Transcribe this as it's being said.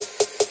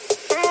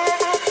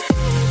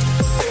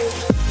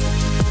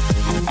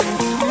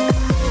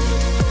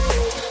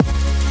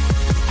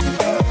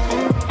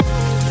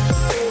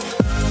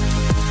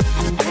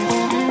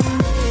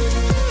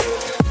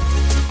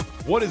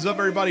is up,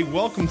 everybody?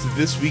 Welcome to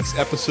this week's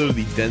episode of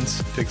the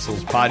Dense Pixels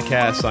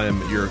podcast. I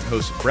am your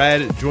host,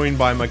 Brad, joined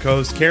by my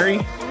co-host, Carrie.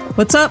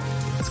 What's up?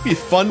 It's going to be a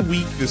fun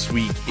week this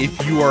week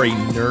if you are a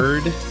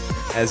nerd,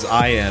 as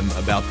I am,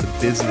 about the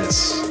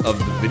business of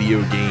the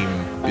video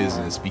game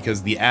business,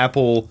 because the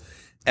Apple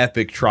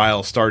Epic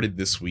trial started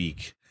this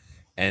week,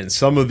 and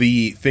some of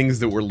the things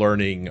that we're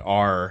learning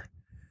are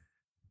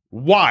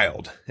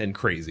wild and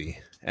crazy,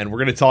 and we're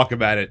going to talk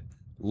about it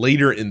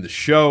later in the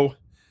show.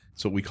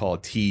 It's what we call a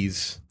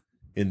tease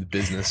in the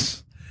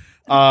business.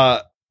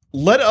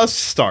 Let us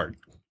start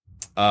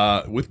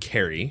with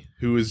Carrie,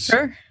 who has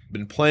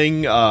been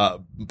playing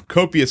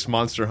copious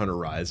Monster Hunter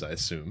Rise, I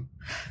assume.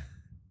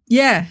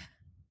 Yeah.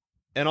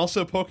 And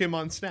also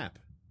Pokemon Snap.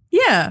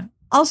 Yeah.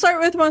 I'll start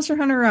with Monster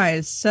Hunter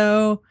Rise.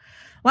 So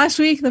last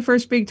week, the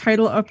first big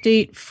title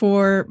update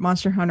for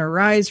Monster Hunter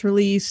Rise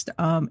released.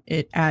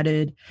 It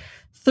added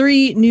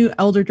 3 new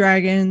Elder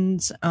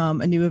Dragons,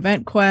 a new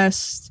event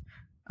quest.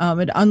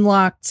 It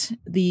unlocked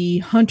the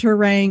hunter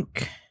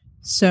rank,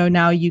 so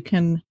now you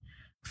can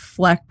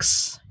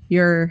flex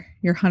your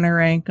hunter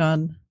rank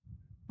on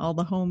all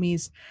the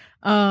homies.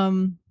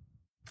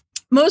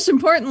 Most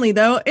importantly,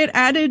 though, it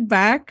added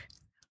back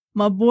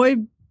my boy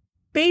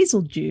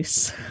Basil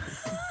Juice.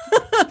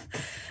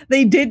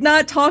 They did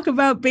not talk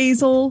about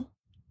Basil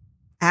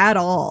at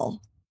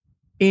all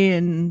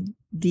in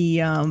the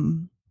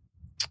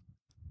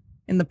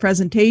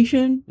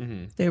presentation.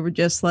 Mm-hmm. They were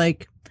just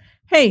like,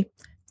 hey,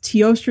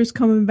 Teostra's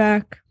coming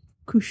back,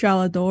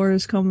 Kushala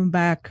is coming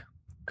back,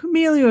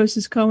 Chameleos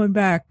is coming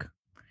back.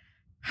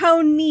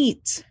 How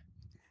neat.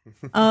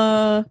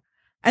 And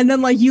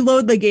then like you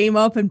load the game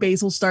up and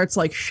Basil starts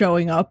like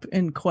showing up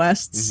in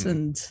quests, mm-hmm.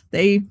 and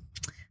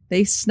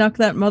they snuck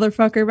that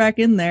motherfucker back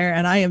in there,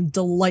 and I am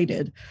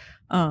delighted.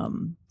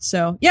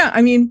 So yeah,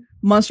 I mean,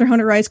 Monster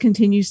Hunter Rise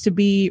continues to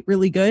be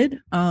really good.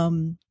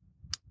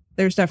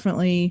 There's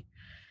definitely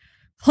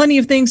plenty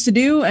of things to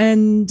do,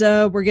 and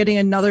we're getting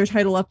another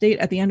title update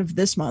at the end of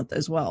this month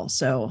as well.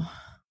 So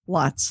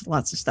lots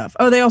of stuff.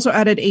 Oh, they also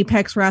added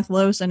Apex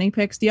Rathalos and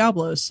Apex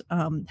Diablos.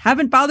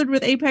 Haven't bothered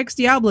with Apex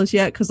Diablos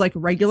yet because like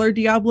regular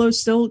Diablos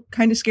still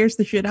kind of scares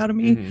the shit out of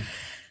me. Mm-hmm.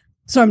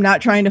 So I'm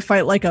not trying to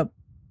fight like a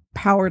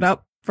powered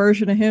up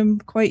version of him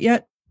quite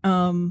yet.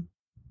 But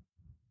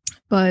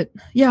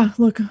yeah,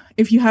 look,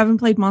 if you haven't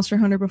played Monster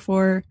Hunter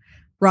before,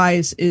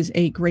 Rise is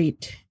a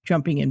great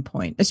jumping in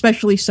point,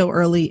 especially so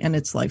early in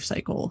its life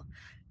cycle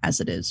as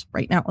it is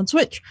right now on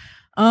Switch.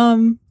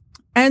 And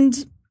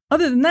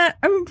other than that,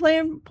 I've been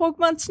playing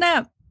Pokemon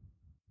Snap,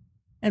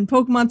 and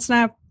Pokemon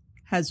Snap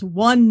has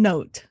one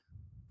note.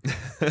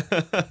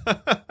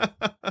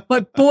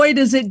 But boy,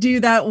 does it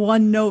do that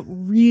one note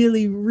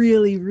really,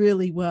 really,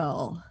 really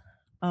well.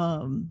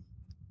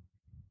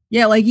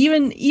 Yeah, like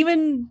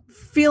even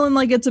feeling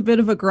like it's a bit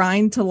of a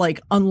grind to like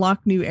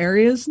unlock new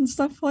areas and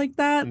stuff like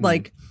that. Mm-hmm.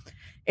 Like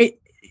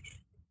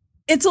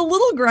it's a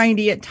little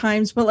grindy at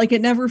times, but like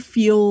it never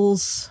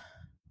feels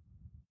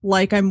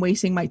like I'm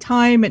wasting my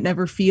time. It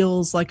never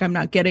feels like I'm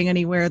not getting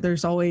anywhere.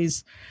 There's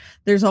always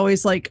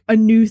like a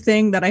new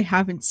thing that I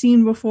haven't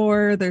seen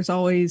before. There's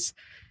always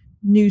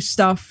new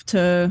stuff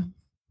to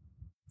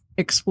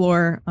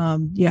explore.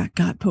 Yeah,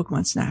 God,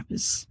 Pokemon Snap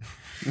is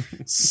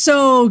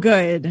so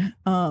good.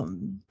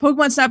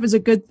 Pokemon Snap is a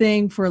good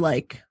thing for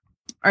like,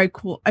 all right,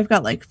 cool, I've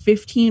got like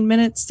 15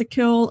 minutes to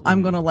kill. Mm-hmm.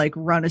 I'm gonna like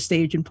run a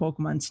stage in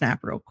Pokemon Snap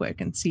real quick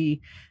and see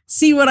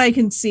what I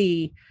can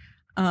see.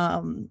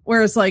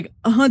 Whereas like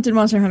a hunt in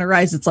Monster Hunter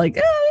Rise, it's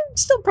like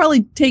still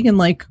probably taking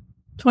like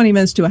 20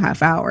 minutes to a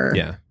half hour,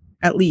 yeah,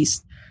 at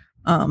least,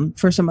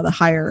 for some of the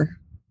higher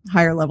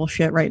level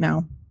shit right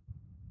now.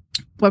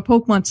 But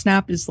Pokemon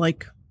Snap is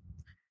like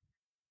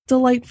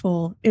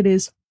delightful. It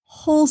is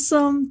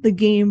wholesome. The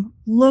game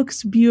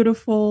looks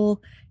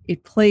beautiful.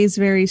 It plays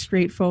very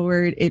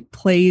straightforward. It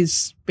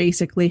plays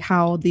basically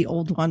how the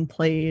old one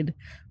played,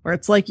 where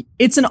it's like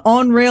it's an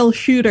on-rail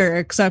shooter,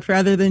 except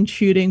rather than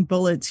shooting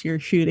bullets, you're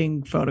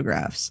shooting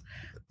photographs.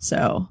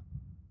 So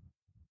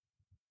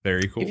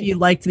very cool. If you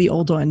liked the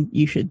old one,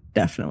 you should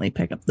definitely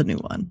pick up the new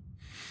one.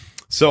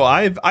 So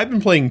I've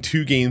been playing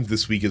 2 games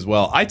this week as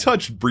well. I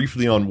touched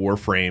briefly on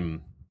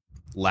Warframe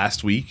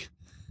last week,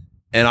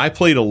 and I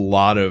played a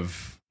lot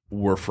of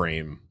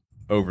Warframe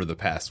over the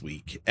past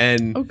week.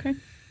 And okay,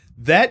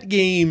 that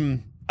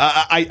game,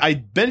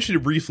 I mentioned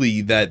it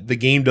briefly that the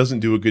game doesn't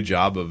do a good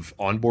job of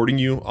onboarding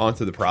you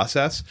onto the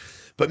process.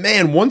 But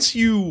man, once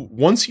you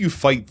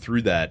fight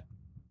through that,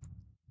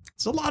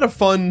 it's a lot of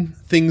fun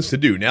things to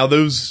do. Now,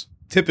 those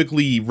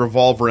typically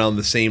revolve around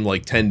the same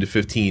like 10 to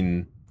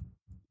 15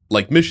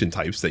 like mission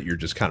types that you're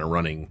just kind of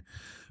running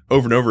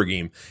over and over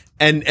again.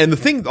 And the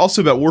thing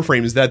also about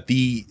Warframe is that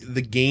the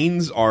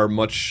gains are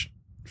much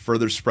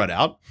further spread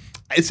out.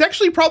 It's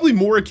actually probably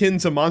more akin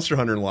to Monster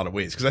Hunter in a lot of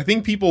ways, because I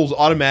think people's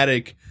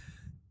automatic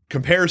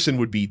comparison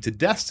would be to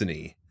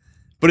Destiny,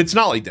 but it's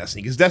not like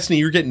Destiny, because Destiny,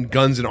 you're getting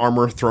guns and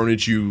armor thrown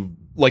at you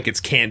like it's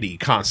candy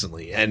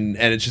constantly, and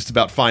it's just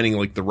about finding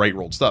like the right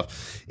rolled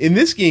stuff. In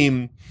this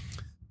game,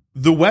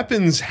 the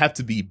weapons have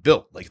to be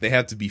built, like they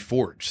have to be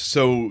forged.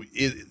 So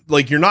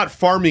like you're not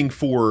farming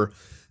for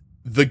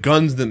the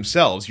guns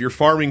themselves. You're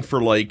farming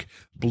for like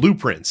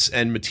blueprints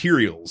and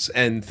materials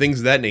and things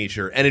of that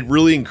nature. And it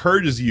really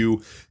encourages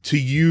you to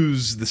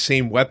use the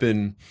same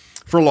weapon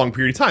for a long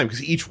period of time,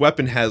 because each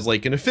weapon has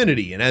like an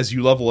affinity. And as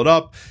you level it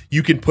up,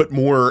 you can put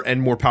more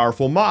and more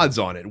powerful mods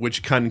on it,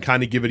 which can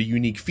kind of give it a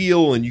unique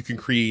feel. And you can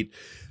create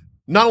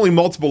not only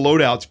multiple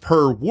loadouts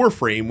per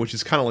Warframe, which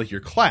is kind of like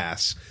your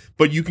class,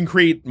 but you can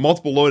create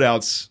multiple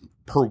loadouts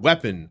per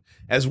weapon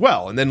as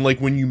well. And then like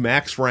when you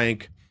max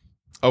rank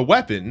a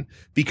weapon,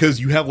 because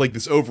you have like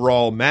this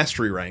overall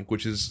mastery rank,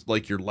 which is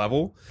like your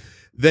level,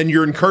 then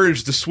you're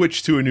encouraged to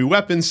switch to a new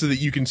weapon so that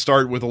you can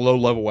start with a low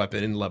level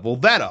weapon and level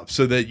that up,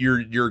 so that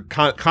you're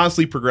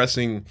constantly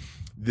progressing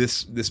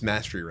this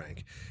mastery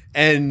rank.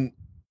 And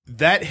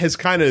that has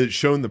kind of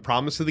shown the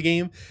promise of the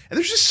game. And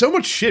there's just so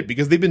much shit,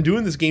 because they've been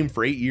doing this game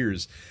for 8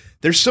 years.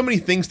 There's so many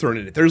things thrown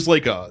in it. There's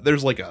like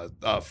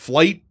a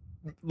flight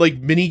like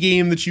mini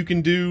game that you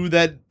can do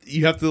that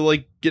you have to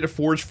like get a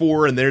forge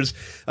for, and there's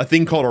a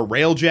thing called a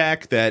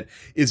railjack that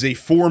is a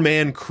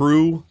 4-man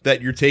crew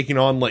that you're taking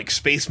on like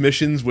space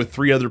missions with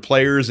 3 other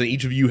players, and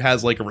each of you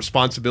has like a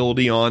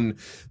responsibility on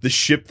the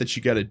ship that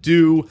you got to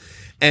do.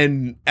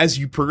 And as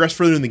you progress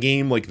further in the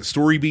game, like the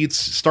story beats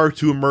start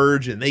to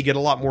emerge and they get a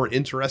lot more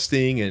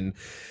interesting, and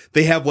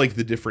they have like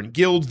the different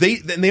guilds.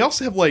 They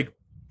also have like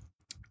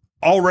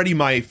already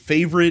my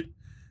favorite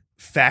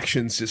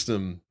faction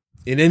system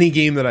in any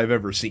game that I've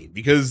ever seen,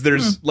 because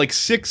there's like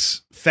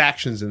 6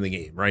 factions in the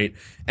game, right?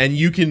 And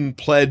you can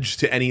pledge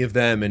to any of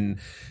them. And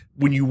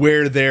when you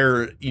wear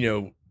their,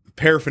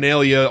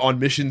 paraphernalia on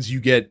missions, you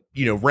get,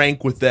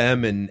 rank with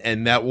them,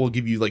 and that will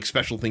give you like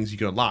special things you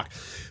can unlock.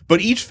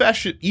 But each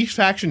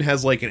faction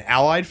has like an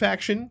allied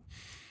faction,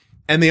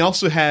 and they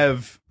also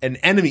have an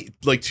enemy,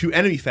 like 2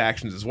 enemy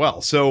factions as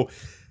well. So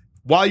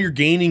while you're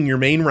gaining your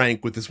main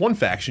rank with this one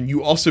faction,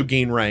 you also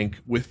gain rank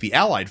with the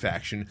allied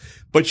faction,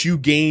 but you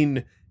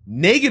gain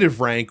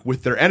negative rank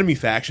with their enemy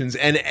factions.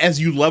 And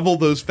as you level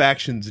those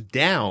factions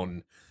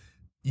down,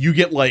 you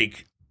get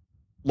like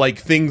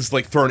things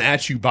like thrown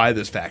at you by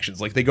those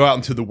factions. Like they go out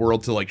into the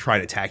world to like try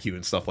to attack you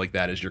and stuff like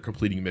that as you're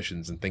completing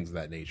missions and things of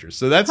that nature.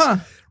 So that's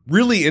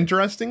really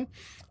interesting.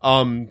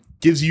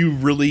 Gives you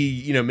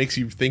really, makes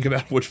you think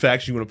about which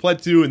faction you want to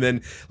pledge to. And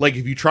then like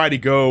if you try to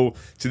go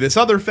to this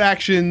other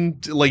faction,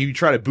 like if you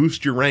try to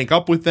boost your rank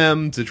up with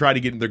them to try to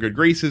get in their good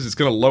graces, it's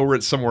going to lower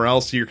it somewhere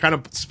else. So you're kind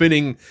of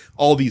spinning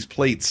all these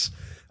plates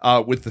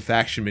with the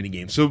faction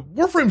minigame. So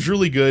Warframe's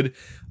really good.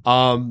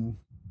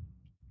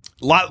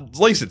 Like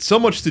I said, so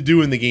much to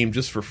do in the game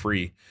just for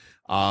free.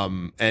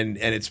 And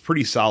it's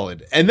pretty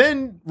solid. And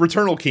then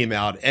Returnal came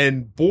out,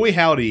 and boy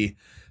howdy,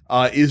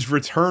 is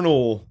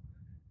Returnal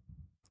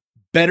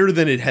better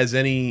than it has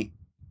any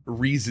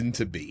reason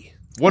to be.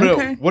 What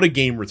a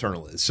game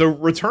Returnal is. So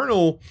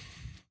Returnal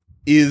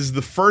is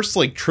the first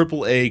like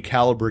AAA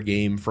caliber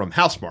game from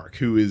Housemarque,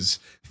 who is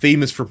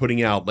famous for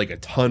putting out like a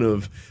ton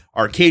of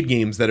arcade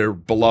games that are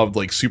beloved,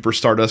 like Super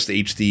Stardust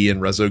HD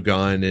and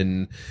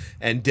Resogun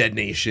and Dead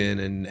Nation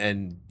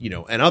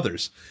and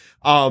others.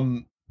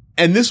 And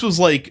this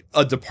was like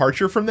a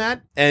departure from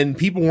that, and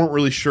people weren't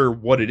really sure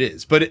what it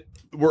is,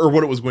 or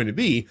what it was going to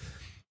be.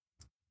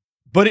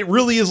 But it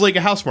really is like a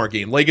Housemarque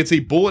game. Like it's a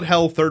bullet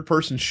hell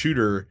third-person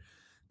shooter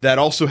that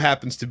also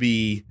happens to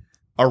be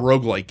a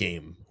roguelike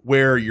game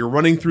where you're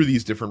running through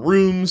these different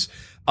rooms.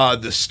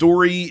 The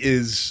story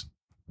is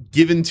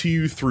given to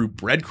you through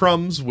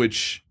breadcrumbs,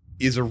 which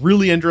is a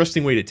really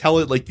interesting way to tell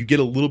it. Like you get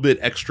a little bit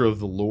extra of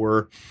the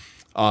lore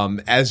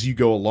as you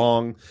go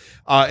along.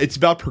 It's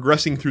about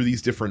progressing through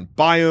these different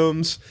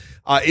biomes.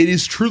 It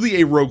is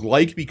truly a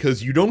roguelike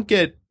because you don't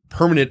get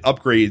permanent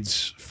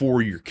upgrades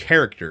for your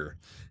character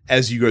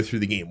as you go through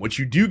the game. What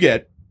you do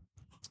get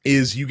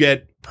is you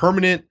get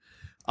permanent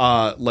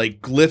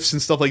like glyphs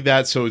and stuff like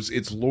that. So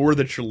it's lore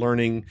that you're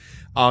learning.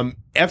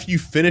 After you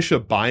finish a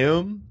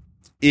biome,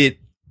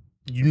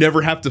 you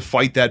never have to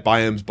fight that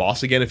biome's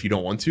boss again if you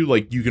don't want to.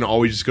 Like you can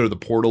always just go to the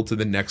portal to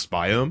the next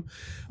biome.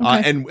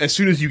 Okay. And as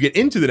soon as you get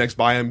into the next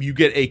biome, you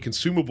get a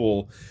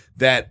consumable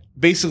that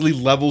basically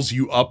levels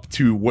you up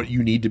to what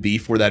you need to be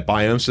for that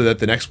biome, so that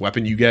the next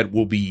weapon you get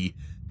will be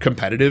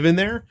competitive in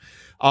there.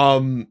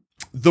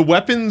 The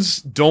weapons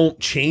don't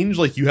change.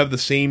 Like you have the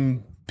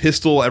same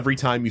pistol every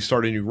time you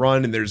start a new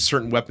run, and there's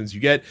certain weapons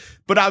you get.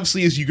 But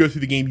obviously, as you go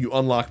through the game, you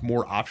unlock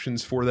more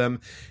options for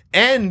them.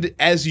 And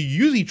as you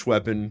use each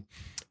weapon,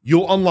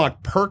 you'll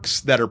unlock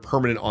perks that are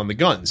permanent on the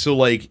gun. So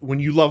like when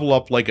you level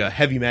up like a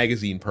heavy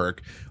magazine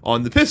perk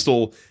on the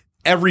pistol,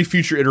 every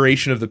future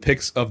iteration of the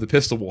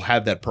pistol will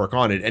have that perk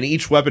on it. And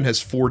each weapon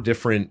has 4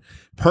 different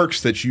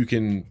perks that you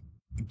can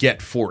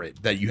get for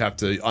it that you have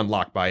to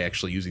unlock by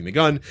actually using the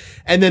gun.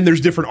 And then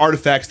there's different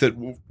artifacts that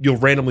you'll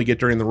randomly get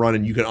during the run,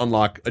 and you can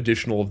unlock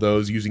additional of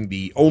those using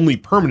the only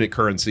permanent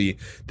currency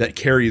that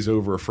carries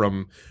over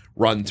from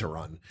run to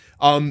run.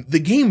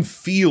 The game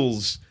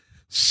feels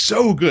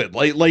so good.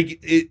 Like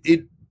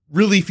it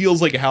really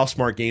feels like a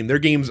Housemarque game. Their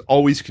games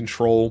always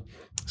control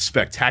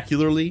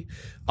spectacularly.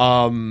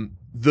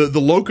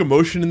 The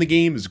locomotion in the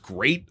game is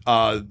great.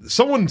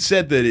 Someone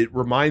said that it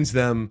reminds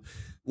them,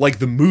 like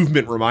the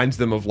movement reminds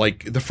them of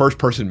like the first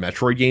person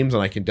Metroid games,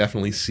 and I can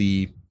definitely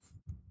see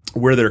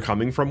where they're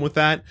coming from with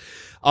that.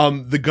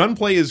 The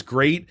gunplay is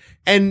great,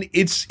 and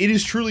it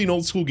is truly an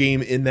old school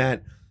game in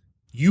that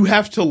you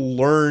have to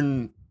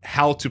learn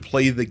how to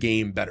play the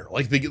game better.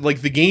 Like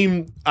the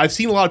game, I've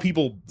seen a lot of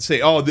people say,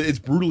 "Oh, it's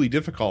brutally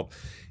difficult."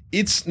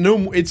 It's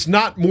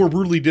not more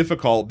brutally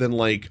difficult than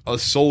like a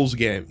Souls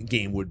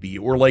game would be,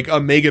 or like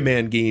a Mega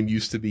Man game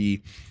used to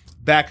be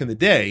back in the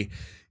day.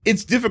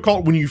 It's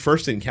difficult when you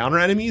first encounter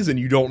enemies and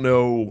you don't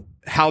know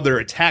how their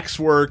attacks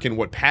work and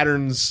what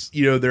patterns,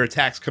 their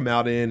attacks come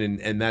out in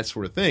and that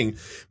sort of thing.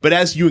 But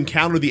as you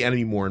encounter the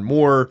enemy more and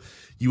more,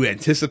 you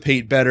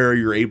anticipate better,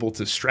 you're able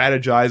to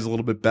strategize a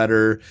little bit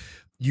better.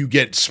 You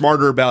get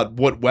smarter about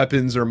what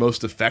weapons are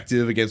most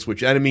effective against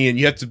which enemy, and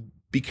you have to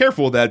be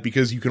careful of that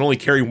because you can only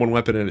carry one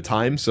weapon at a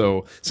time.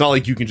 So it's not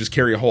like you can just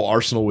carry a whole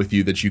arsenal with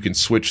you that you can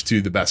switch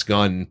to the best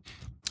gun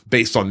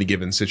based on the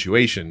given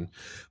situation.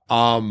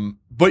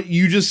 But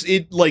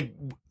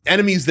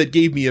enemies that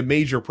gave me a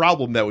major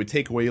problem that would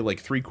take away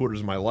like 3/4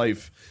 of my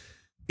life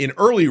in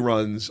early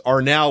runs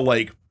are now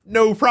like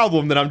no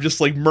problem, that I'm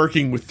just like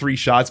murking with 3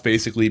 shots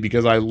basically,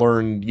 because I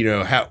learned,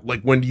 how,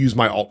 like, when to use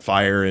my alt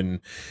fire and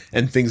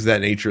things of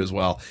that nature as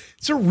well.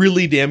 It's a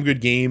really damn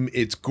good game.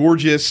 It's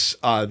gorgeous.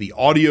 The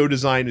audio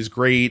design is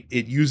great.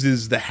 It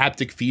uses the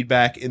haptic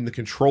feedback in the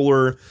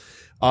controller,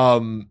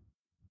 better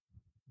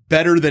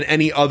than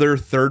any other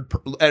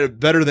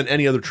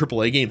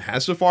AAA game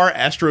has so far.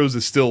 Astros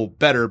is still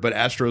better, but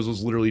Astros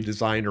was literally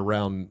designed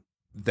around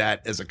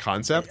that as a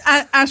concept.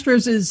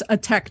 Astros is a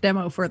tech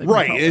demo for the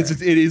controller. Right.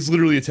 It is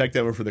literally a tech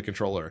demo for the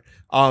controller.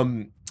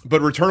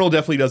 But Returnal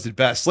definitely does it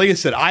best. Like I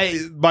said,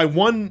 my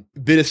one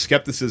bit of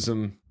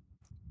skepticism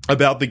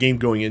about the game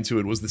going into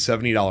it was the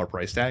 $70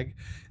 price tag.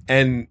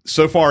 And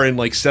so far in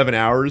like 7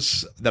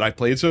 hours that I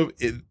played,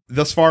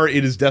 thus far,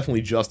 it is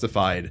definitely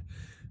justified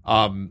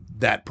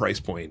that price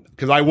point,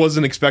 because I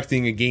wasn't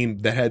expecting a game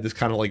that had this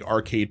kind of like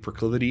arcade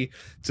proclivity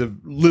to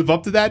live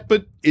up to that,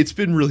 but it's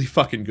been really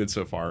fucking good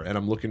so far, and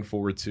I'm looking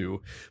forward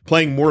to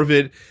playing more of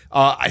it.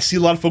 I see a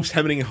lot of folks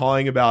hemming and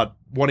hawing about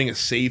wanting a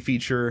save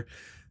feature.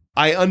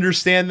 I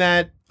understand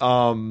that.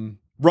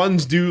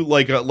 Runs do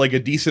like a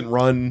decent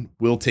run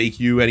will take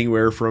you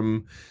anywhere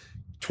from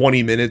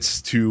 20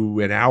 minutes to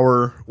an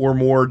hour or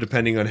more,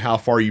 depending on how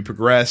far you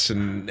progress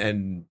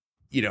and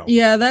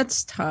yeah,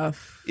 that's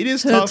tough. It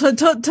is tough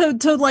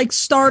to like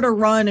start a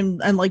run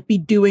and like be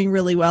doing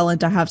really well,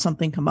 and to have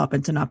something come up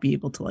and to not be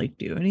able to like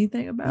do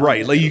anything about it.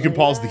 Right, like you can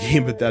pause the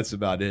game, but that's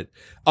about it.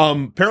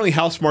 Apparently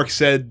Housemarque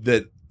said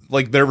that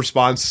like their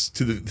response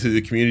to the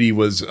community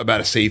was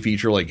about a save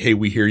feature, like, hey,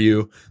 we hear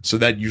you. So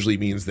that usually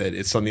means that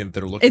it's something that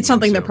they're looking. It's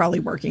something they're probably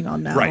working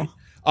on now. Right.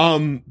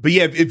 But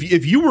yeah,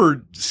 if you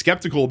were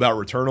skeptical about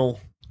Returnal,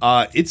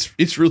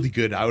 it's really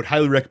good. I would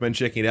highly recommend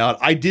checking it out.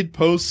 I did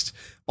post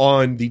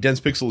on the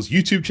Dense Pixels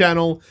YouTube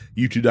channel,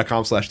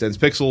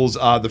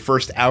 youtube.com/DensePixels, the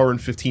first hour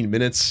and 15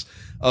 minutes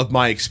of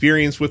my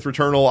experience with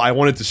Returnal. I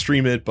wanted to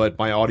stream it, but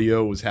my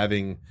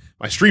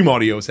stream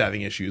audio was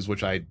having issues,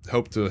 which I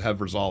hope to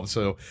have resolved.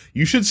 So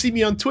you should see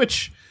me on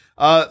Twitch,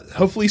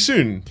 hopefully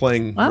soon,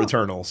 playing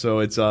Returnal. So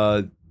it's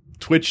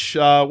Twitch.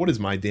 What is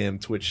my damn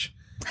Twitch?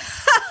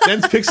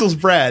 Dense Pixels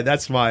Brad.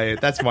 That's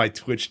my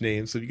Twitch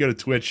name. So if you go to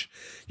Twitch,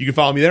 you can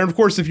follow me there. And of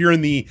course, if you're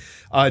in the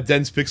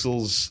Dense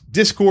Pixels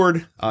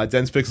Discord,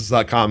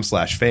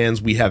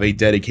 densepixels.com/fans, we have a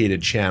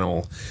dedicated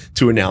channel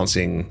to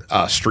announcing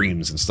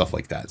streams and stuff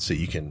like that. So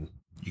you can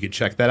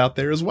check that out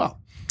there as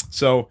well.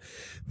 So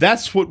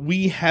that's what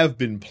we have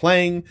been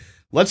playing.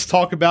 Let's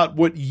talk about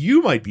what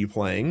you might be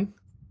playing.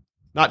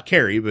 Not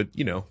Carrie, but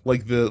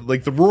like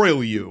the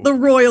royal you. The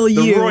royal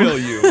you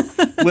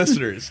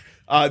listeners.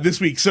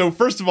 This week. So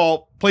first of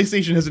all,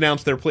 PlayStation has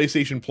announced their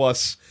PlayStation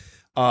Plus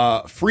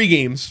free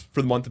games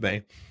for the month of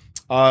May.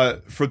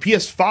 For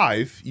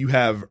PS5, you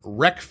have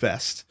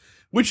Wreckfest,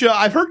 which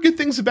I've heard good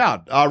things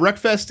about.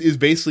 Wreckfest is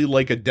basically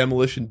like a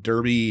demolition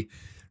derby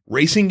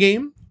racing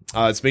game.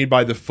 It's made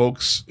by the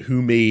folks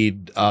who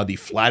made the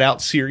Flatout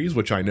series,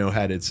 which I know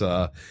had its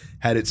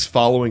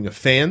following of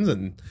fans,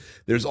 and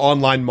there's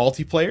online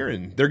multiplayer,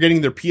 and they're getting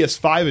their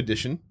PS5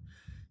 edition,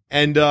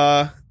 and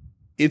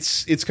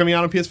it's coming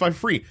out on PS5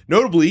 free.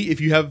 Notably,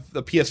 if you have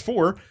a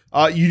PS4,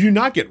 you do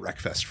not get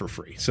Wreckfest for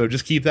free. So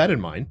just keep that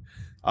in mind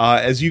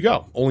as you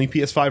go. Only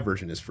PS5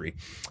 version is free.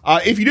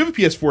 If you do have a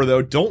PS4,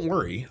 though, don't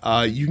worry.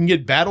 You can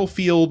get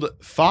Battlefield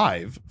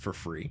 5 for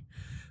free,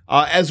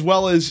 as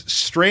well as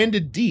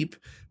Stranded Deep,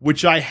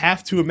 which I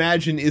have to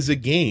imagine is a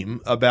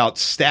game about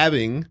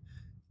stabbing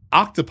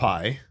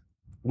octopi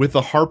with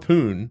a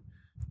harpoon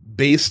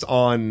based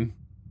on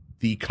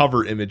the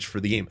cover image for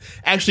the game.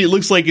 Actually, it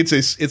looks like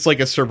it's like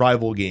a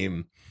survival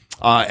game.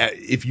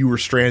 If you were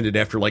stranded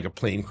after like a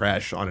plane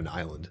crash on an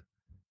island,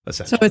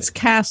 essentially. So it's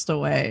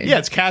Castaway. Yeah,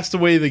 it's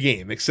Castaway the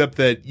game, except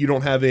that you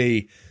don't have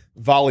a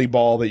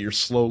volleyball that you're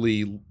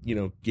slowly,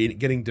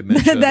 getting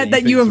dementia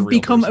that you have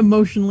become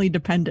emotionally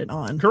dependent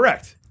on.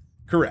 Correct.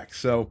 Correct.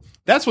 So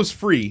that's what's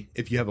free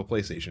if you have a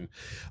PlayStation.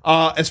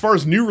 As far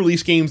as new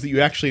release games that you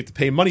actually have to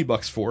pay money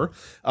bucks for,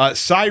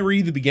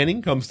 Sairi The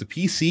Beginning comes to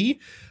PC.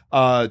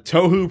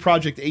 Touhou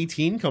Project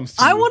 18 comes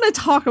to... I want to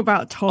talk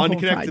about Touhou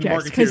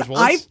projects because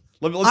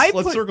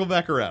let's circle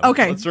back around.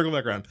 Okay. Let's circle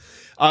back around.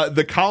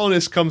 The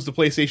Colonist comes to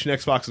PlayStation,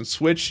 Xbox, and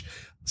Switch.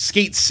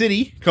 Skate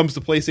City comes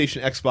to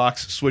PlayStation,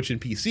 Xbox, Switch, and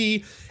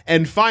PC.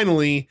 And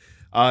finally,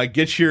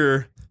 get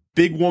your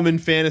big woman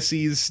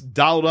fantasies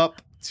dialed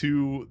up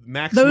to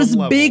maximum Those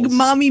levels. big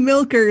mommy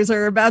milkers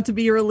are about to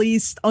be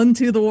released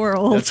unto the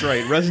world. That's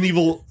right. Resident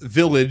Evil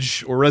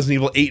Village, or Resident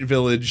Evil 8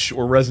 Village,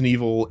 or Resident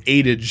Evil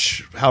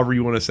 8-age, however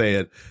you want to say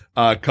it,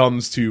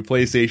 comes to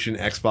PlayStation,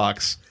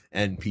 Xbox,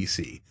 and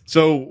PC.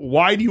 So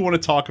why do you want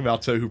to talk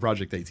about Touhou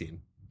Project 18?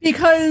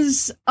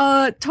 Because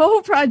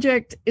Touhou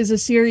Project is a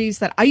series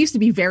that I used to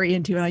be very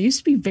into and I used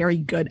to be very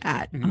good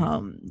at.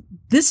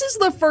 This is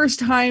the first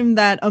time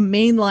that a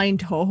mainline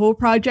Touhou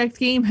Project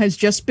game has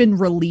just been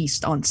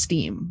released on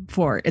Steam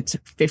it's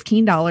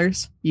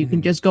 $15. You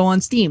can just go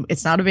on Steam.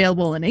 It's not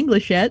available in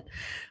English yet.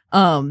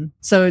 So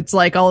it's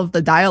like all of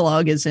the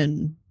dialogue is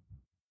in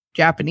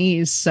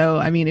Japanese. So,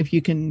 I mean, if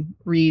you can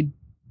read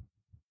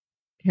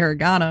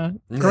hiragana,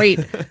 great.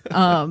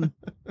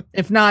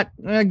 If not,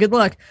 good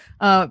luck.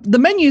 The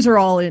menus are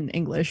all in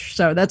English,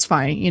 so that's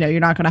fine. You're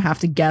not going to have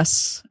to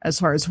guess as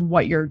far as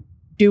what you're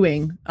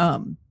doing.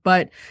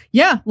 But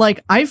yeah,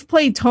 like I've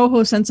played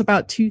Touhou since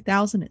about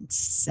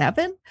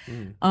 2007.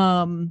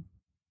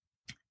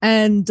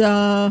 And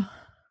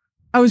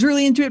I was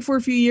really into it for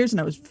a few years and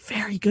I was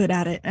very good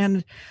at it.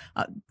 And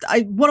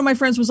one of my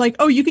friends was like,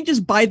 oh, you can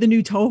just buy the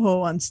new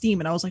Touhou on Steam.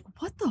 And I was like,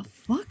 what the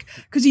fuck?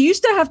 Because you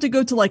used to have to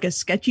go to like a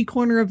sketchy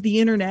corner of the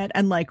internet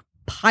and like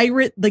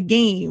pirate the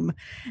game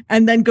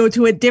and then go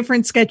to a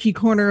different sketchy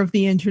corner of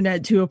the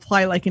internet to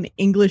apply like an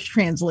English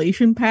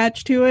translation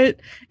patch to it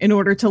in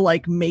order to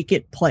like make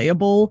it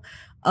playable.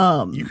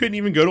 You couldn't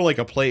even go to like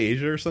a Play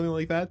Asia or something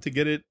like that to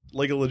get it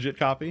like a legit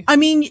copy? I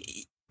mean,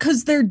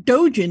 because they're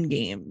Dojin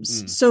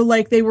games. So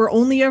like they were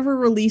only ever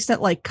released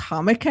at like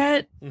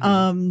Comiket.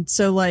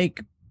 So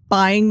like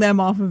buying them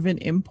off of an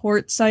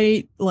import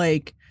site,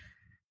 like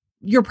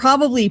you're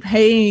probably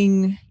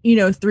paying,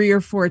 3 or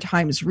 4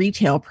 times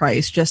retail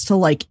price just to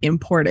like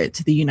import it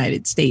to the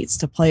United States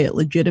to play it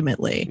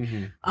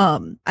legitimately.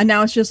 And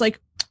now it's just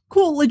like,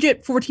 cool,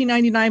 legit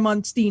 $14.99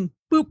 on Steam.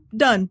 Boop,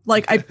 done.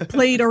 Like I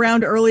played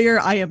around earlier.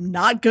 I am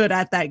not good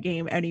at that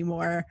game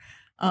anymore.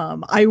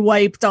 I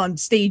wiped on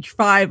stage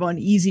 5 on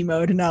easy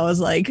mode and I was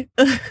like,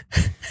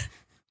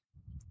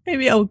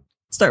 maybe I'll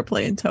start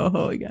playing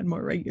Touhou again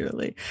more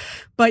regularly.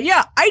 But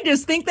yeah, I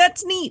just think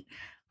that's neat.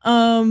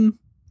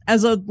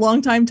 As a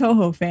longtime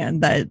Touhou fan,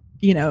 that,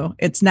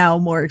 it's now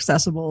more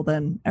accessible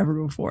than ever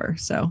before.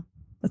 So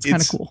that's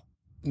kind of cool.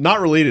 Not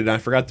related. I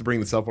forgot to bring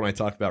this up when I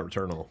talked about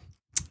Returnal.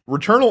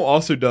 Returnal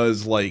also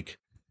does like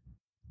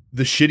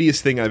the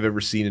shittiest thing I've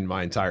ever seen in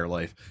my entire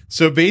life.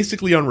 So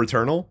basically on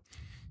Returnal,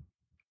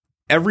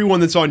 everyone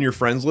that's on your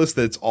friends list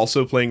that's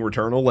also playing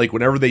Returnal, like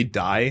whenever they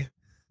die,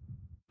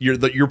 your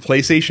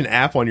PlayStation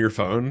app on your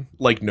phone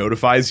like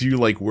notifies you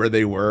like where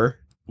they were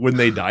when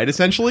they died,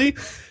 essentially.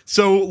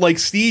 So like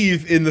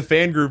Steve in the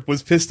fan group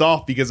was pissed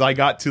off because I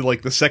got to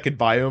like the second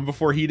biome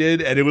before he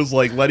did, and it was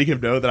like letting him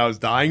know that I was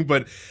dying.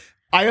 But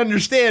I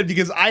understand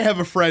because I have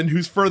a friend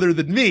who's further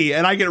than me,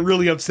 and I get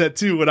really upset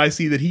too when I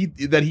see that he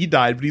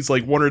died, but he's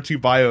like 1 or 2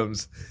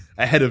 biomes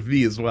ahead of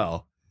me as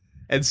well.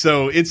 And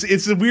so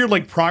it's a weird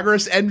like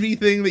progress envy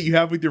thing that you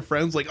have with your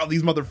friends. Like, oh,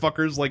 these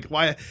motherfuckers, like,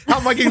 why? How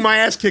am I getting my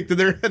ass kicked and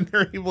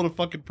they're able to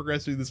fucking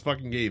progress through this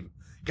fucking game?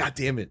 God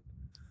damn it,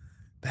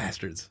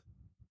 bastards.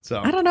 So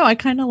I don't know. I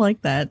kind of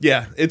like that.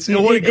 Yeah, it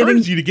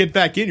encourages you to get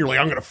back in. You're like,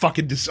 I'm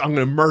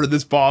gonna murder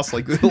this boss.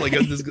 Like I'm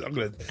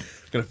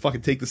gonna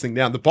fucking take this thing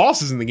down. The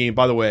bosses in the game,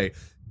 by the way,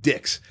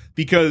 dicks.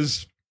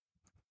 Because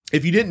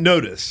if you didn't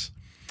notice,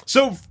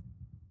 so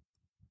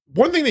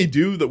one thing they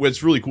do that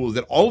what's really cool is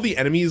that all the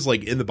enemies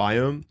like in the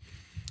biome,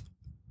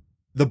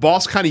 the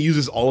boss kind of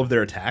uses all of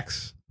their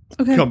attacks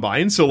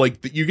combined. So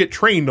like you get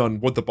trained on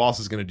what the boss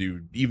is going to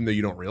do, even though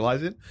you don't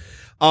realize it.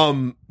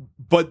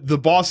 But the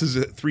boss is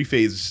a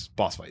 3-phase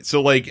boss fight.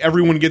 So like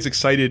everyone gets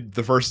excited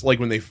the first, like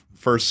when they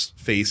first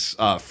face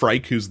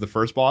Frike, who's the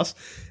first boss,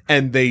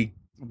 and they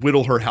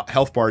whittle her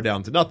health bar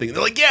down to nothing. And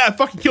they're like, yeah, I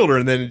fucking killed her.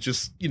 And then it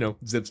just,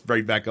 zips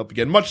right back up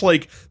again. Much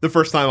like the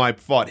first time I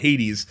fought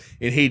Hades.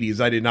 In Hades,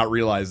 I did not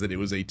realize that it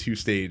was a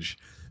 2-stage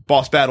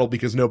boss battle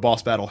because no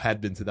boss battle had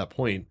been to that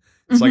point.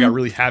 So I got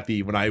really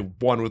happy when I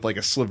won with like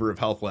a sliver of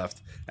health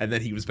left, and then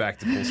he was back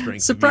to full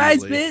strength.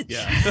 Surprise, bitch!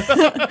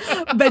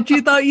 Yeah. Bet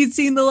you thought you'd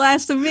seen the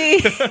last of me.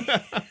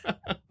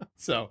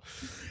 So,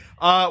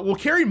 well,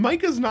 Carrie,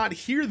 Micah's not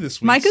here this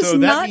week. Micah's so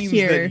that not means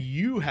here. That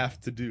you have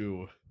to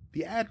do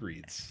the ad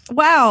reads.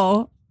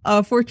 Wow.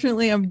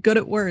 Fortunately, I'm good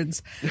at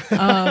words.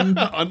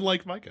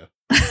 Unlike Micah.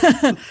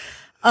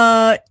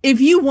 If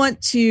you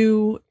want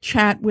to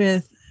chat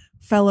with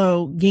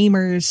fellow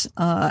gamers,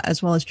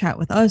 as well as chat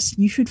with us,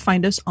 you should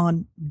find us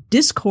on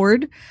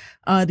Discord.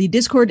 The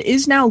Discord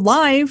is now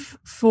live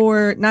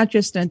for not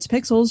just Dense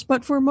Pixels,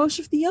 but for most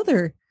of the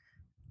other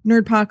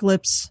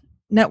Nerdpocalypse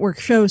Network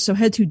shows. So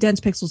head to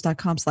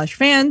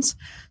densepixels.com/fans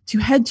to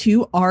head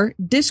to our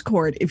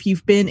Discord. If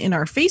you've been in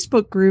our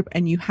Facebook group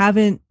and you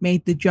haven't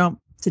made the jump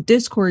to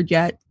Discord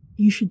yet,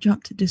 you should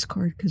jump to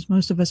Discord because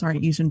most of us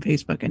aren't using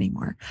Facebook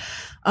anymore.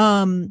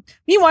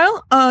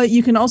 Meanwhile,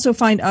 you can also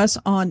find us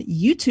on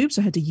YouTube.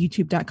 So head to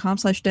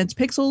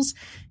youtube.com/densepixels,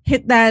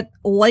 hit that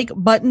like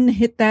button,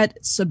 hit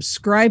that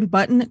subscribe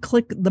button,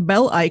 click the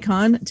bell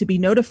icon to be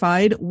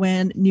notified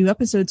when new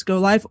episodes go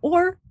live,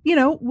 or,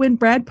 when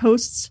Brad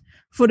posts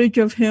footage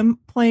of him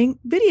playing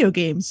video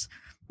games,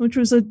 which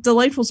was a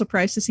delightful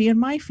surprise to see in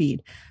my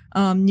feed.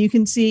 You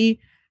can see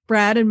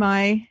Brad and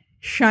my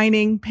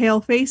shining pale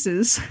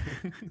faces.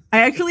 I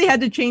actually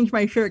had to change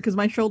my shirt because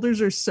my shoulders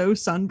are so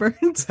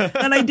sunburned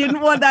and I didn't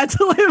want that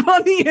to live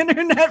on the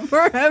internet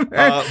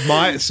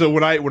forever. So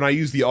when I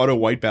use the auto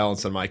white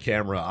balance on my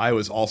camera, I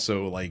was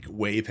also like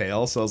way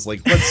pale. So I was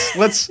like,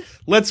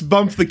 let's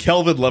bump the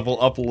Kelvin level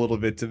up a little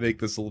bit to make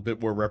this a little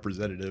bit more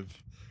representative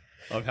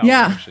of how I'm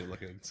actually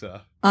looking.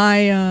 So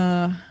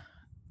I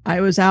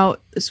was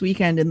out this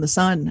weekend in the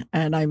sun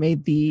and I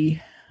made the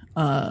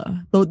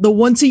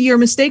once a year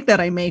mistake that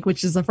I make,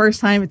 which is the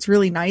first time it's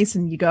really nice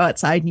and you go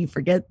outside and you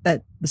forget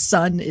that the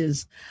sun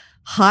is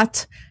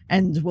hot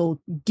and will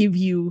give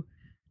you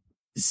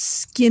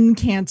skin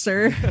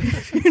cancer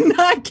if you're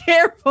not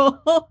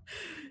careful.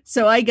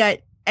 So I got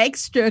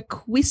extra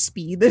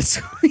crispy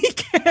this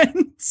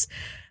weekend.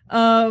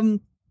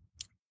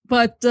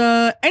 But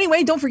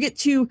anyway, don't forget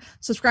to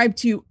subscribe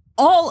to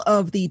all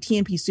of the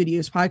TMP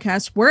Studios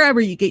podcasts, wherever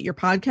you get your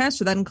podcasts.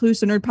 So that includes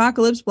the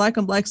Nerdpocalypse, Black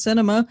on Black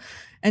Cinema,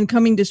 and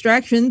Coming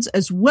Distractions,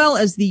 as well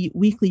as the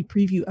weekly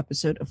preview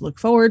episode of Look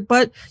Forward.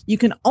 But you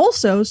can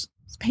also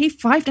pay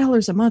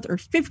 $5 a month or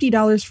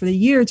 $50 for the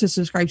year to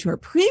subscribe to our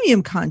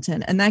premium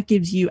content. And that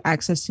gives you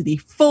access to the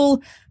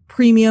full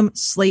premium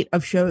slate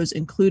of shows,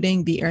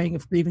 including the airing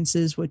of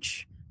Grievances,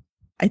 which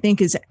I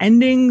think is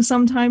ending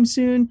sometime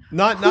soon.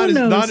 Not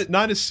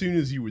as soon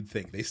as you would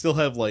think. They still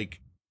have like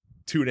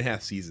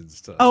 2.5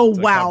 seasons to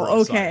wow.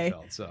 Okay.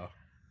 Seinfeld, so.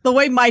 The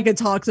way Micah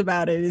talks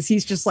about it is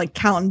he's just like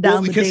counting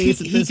down the days.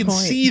 He can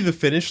see the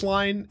finish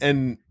line,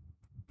 and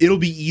it'll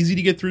be easy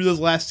to get through those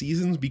last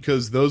seasons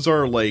because those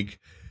are like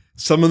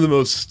some of the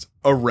most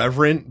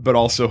irreverent but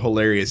also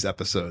hilarious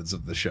episodes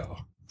of the show.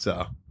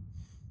 So,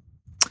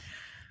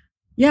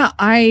 yeah,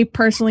 I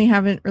personally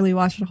haven't really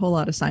watched a whole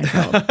lot of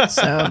Seinfeld.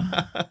 So,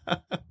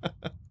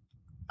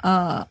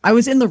 I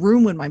was in the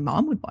room when my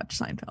mom would watch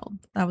Seinfeld.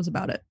 That was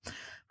about it.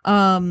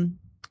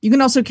 You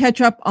can also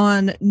catch up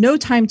on No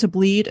Time to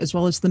Bleed, as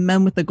well as The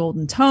Men with the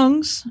Golden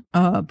Tongues.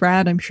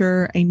 Brad, I'm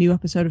sure a new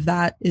episode of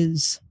that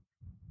is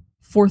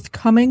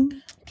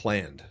forthcoming.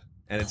 Planned.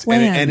 And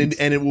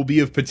it will be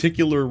of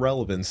particular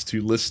relevance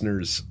to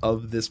listeners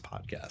of this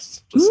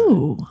podcast.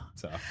 Ooh.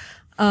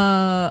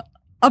 So.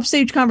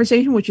 Upstage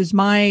Conversation, which is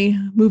my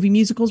movie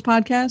musicals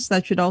podcast.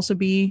 That should also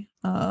be,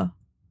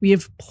 we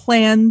have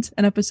planned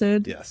an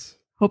episode. Yes.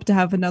 Hope to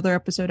have another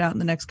episode out in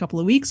the next couple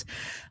of weeks.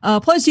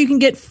 Plus, you can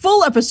get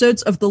full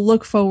episodes of the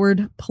Look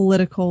Forward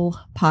Political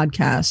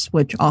podcast,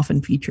 which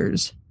often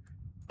features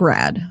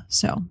Brad.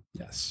 So,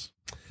 yes.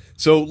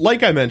 So,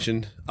 like I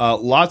mentioned,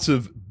 lots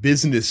of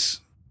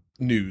business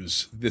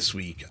news this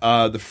week.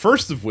 The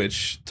first of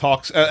which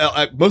talks,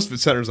 most of it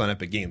centers on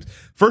Epic Games.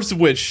 First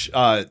of which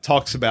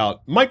talks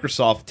about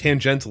Microsoft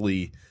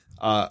tangentially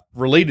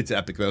related to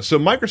Epic, though. So,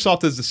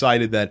 Microsoft has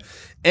decided that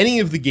any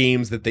of the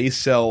games that they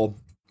sell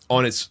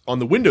on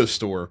the Windows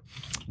Store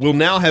will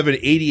now have an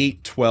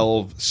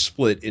 88-12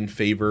 split in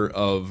favor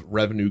of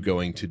revenue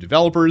going to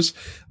developers.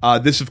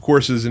 This, of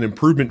course, is an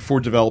improvement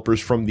for developers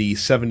from the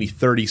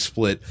 70-30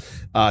 split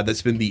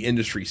that's been the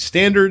industry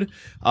standard.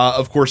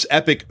 Of course,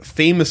 Epic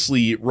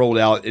famously rolled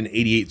out an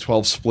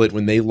 88-12 split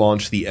when they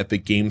launched the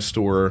Epic Game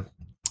Store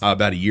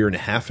about 1.5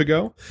 years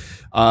ago.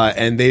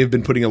 And they have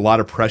been putting a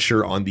lot of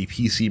pressure on the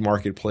PC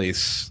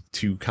marketplace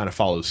to kind of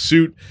follow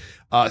suit.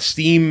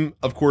 Steam,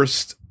 of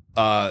course,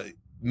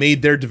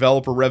 made their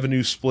developer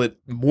revenue split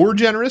more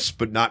generous,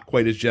 but not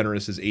quite as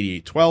generous as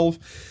 88-12.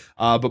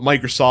 But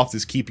Microsoft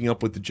is keeping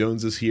up with the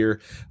Joneses here.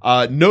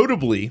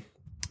 Notably,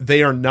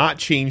 they are not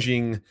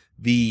changing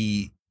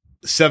the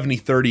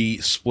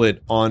 70-30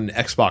 split on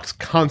Xbox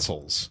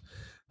consoles.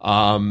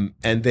 And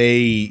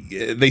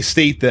they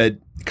state that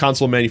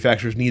console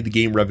manufacturers need the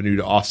game revenue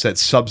to offset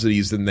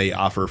subsidies that they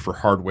offer for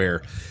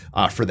hardware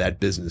for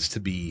that business to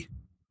be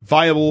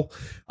viable.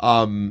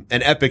 And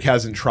Epic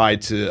hasn't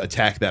tried to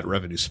attack that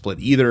revenue split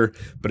either.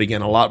 But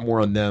again, a lot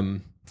more on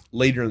them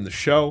later in the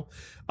show.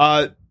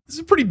 This is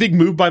a pretty big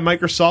move by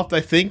Microsoft,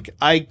 I think.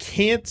 I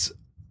can't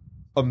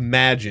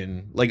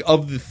imagine, like,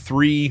 of the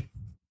 3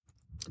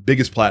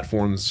 biggest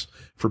platforms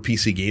for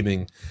PC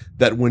gaming,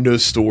 that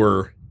Windows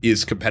Store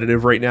is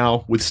competitive right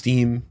now with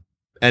Steam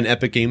and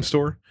Epic Game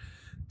Store.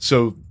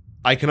 So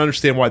I can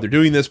understand why they're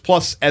doing this.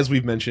 Plus, as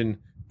we've mentioned,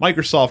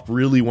 Microsoft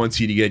really wants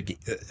you to get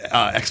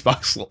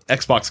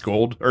Xbox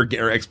Gold or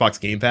Xbox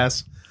Game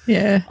Pass.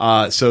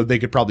 Yeah. So they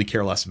could probably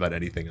care less about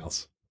anything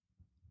else.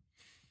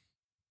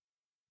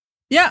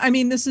 Yeah, I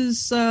mean, this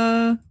is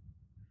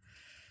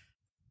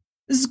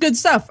good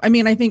stuff. I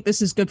mean, I think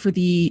this is good for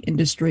the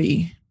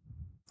industry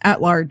at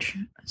large.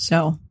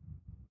 So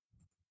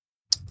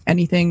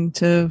anything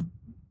to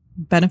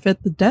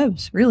benefit the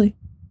devs, really.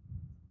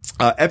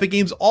 Epic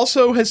Games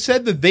also has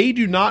said that they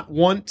do not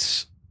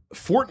want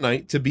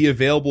Fortnite to be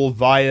available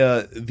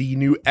via the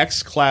new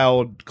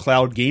xCloud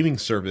cloud gaming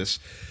service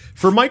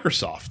for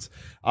Microsoft.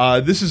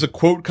 This is a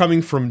quote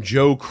coming from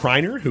Joe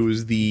Kreiner, who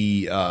is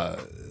the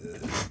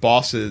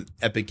boss at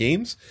Epic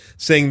Games,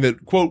 saying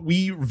that, quote,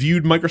 "We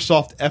viewed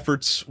Microsoft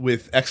efforts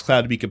with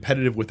xCloud to be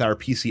competitive with our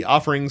PC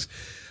offerings.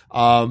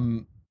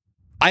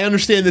 I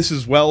understand this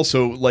as well.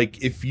 So,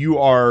 like, if you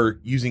are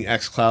using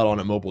xCloud on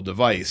a mobile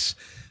device,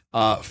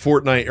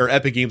 Fortnite or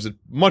Epic Games would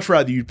much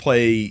rather you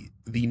play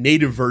the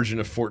native version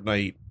of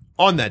Fortnite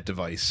on that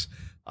device,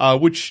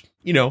 which,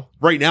 you know,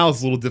 right now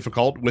is a little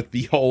difficult with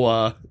the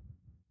whole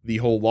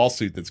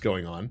lawsuit that's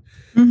going on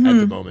at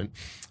the moment.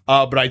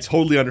 But I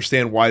totally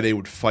understand why they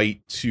would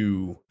fight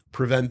to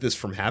prevent this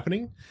from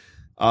happening.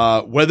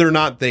 Whether or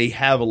not they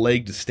have a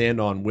leg to stand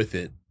on with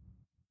it,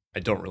 I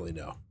don't really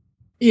know.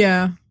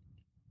 Yeah.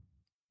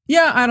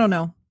 Yeah, I don't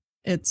know.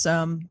 It's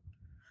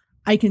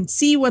I can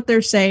see what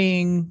they're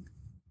saying,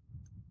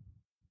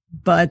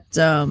 but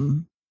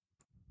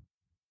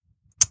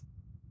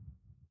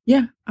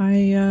yeah,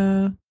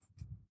 I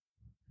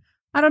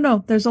don't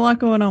know. There's a lot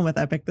going on with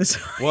Epic this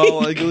week.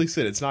 Well, like I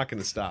said, it's not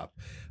going to stop.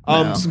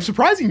 No. Some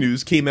surprising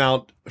news came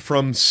out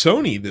from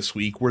Sony this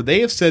week, where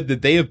they have said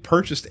that they have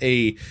purchased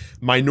a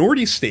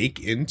minority stake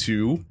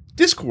into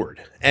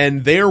Discord,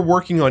 and they're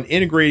working on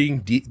integrating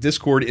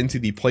Discord into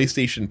the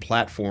PlayStation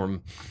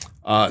platform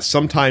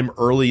sometime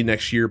early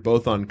next year,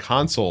 both on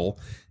console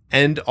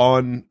and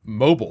on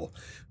mobile.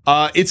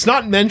 It's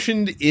not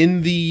mentioned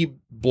in the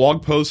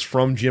blog post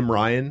from Jim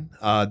Ryan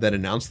that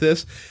announced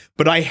this,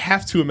 but I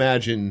have to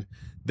imagine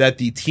that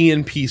the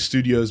TNP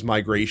Studios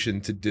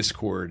migration to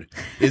Discord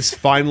is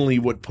finally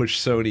what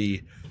pushed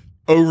Sony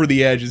over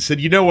the edge and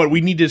said, you know what, we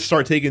need to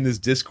start taking this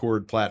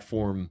Discord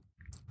platform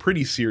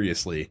pretty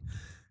seriously.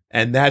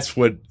 And that's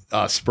what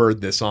spurred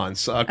this on.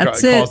 So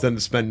caused them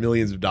to spend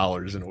millions of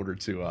dollars in order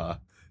to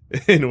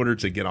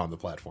get on the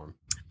platform.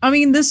 I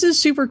mean, this is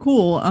super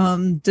cool.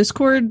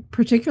 Discord,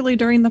 particularly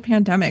during the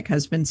pandemic,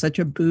 has been such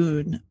a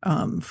boon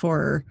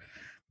for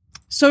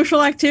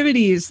social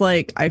activities.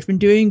 Like, I've been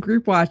doing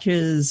group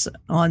watches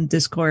on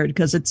Discord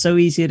because it's so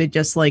easy to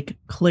just like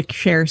click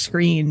share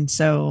screen.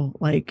 So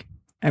like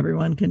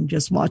everyone can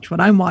just watch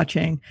what I'm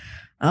watching.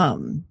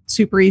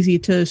 Super easy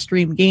to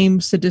stream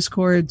games to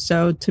Discord.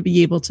 So to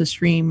be able to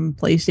stream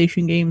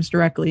PlayStation games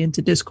directly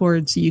into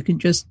Discord, so you can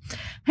just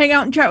hang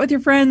out and chat with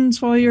your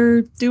friends while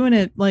you're doing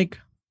it. Like,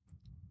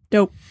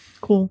 dope.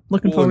 Cool.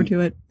 Looking forward to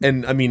it.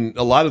 And I mean,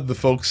 a lot of the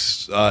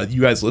folks,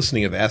 you guys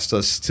listening, have asked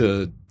us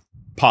to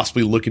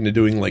possibly look into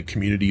doing like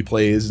community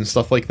plays and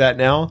stuff like that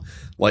now.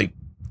 Like,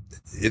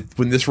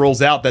 when this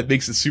rolls out, that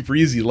makes it super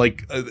easy.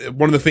 Like,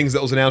 one of the things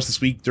that was announced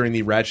this week during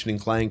the Ratchet and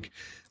Clank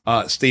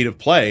State of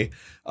Play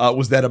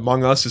was that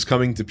Among Us is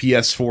coming to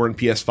PS4 and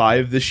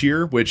PS5 this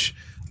year, which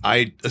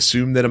I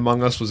assumed that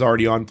Among Us was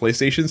already on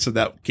PlayStation, so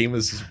that came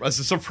as a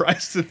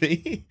surprise to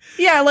me.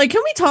 Yeah, like,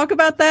 can we talk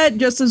about that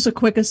just as a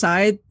quick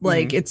aside?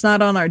 Like, it's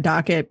not on our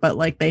docket, but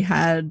like, they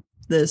had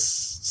this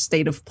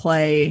State of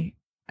Play,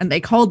 and they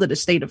called it a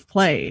State of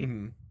Play,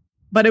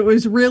 but it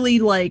was really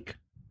like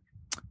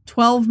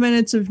 12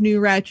 minutes of new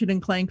Ratchet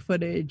and Clank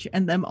footage,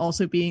 and them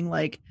also being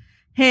like,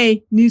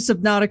 hey, new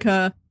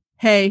Subnautica,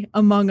 hey,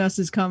 Among Us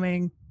is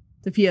coming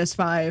to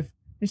PS5.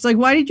 It's like,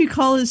 why did you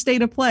call it a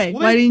State of Play?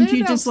 Well, why didn't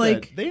you just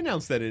like... They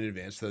announced that in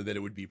advance, though, that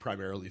it would be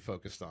primarily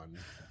focused on...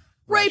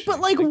 Right, but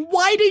like,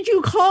 why did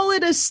you call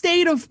it a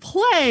State of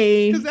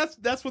Play? Because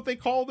that's what they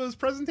call those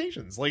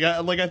presentations.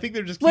 I think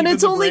they're just when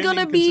it's only going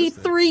to be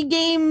 3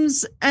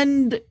 games,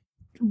 and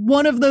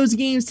one of those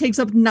games takes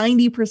up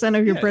 90%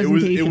 of your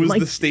presentation. It was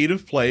like, the State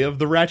of Play of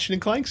the Ratchet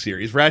and Clank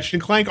series. Ratchet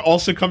and Clank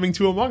also coming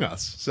to Among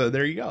Us. So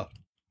there you go.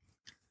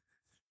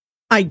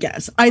 I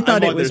guess I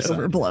thought it was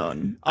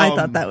overblown. I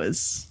thought that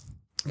was.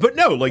 But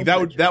no, like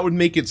that would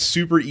make it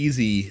super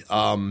easy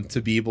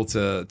to be able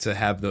to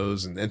have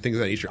those and things of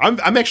that nature.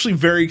 I'm actually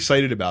very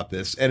excited about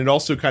this, and it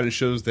also kind of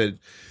shows that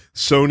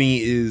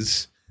Sony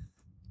is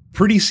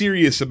pretty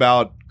serious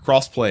about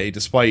crossplay,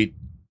 despite,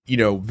 you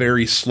know,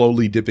 very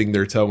slowly dipping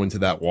their toe into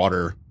that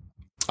water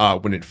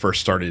when it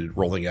first started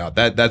rolling out.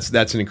 That's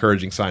an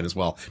encouraging sign as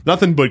well.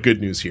 Nothing but good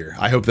news here.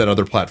 I hope that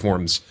other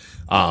platforms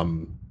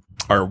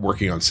are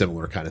working on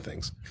similar kind of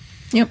things.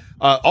 Yep.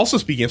 Also,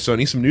 speaking of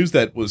Sony, some news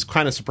that was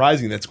kind of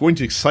surprising that's going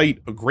to excite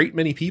a great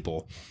many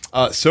people.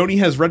 Sony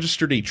has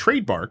registered a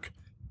trademark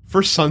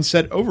for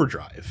Sunset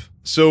Overdrive.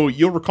 So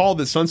you'll recall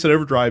that Sunset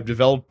Overdrive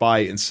developed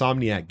by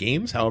Insomniac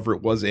Games. However,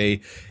 it was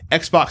a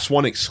Xbox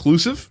One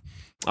exclusive.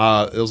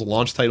 It was a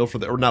launch title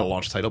or not a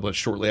launch title, but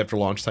shortly after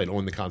launch title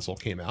when the console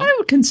came out. I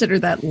would consider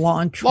that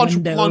launch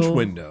window. Launch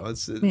window.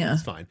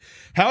 It's fine.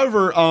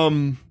 However,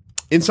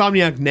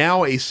 Insomniac,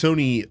 now a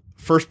Sony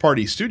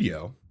first-party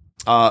studio,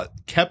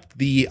 kept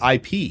the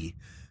IP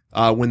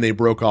when they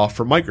broke off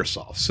from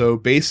Microsoft. So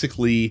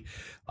basically,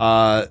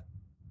 while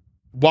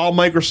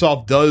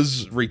Microsoft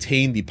does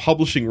retain the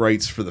publishing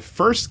rights for the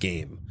first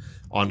game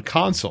on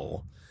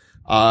console,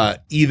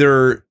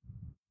 either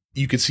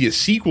you could see a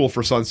sequel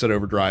for Sunset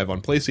Overdrive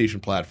on PlayStation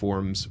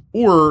platforms,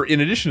 or in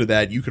addition to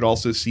that, you could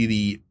also see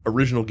the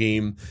original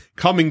game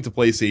coming to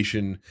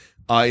PlayStation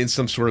in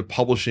some sort of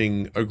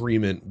publishing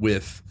agreement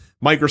with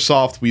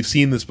Microsoft. We've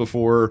seen this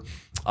before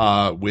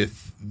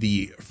with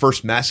the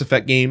first Mass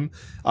Effect game,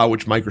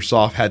 which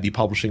Microsoft had the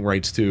publishing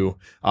rights to,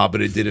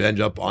 but it did end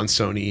up on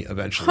Sony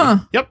eventually. Huh.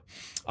 Yep.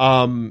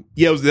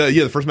 It was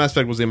the first Mass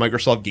Effect was a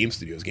Microsoft Game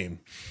Studios game.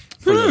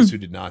 For those who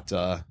did not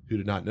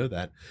know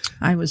that.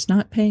 I was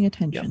not paying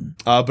attention.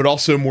 Yeah. But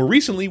also more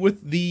recently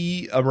with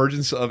the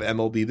emergence of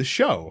MLB The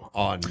Show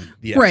on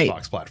the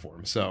Xbox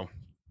platform. So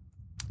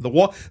the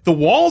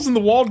walls in the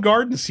walled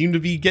garden seem to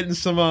be getting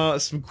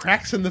some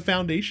cracks in the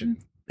foundation.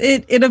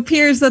 It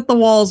appears that the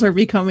walls are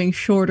becoming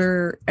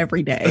shorter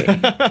every day.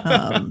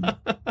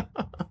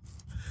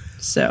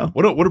 So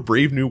what a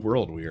brave new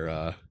world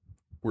we're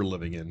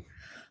living in.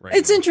 Right.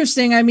 It's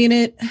interesting. I mean,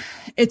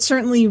 it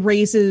certainly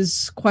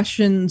raises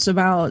questions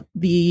about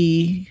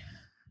the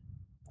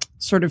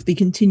sort of the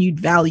continued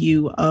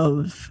value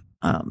of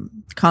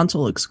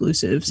console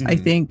exclusives. Mm-hmm.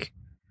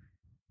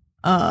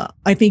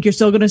 I think you're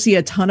still going to see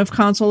a ton of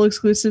console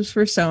exclusives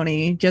for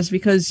Sony, just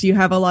because you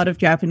have a lot of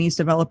Japanese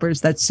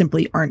developers that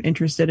simply aren't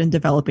interested in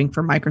developing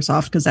for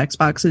Microsoft, because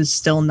Xbox is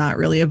still not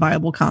really a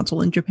viable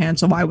console in Japan.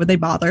 So why would they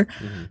bother?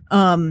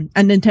 Mm-hmm.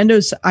 And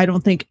Nintendo's, I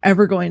don't think,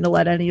 ever going to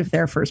let any of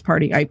their first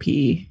party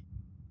IP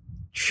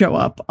show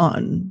up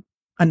on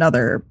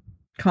another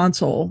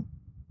console.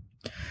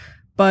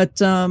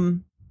 But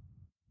I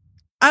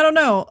don't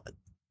know.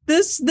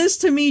 This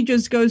to me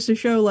just goes to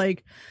show,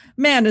 like,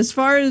 man, as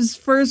far as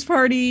first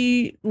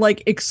party,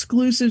 like,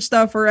 exclusive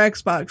stuff for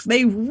Xbox,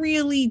 they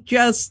really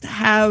just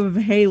have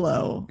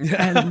Halo.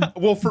 And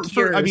well, for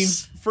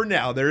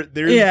now, there's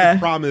the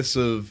promise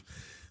of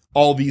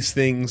all these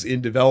things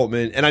in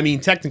development. And I mean,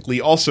 technically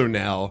also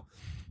now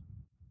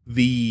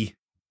the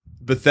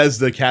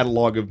Bethesda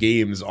catalog of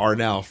games are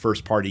now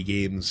first party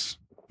games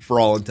for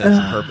all intents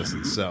and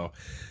purposes. So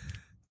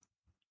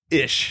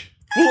ish.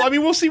 Well, I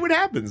mean, we'll see what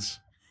happens.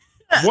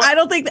 I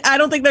don't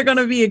think they're going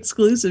to be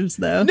exclusives,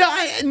 though.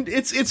 No, and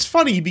it's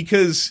funny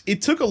because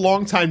it took a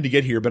long time to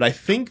get here, but I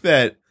think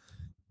that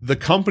the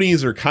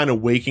companies are kind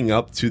of waking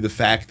up to the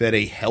fact that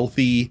a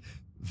healthy,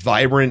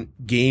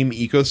 vibrant game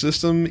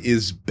ecosystem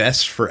is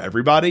best for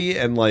everybody,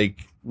 and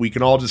like we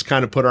can all just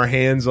kind of put our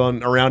hands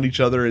around each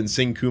other and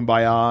sing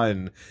Kumbaya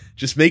and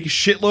just make a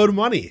shitload of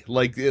money,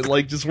 like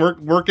just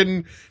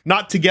working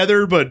not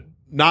together, but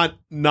not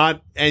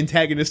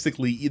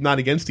antagonistically, not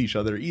against each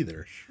other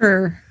either.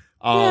 Sure.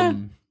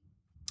 Again,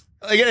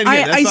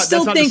 I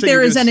still think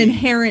there is an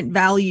inherent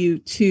value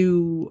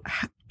to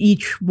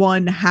each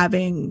one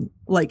having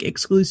like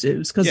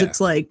exclusives, because it's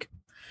like,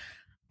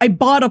 I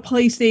bought a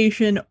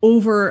PlayStation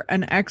over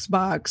an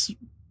Xbox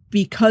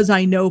because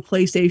I know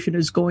PlayStation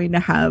is going to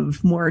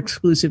have more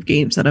exclusive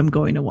games that I'm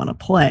going to want to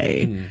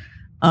play.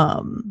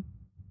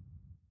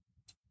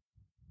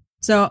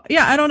 So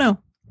yeah, I don't know.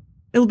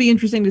 It'll be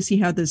interesting to see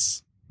how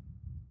this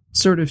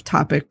sort of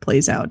topic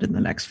plays out in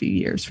the next few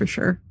years, for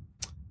sure.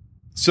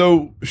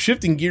 So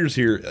shifting gears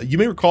here, you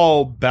may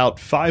recall about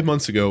 5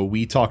 months ago,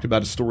 we talked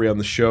about a story on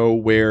the show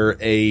where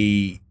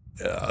a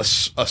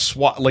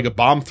SWAT, like a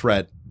bomb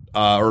threat,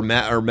 or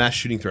mass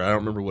shooting threat. I don't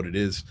remember what it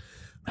is.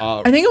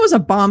 I think it was a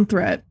bomb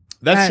threat.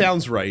 That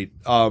sounds right.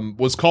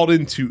 Was called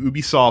into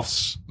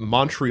Ubisoft's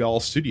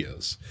Montreal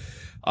studios,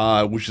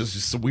 which is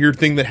just a weird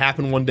thing that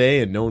happened one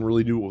day, and no one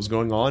really knew what was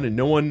going on, and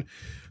no one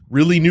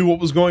really knew what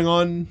was going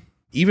on,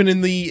 even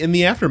in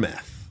the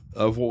aftermath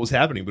of what was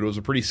happening. But it was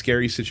a pretty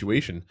scary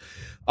situation.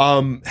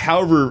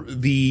 However,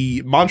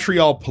 the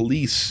Montreal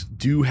police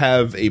do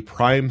have a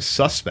prime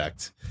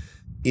suspect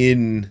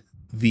in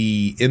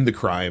the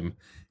crime,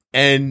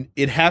 and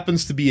it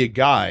happens to be a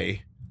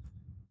guy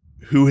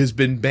who has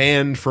been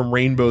banned from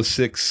Rainbow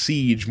Six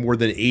Siege more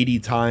than 80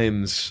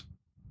 times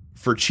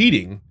for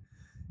cheating,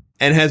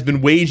 and has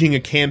been waging a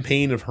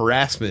campaign of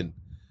harassment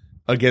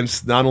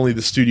against not only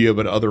the studio,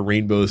 but other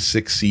Rainbow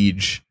Six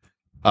Siege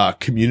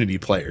community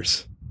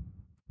players.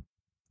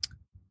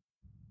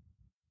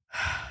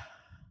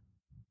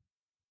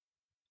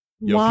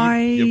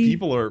 Why?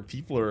 People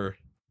are.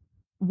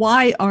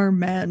 Why are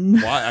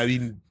men? Why? I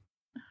mean,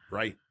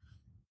 right.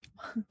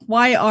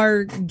 Why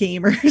are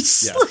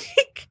gamers? Yes.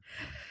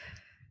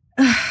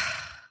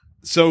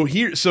 So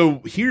here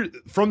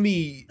from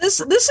the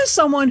this is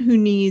someone who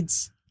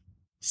needs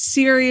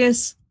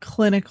serious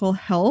clinical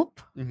help.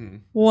 Mm-hmm.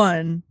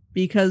 One,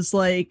 because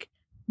like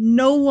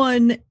no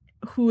one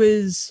who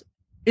is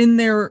in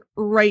their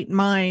right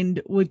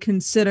mind would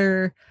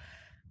consider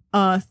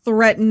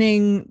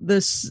threatening the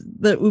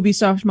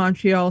Ubisoft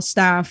Montreal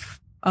staff,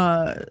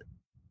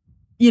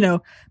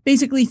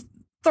 basically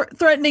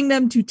threatening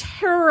them to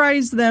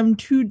terrorize them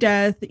to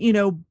death,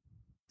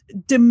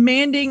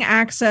 demanding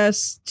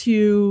access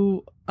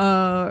to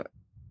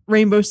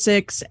Rainbow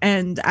Six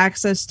and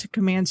access to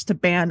commands to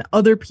ban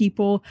other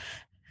people,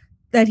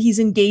 that he's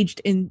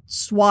engaged in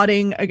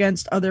swatting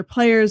against other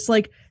players.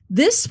 Like,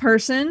 this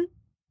person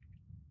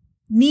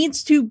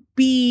needs to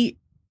be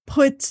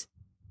put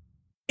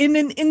in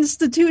an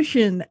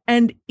institution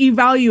and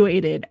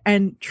evaluated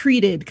and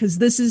treated, because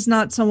this is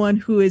not someone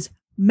who is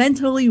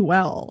mentally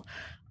well.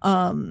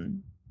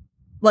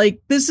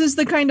 This is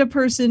the kind of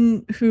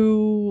person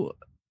who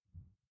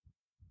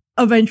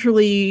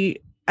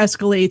eventually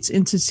escalates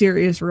into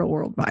serious real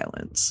world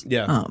violence.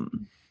 Yeah.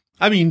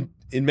 I mean,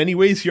 in many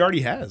ways he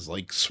already has,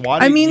 like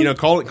swatting,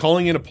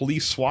 calling in a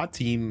police SWAT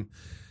team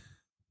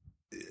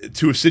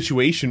to a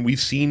situation. We've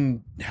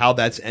seen how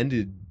that's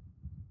ended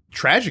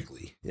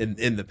tragically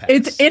in the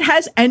past. It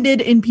has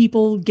ended in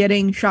people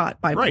getting shot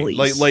by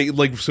police.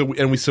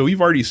 So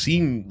we've already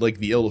seen like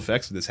the ill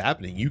effects of this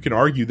happening. You can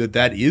argue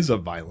that is a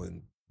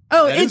violent.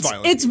 Oh,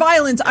 it's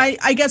violence.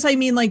 I guess I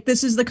mean, like,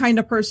 this is the kind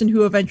of person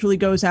who eventually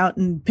goes out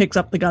and picks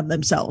up the gun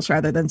themselves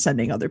rather than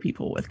sending other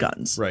people with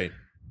guns. Right.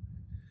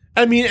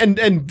 I mean,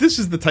 and this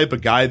is the type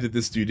of guy that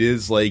this dude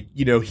is. Like,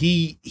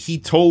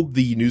 he told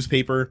the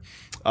newspaper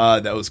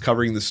that was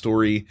covering the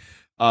story,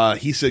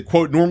 he said,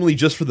 quote, "Normally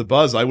just for the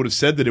buzz, I would have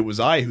said that it was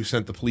I who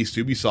sent the police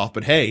to Ubisoft,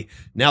 but hey,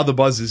 now the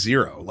buzz is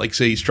zero." Like,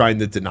 so he's trying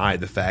to deny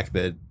the fact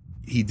that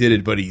he did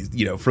it, but he's,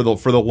 for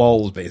the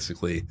lulz,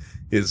 basically,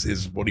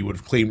 is what he would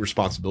have claimed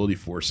responsibility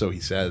for. So he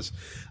says,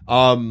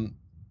 again,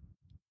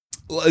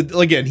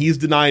 he's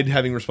denied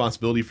having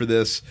responsibility for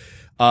this.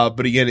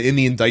 But again, in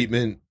the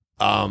indictment,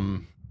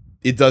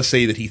 it does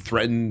say that he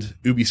threatened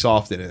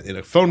Ubisoft in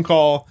a phone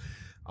call.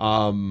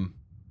 And,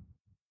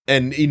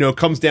 it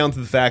comes down to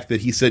the fact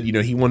that he said,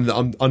 he wanted to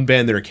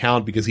unban their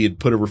account because he had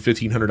put over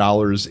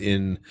 $1,500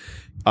 in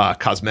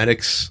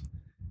cosmetics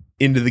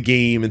into the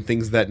game and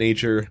things of that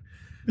nature.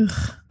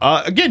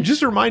 Again,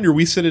 just a reminder,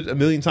 we said it a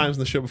million times in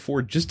the show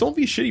before, just don't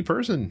be a shitty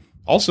person.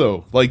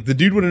 Also, like, the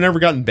dude would have never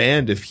gotten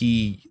banned if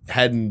he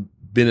hadn't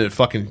been a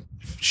fucking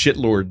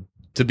shitlord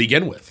to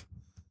begin with.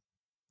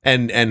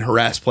 And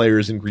harass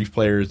players and grief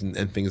players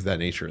and things of that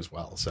nature as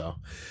well. So,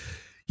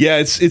 yeah,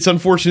 it's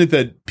unfortunate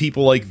that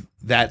people like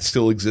that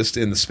still exist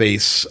in the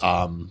space.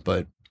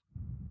 But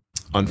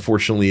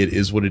unfortunately, it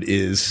is what it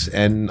is,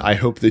 and I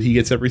hope that he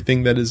gets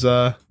everything that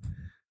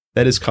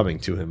is coming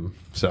to him.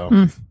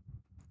 So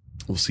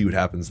we'll see what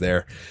happens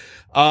there.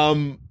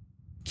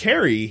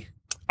 Carrie,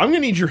 I'm gonna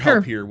need your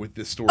help here with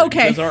this story.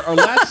 Okay, because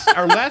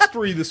our last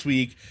story this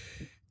week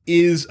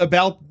is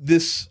about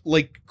this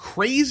like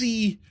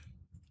crazy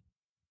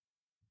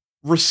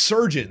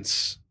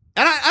resurgence,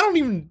 and I don't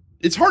even,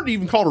 it's hard to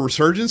even call it a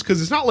resurgence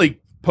because it's not like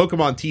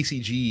Pokemon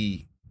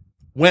TCG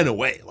went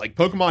away. Like,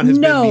 Pokemon has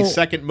been the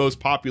second most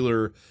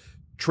popular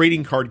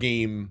trading card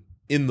game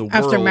in the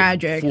after world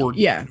Magic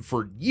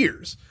for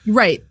years,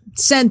 right,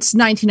 since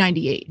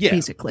 1998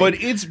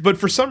 basically. But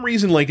for some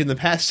reason, like in the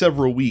past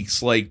several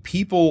weeks, like,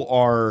 people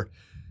are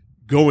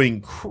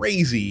going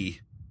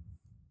crazy.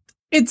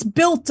 It's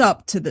built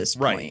up to this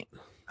point.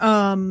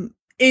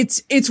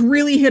 It's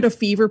really hit a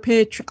fever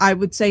pitch, I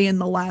would say, in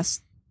the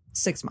last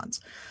 6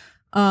 months.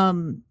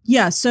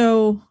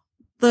 So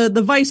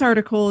the Vice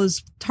article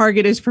is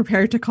Target is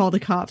prepared to call the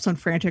cops on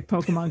frantic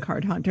Pokemon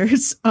card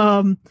hunters.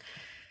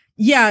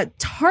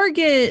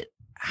 Target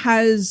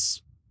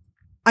has,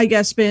 I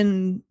guess,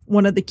 been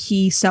one of the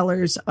key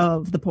sellers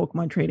of the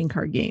Pokemon trading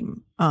card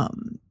game.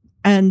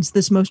 And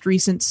this most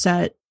recent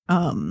set,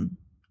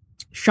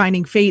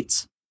 Shining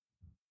Fates,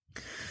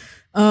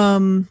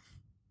 like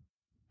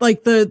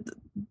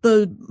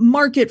the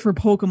market for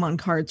Pokemon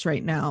cards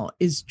right now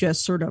is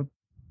just sort of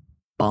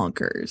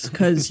bonkers,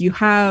 because you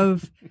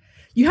have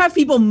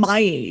people my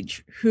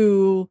age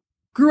who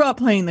grew up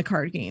playing the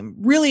card game.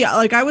 Really,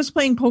 like, I was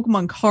playing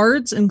Pokemon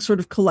cards and sort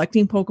of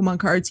collecting Pokemon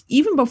cards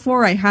even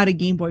before I had a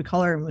Game Boy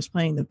Color and was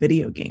playing the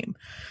video game.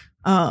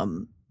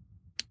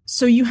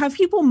 So you have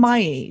people my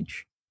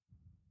age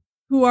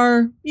who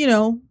are,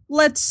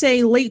 let's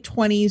say late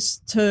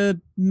 20s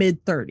to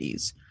mid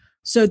 30s.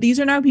 So these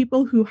are now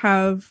people who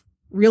have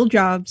real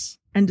jobs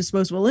and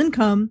disposable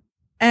income,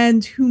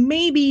 and who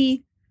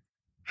maybe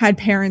had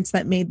parents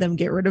that made them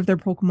get rid of their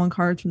Pokemon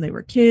cards when they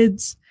were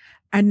kids.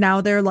 And now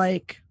they're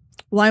like,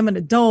 well, I'm an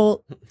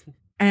adult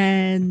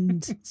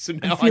and so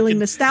I'm feeling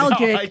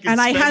nostalgic,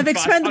 and I have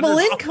expendable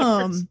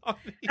income.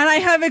 And I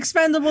have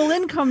expendable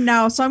income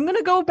now. So I'm going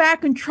to go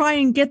back and try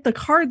and get the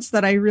cards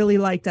that I really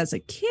liked as a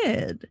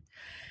kid.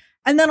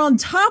 And then on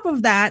top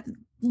of that,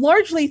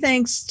 largely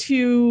thanks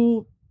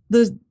to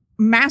the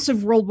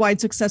massive worldwide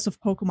success of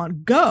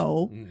Pokemon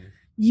Go,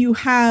 you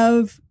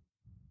have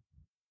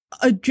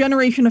a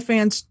generation of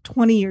fans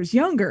 20 years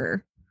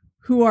younger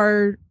who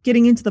are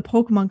getting into the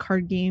Pokemon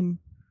card game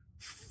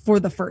for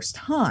the first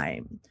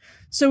time.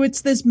 So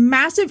it's this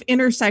massive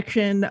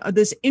intersection of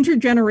this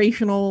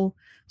intergenerational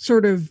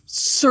sort of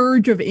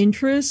surge of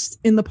interest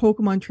in the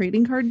Pokemon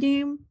trading card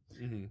game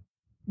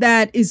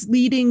that is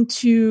leading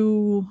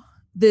to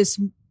this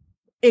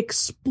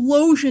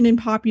explosion in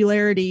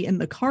popularity in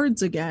the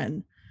cards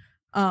again.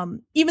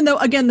 Even though,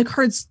 again, the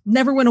cards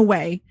never went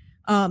away.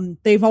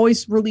 They've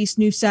always released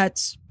new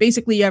sets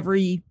basically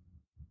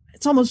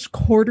it's almost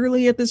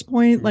quarterly at this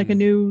point, like a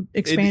new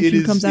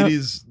expansion comes out.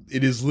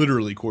 It is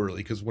literally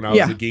quarterly, because when I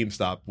was at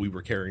GameStop, we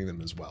were carrying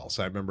them as well.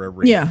 So I remember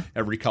every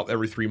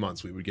 3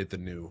 months we would get the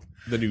new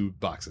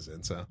boxes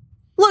in. So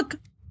look,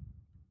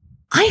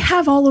 I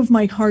have all of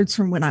my cards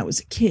from when I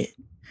was a kid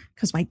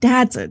because my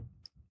dad's a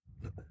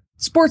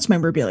sports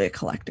memorabilia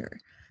collector.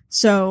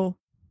 So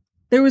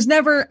there was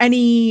never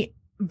any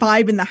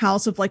vibe in the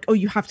house of like, oh,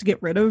 you have to get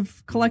rid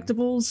of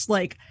collectibles.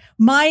 Like,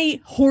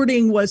 my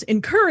hoarding was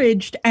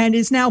encouraged and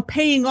is now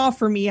paying off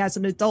for me as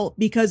an adult,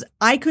 because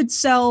I could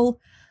sell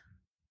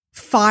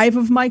 5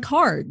 of my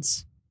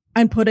cards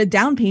and put a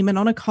down payment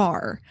on a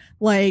car,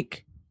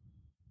 like,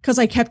 because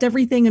I kept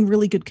everything in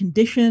really good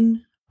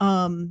condition.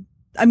 I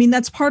mean,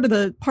 that's part of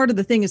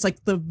the thing is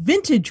like the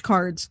vintage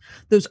cards,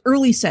 those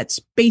early sets,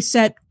 base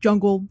set,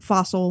 jungle,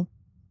 fossil,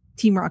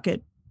 Team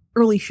Rocket,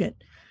 early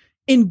shit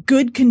in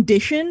good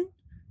condition,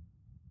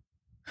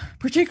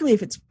 particularly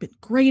if it's been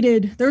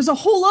graded. There's a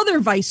whole other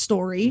Vice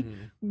story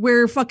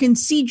where fucking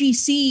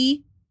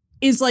CGC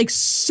is like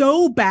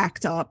so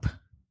backed up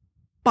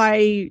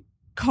by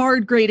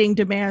card grading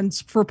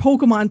demands for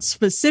Pokemon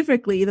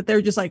specifically that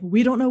they're just like,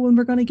 we don't know when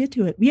we're going to get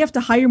to it. We have to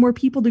hire more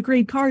people to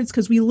grade cards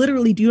because we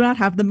literally do not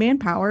have the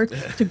manpower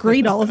to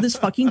grade all of this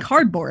fucking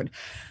cardboard.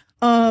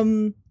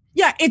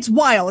 Yeah, it's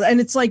wild.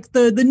 And it's like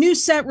the new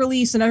set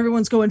release and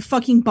everyone's going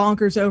fucking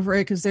bonkers over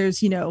it because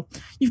there's,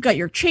 you've got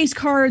your chase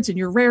cards and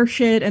your rare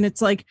shit. And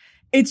it's like,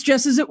 it's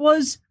just as it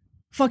was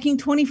fucking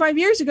 25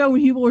 years ago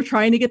when people were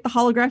trying to get the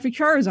holographic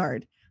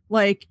Charizard.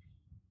 Like,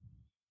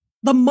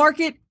 the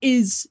market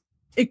has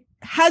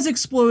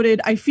exploded.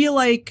 I feel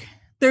like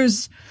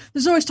there's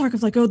always talk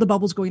of like, oh, the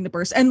bubble's going to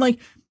burst. And like,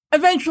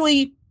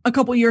 eventually, a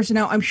couple years from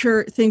now, I'm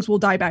sure things will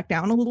die back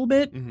down a little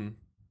bit.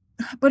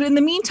 But in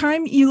the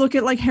meantime, you look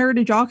at like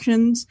Heritage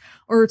Auctions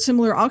or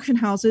similar auction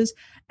houses,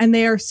 and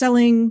they are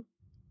selling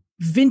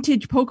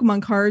vintage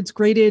Pokemon cards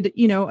graded, a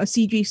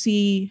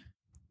CGC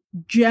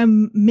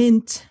gem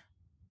mint,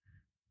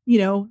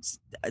 10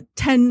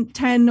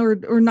 or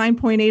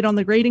 9.8 on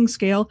the grading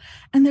scale,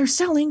 and they're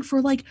selling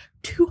for like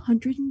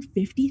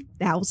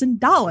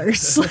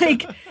 $250,000.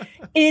 Like,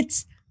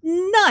 it's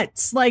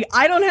nuts. Like,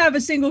 I don't have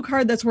a single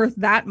card that's worth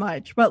that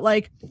much, but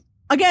like,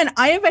 again,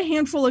 I have a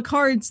handful of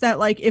cards that,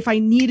 like, if I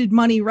needed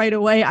money right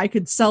away, I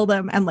could sell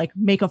them and like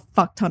make a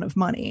fuck ton of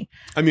money.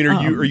 I mean,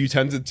 are you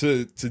tempted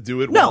to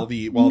do it while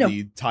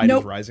the tide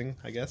is rising,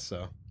 I guess?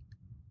 So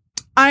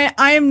I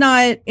am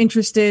not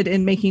interested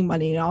in making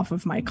money off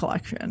of my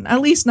collection,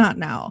 at least not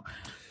now.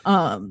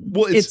 I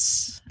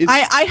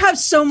have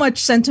so much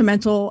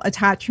sentimental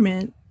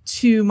attachment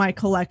to my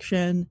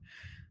collection,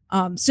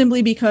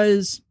 simply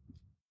because,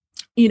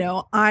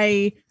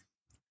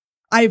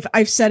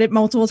 I've said it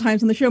multiple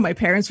times on the show. My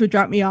parents would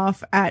drop me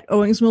off at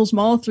Owings Mills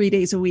Mall 3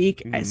 days a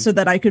week so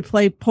that I could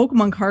play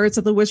Pokemon cards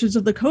at the Wizards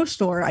of the Coast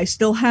store. I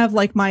still have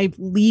like my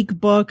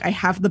league book. I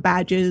have the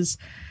badges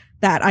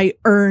that I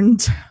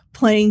earned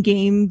playing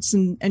games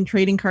and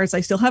trading cards.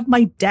 I still have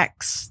my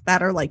decks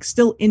that are like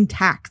still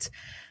intact.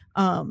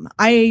 For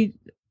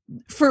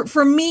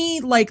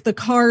me, like, the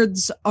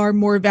cards are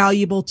more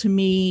valuable to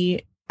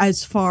me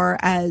as far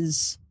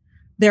as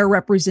their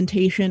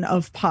representation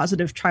of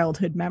positive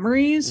childhood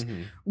memories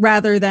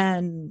rather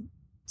than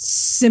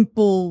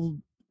simple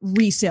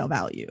resale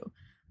value.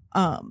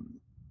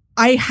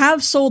 I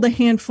have sold a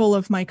handful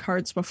of my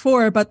cards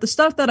before, but the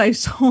stuff that I've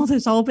sold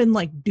has all been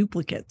like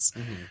duplicates.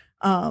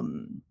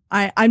 I'm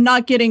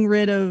not getting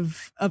rid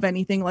of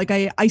anything. Like,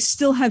 I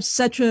still have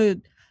such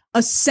a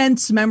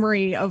sense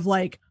memory of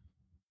like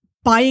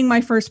buying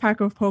my first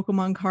pack of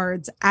Pokemon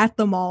cards at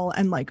the mall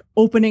and like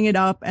opening it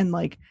up and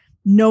like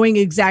knowing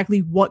exactly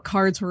what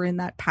cards were in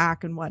that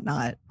pack and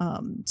whatnot.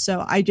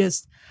 So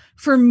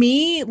for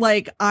me,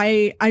 like,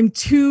 I'm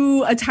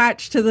too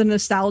attached to the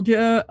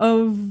nostalgia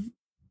of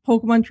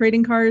Pokemon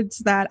trading cards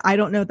that I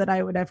don't know that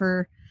I would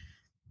ever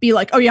be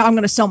like, oh yeah, I'm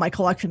going to sell my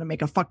collection and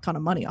make a fuck ton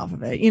of money off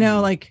of it.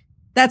 Like,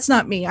 that's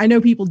not me. I know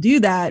people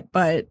do that,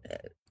 but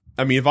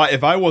I mean,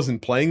 if I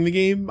wasn't playing the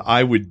game,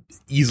 I would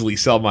easily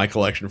sell my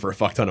collection for a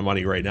fuck ton of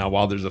money right now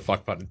while there's a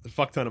fuck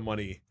ton of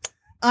money.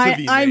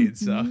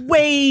 I'm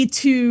way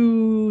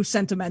too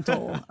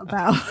sentimental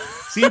about.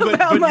 See,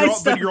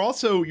 but you're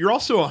also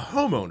a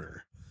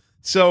homeowner.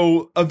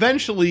 So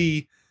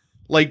eventually,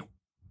 like,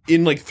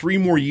 in like 3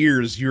 more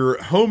years, your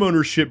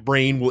homeownership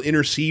brain will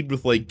intercede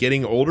with like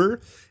getting older,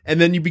 and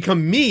then you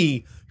become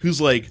me, who's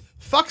like,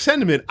 fuck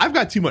sentiment. I've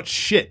got too much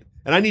shit,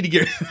 and I need to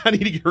get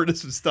rid of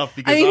some stuff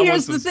because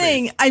here's the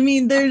thing. I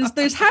mean,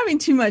 there's having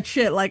too much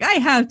shit. Like, I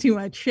have too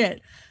much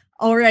shit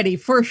already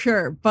for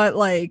sure, but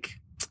like,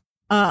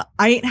 I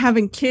ain't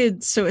having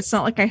kids, so it's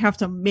not like I have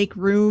to make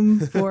room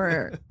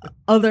for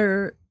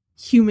other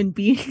human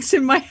beings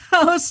in my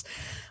house.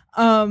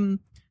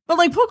 But But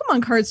like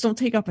Pokemon cards don't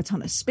take up a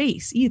ton of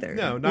space either.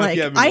 No, not like if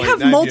you have I have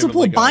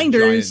multiple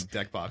binders,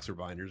 deck box or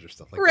binders or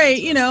stuff like that. Right,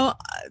 you know,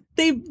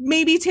 they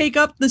maybe take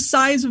up the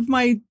size of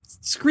my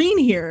screen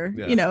here.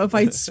 Yeah. You know, if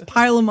I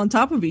pile them on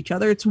top of each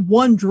other, it's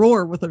one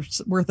drawer worth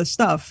of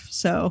stuff.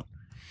 So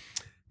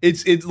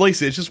it's like I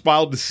said, it's just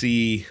wild to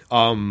see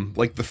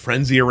like the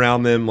frenzy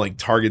around them, like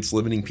Target's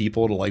limiting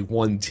people to like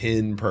 1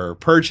 tin per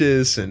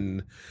purchase,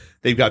 and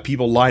they've got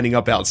people lining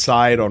up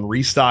outside on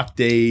restock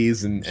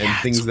days and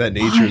things of that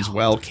nature as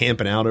well,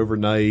 camping out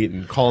overnight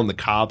and calling the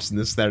cops and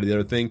this, that, or the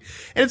other thing.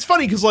 And it's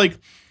funny because, like,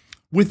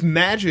 with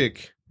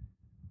Magic,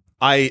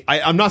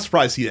 I'm not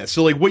surprised to see that.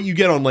 So, like, what you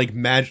get on, like,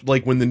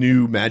 like when the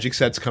new Magic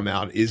sets come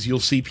out is you'll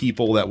see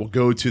people that will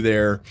go to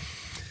their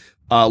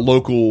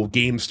local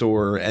game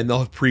store and they'll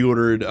have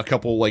pre-ordered a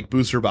couple, like,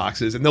 booster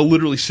boxes, and they'll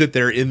literally sit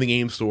there in the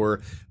game store,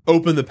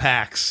 open the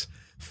packs,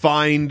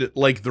 find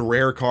like the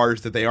rare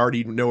cards that they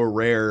already know are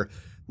rare,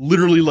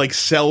 literally like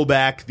sell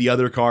back the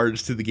other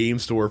cards to the game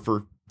store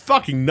for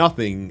fucking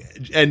nothing,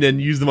 and then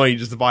use the money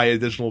just to buy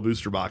additional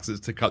booster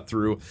boxes to cut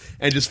through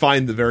and just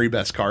find the very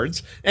best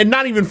cards, and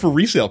not even for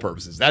resale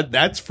purposes.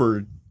 That's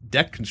for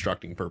deck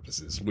constructing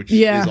purposes, which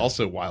is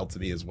also wild to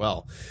me as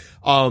well.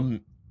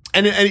 And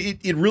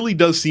it really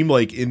does seem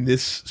like in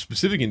this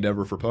specific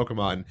endeavor for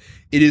Pokemon,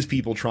 it is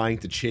people trying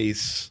to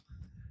chase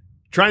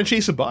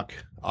a buck.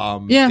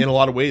 In a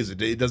lot of ways,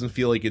 it doesn't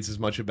feel like it's as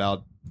much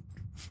about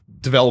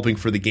developing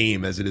for the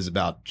game as it is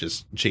about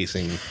just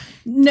chasing.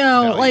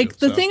 No, value, like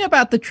the thing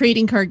about the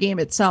trading card game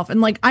itself, and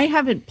like I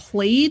haven't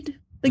played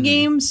the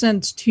game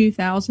since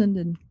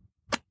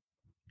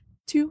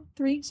 2002,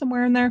 3,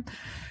 somewhere in there.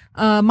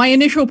 My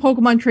initial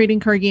Pokemon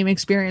trading card game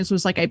experience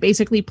was like I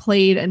basically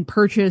played and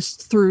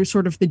purchased through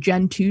sort of the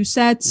Gen 2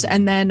 sets,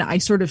 and then I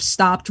sort of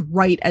stopped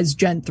right as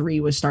Gen 3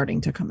 was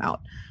starting to come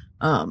out.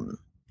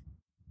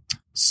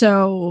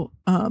 So,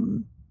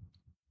 all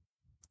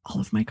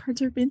of my cards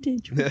are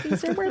vintage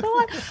because they're worth a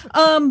lot.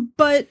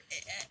 But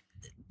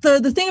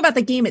the thing about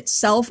the game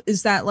itself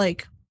is that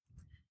like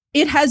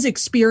it has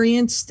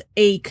experienced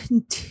a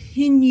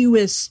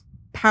continuous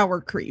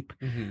power creep.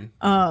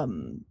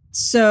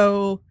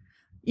 So,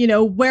 you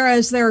know,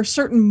 whereas there are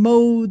certain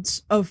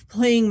modes of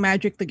playing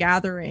Magic the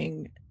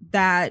Gathering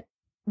that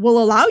will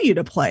allow you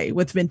to play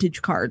with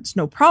vintage cards,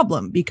 no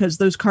problem, because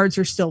those cards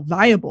are still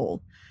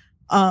viable.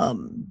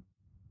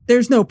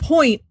 There's no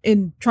point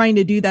in trying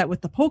to do that with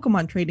the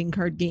Pokemon trading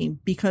card game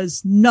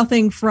because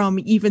nothing from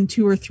even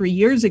 2 or 3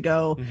 years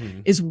ago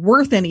is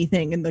worth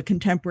anything in the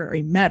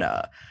contemporary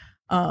meta.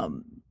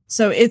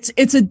 So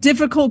it's a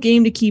difficult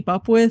game to keep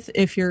up with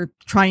if you're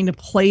trying to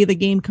play the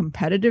game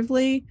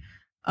competitively.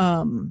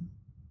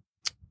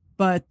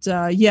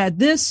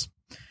 This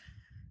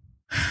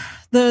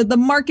the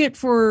market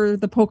for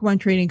the Pokemon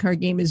trading card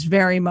game is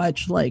very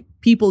much like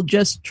people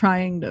just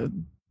trying to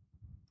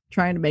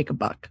make a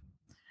buck.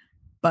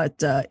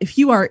 But if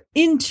you are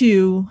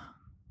into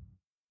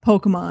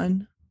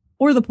Pokemon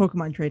or the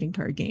Pokemon trading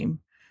card game,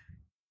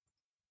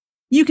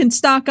 you can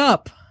stock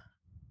up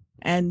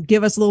and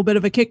give us a little bit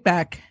of a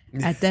kickback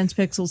at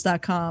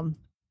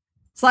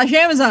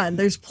densepixels.com/Amazon.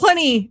 There's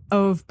plenty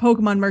of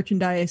Pokemon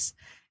merchandise,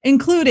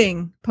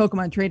 including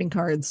Pokemon trading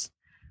cards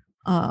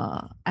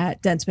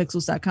at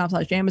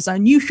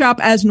densepixels.com/Amazon. You shop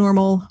as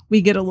normal.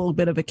 We get a little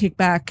bit of a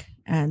kickback,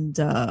 and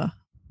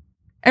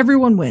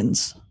everyone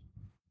wins.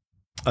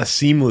 A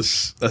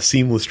seamless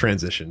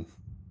transition.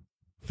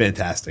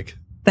 Fantastic.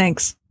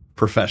 Thanks.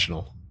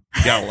 Professional.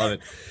 Gotta love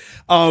it.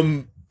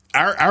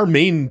 Our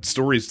main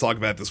stories to talk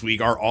about this week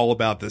are all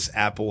about this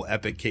Apple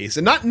Epic case,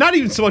 and not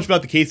even so much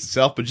about the case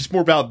itself, but just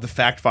more about the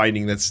fact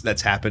finding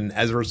that's happened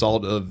as a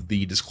result of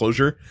the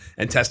disclosure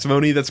and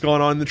testimony that's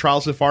gone on in the trial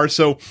so far.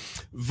 So,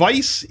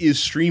 Vice is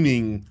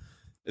streaming.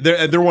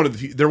 They're one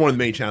of the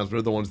main channels, but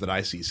they're the ones that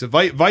I see. So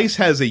Vice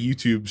has a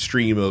YouTube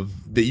stream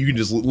that you can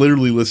just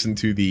literally listen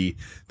to the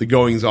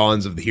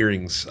goings-ons of the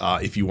hearings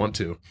if you want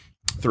to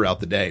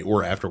throughout the day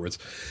or afterwards.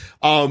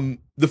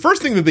 The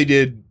first thing that they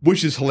did,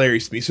 which is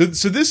hilarious to me, so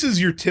this is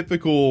your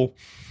typical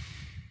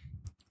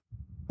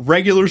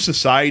regular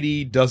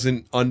society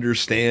doesn't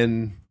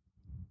understand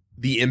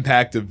the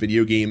impact of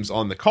video games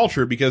on the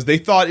culture because they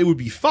thought it would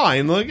be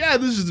fine. Like,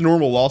 this is a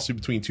normal lawsuit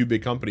between two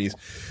big companies.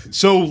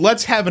 So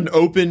let's have an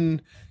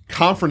open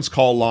conference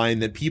call line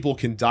that people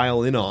can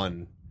dial in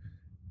on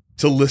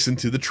to listen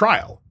to the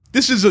trial.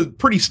 This is a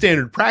pretty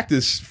standard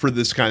practice for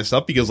this kind of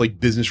stuff because like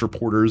business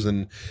reporters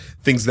and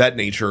things of that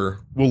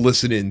nature will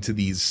listen in to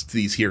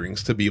these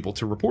hearings to be able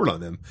to report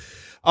on them.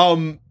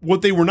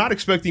 What they were not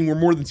expecting were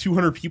more than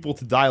 200 people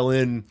to dial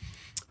in,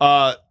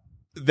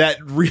 that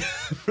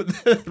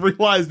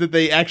realized that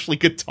they actually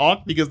could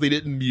talk because they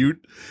didn't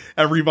mute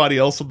everybody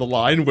else on the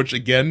line, which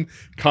again,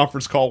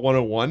 conference call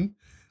 101.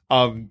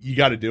 You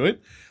got to do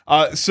it.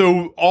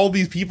 So all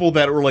these people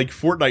that were like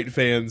Fortnite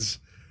fans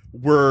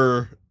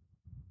were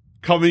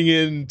coming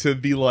in to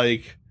be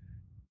like,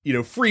 you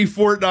know, free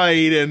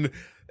Fortnite. And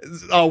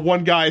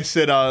one guy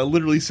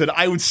literally said,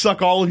 I would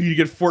suck all of you to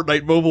get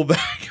Fortnite mobile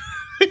back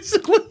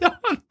basically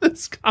on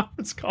this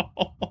conference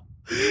call.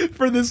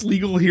 for this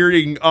legal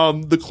hearing.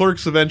 The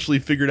clerks eventually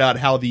figured out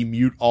how the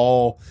mute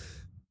all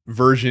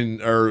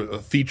version or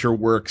feature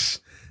works,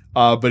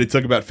 but it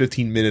took about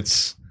 15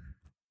 minutes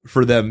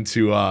for them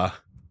to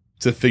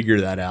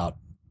figure that out,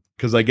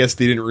 because I guess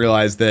they didn't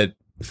realize that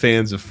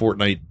fans of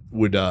Fortnite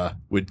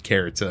would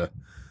care to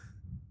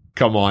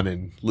come on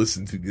and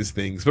listen to these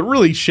things. But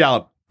really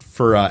shout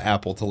for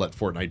Apple to let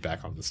Fortnite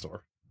back on the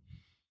store.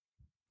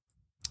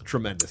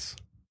 Tremendous.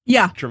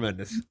 Yeah.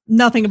 Tremendous.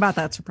 Nothing about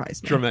that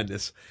surprised me.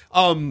 Tremendous.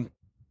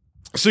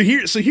 So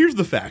here's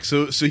the fact.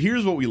 So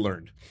here's what we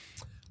learned.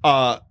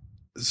 So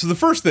the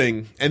first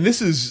thing, and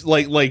this is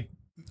like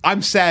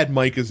I'm sad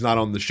Mike is not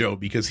on the show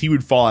because he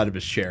would fall out of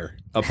his chair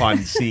upon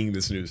seeing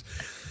this news.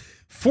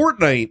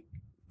 Fortnite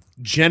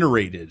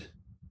generated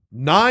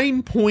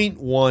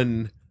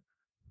 $9.1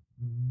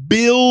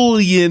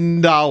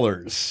 billion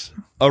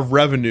of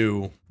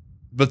revenue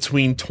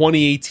between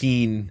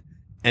 2018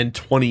 and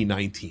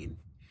 2019.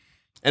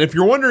 And if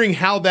you're wondering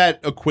how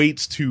that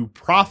equates to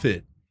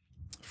profit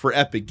for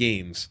Epic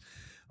Games,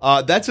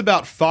 that's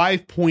about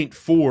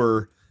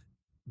 $5.4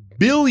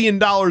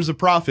 billion of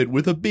profit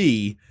with a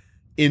B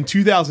in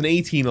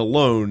 2018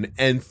 alone,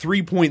 and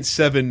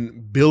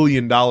 $3.7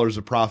 billion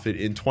of profit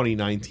in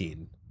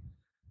 2019.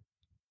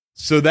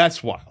 So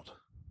that's wild.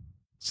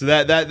 So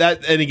that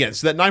and again,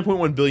 so that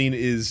 9.1 billion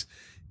is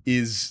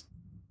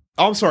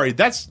oh, I'm sorry,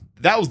 that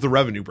was the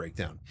revenue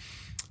breakdown.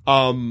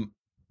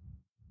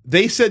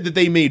 They said that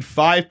they made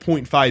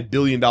 $5.5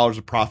 billion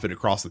of profit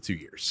across the 2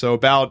 years. So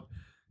about,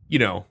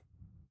 a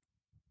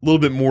little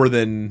bit more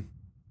than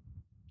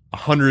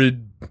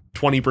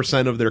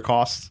 120% of their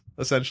costs,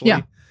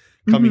 essentially,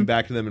 coming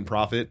back to them in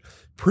profit.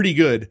 Pretty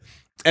good.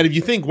 And if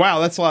you think, wow,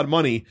 that's a lot of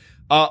money,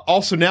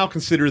 also now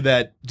consider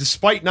that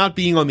despite not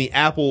being on the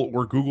Apple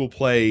or Google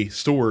Play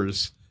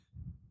stores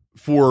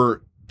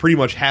for pretty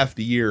much half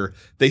the year,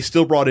 they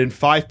still brought in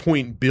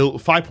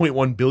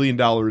 $5.1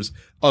 billion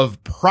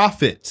of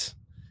profit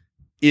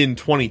in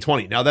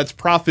 2020. Now that's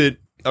profit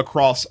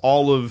across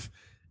all of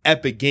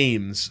Epic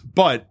Games,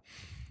 but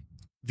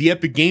the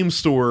Epic Games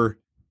Store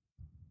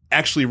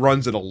actually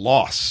runs at a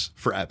loss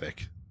for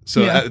Epic.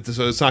 So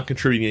it's not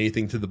contributing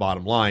anything to the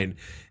bottom line.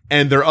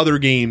 And their other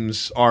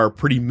games are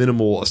pretty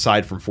minimal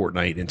aside from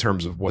Fortnite in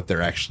terms of what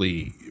they're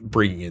actually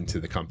bringing into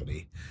the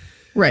company.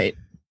 Right.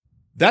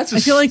 That's I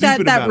feel like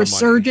that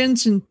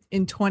resurgence in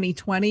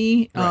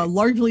 2020, right,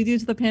 largely due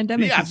to the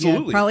pandemic. Yeah,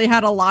 absolutely. Probably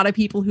had a lot of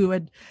people who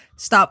had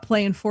stopped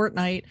playing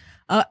Fortnite,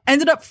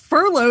 ended up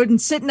furloughed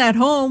and sitting at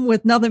home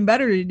with nothing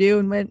better to do,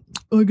 and went,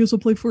 I guess I'll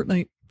play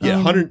Fortnite.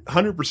 Yeah,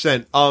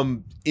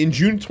 100%. In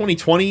June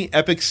 2020,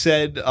 Epic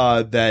said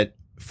that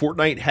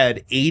Fortnite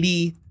had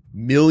 80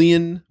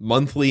 million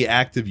monthly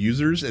active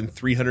users and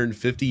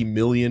 350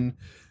 million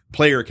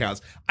player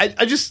accounts.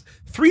 I just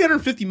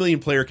 350 million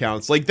player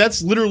accounts, like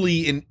that's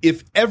literally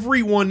if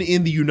everyone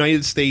in the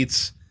United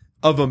States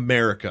of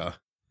America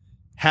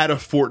had a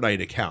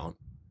Fortnite account,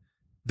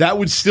 that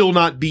would still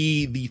not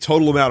be the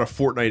total amount of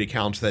Fortnite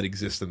accounts that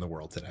exist in the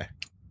world today.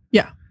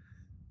 Yeah.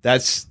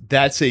 That's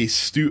that's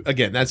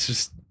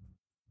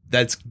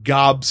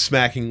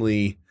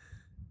gobsmackingly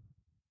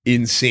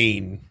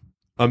insane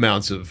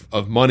amounts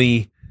of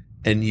money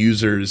and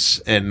users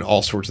and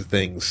all sorts of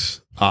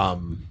things.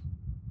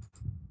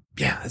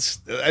 Yeah,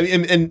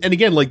 and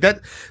again, like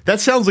that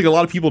sounds like a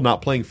lot of people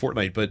not playing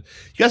Fortnite, but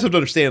you guys have to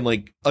understand,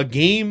 like a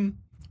game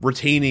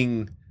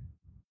retaining,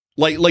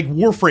 like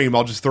Warframe,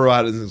 I'll just throw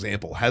out as an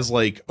example, has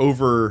like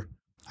over,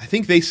 I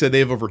think they said they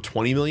have over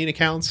 20 million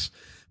accounts,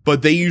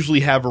 but they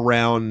usually have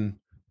around,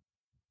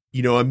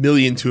 1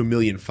 million to 1.5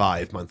 million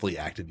monthly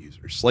active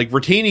users. Like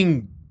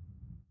retaining,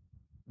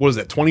 what is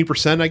that,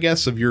 20%, I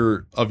guess, of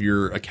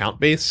your account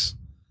base?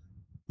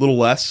 A little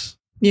less.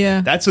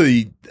 Yeah. That's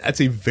a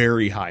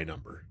very high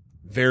number.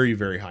 Very,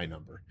 very high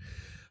number.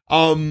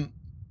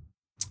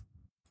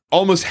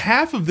 Almost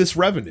half of this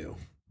revenue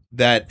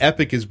that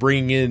Epic is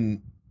bringing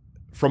in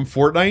from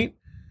Fortnite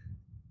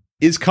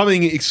is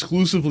coming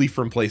exclusively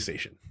from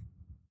PlayStation,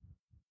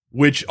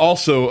 which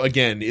also,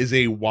 again, is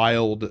a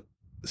wild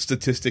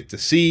statistic to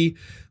see.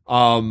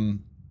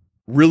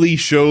 Really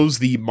shows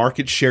the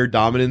market share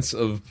dominance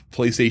of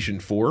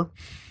PlayStation 4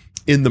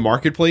 in the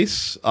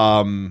marketplace,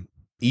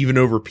 even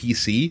over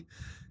PC.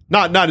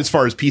 Not as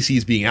far as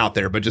PCs being out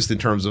there, but just in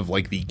terms of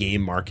like the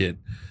game market,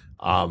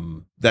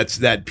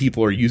 that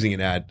people are using it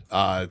at.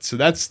 So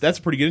that's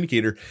a pretty good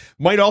indicator.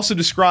 Might also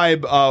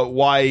describe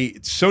why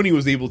Sony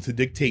was able to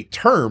dictate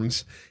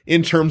terms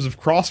in terms of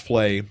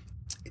crossplay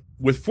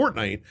with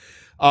Fortnite.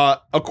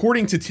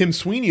 According to Tim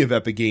Sweeney of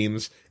Epic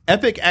Games,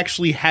 Epic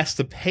actually has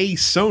to pay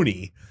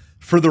Sony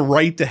for the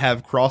right to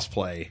have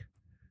crossplay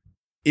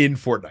in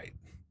Fortnite.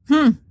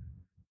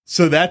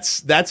 So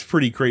that's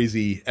pretty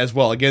crazy as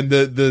well. Again,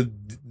 the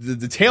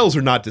details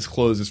are not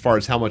disclosed as far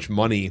as how much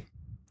money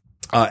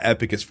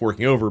Epic is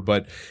forking over,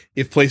 but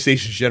if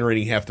PlayStation's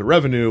generating half the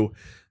revenue,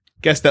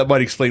 guess that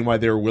might explain why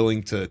they were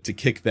willing to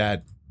kick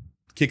that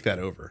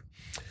over.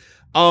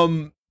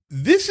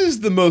 This is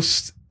the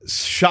most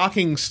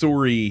shocking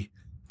story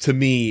to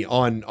me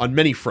on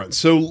many fronts.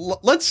 So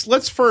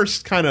let's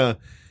first kind of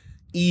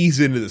ease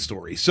into the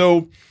story.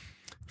 So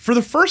for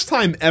the first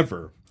time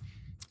ever,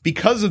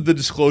 because of the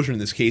disclosure in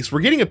this case, we're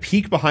getting a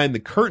peek behind the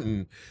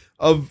curtain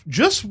of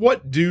just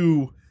what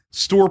do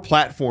store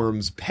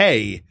platforms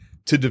pay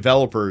to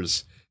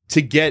developers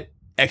to get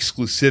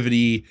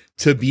exclusivity,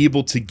 to be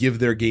able to give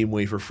their game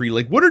away for free.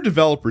 Like, what are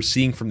developers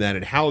seeing from that,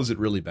 and how is it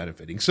really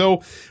benefiting?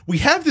 So we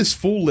have this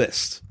full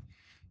list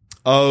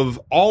of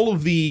all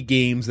of the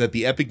games that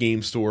the Epic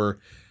Game Store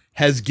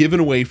has given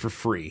away for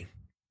free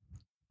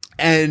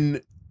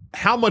and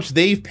how much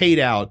they've paid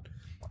out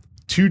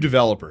to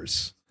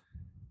developers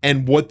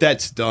and what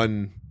that's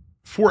done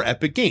for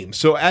Epic Games.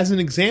 So as an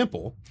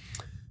example,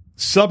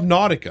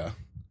 Subnautica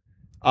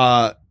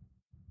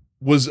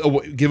was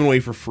given away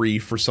for free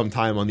for some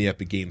time on the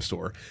Epic Game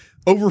Store.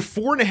 Over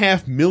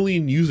 4.5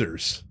 million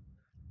users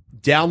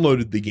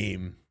downloaded the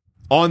game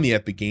on the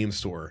Epic Game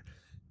Store,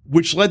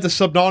 which led to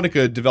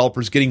Subnautica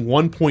developers getting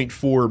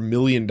 $1.4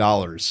 million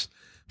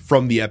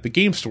from the Epic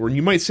Game Store. And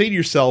you might say to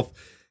yourself,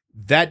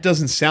 that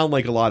doesn't sound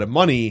like a lot of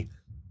money.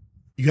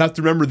 You have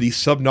to remember the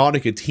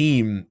Subnautica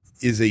team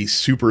is a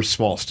super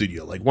small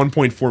studio. Like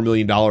 $1.4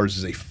 million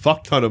is a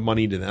fuck ton of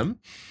money to them.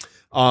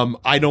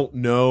 I don't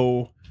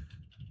know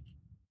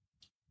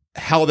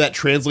how that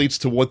translates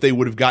to what they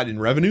would have gotten in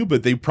revenue,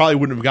 but they probably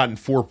wouldn't have gotten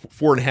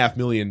 4.5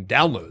 million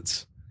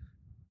downloads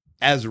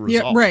as a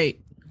result. Yeah, right.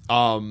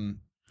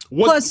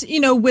 Plus,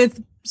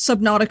 with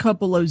Subnautica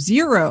Below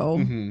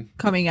Zero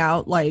coming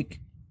out, like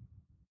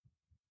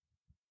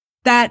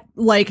that,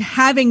 like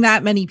having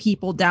that many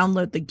people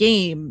download the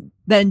game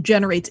then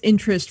generates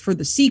interest for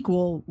the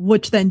sequel,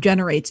 which then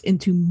generates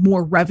into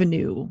more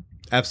revenue.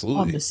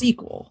 Absolutely. On the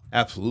sequel.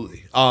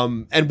 Absolutely.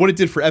 And what it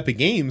did for Epic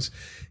Games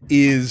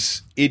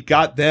is it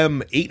got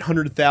them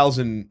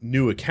 800,000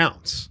 new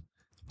accounts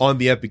on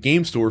the Epic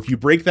Game Store. If you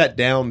break that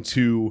down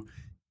to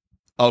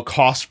a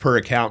cost per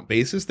account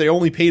basis, they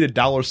only paid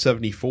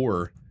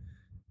 $1.74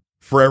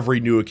 for every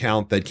new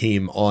account that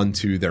came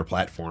onto their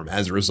platform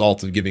as a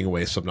result of giving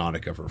away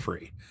Subnautica for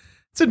free.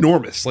 It's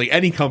enormous. Like,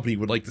 any company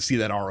would like to see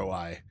that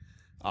ROI.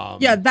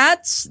 Yeah,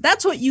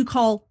 that's what you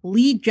call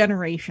lead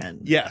generation.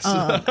 Yes.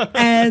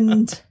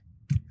 And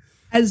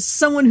as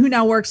someone who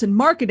now works in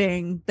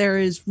marketing, there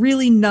is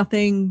really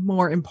nothing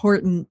more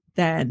important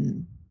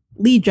than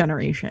lead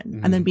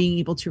generation and then being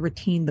able to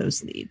retain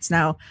those leads.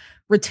 Now,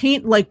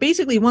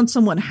 basically once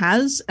someone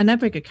has an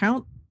Epic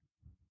account,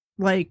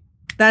 like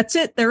that's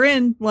it, they're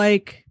in,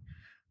 like,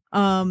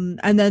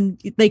 and then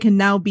they can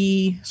now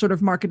be sort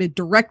of marketed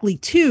directly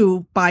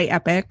to by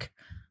Epic,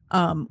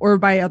 or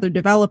by other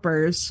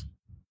developers,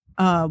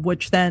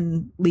 which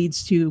then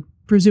leads to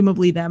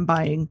presumably them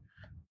buying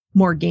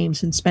more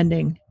games and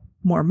spending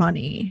more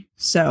money.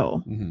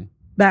 So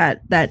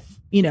that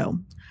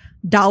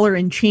dollar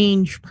and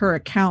change per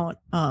account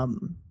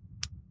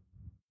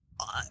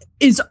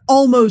is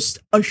almost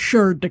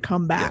assured to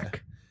come back. Yeah.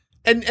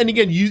 And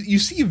again, you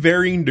see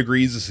varying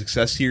degrees of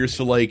success here.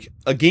 So like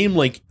a game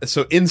like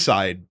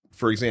Inside,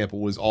 for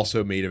example, was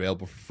also made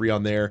available for free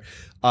on there.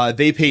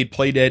 They paid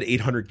Playdead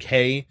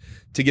 $800K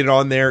to get it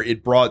on there.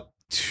 It brought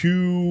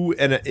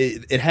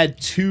it had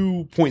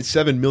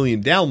 2.7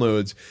 million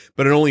downloads,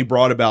 but it only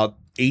brought about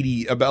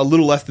a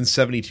little less than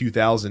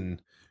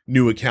 72,000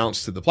 new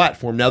accounts to the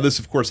platform. Now, this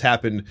of course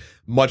happened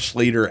much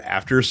later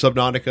after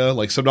Subnautica.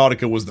 Like,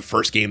 Subnautica was the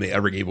first game they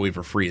ever gave away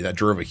for free. That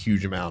drove a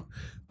huge amount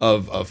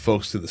of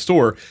folks to the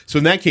store. So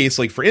in that case,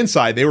 like for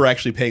Inside, they were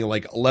actually paying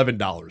like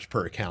 $11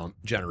 per account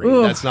generated.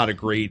 Ooh. That's not a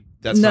great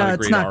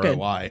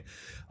ROI.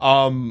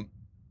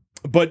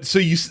 But so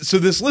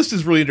this list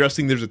is really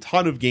interesting. There's a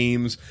ton of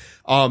games.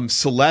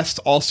 Celeste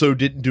also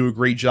didn't do a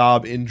great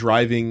job in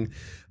driving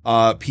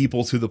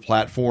people to the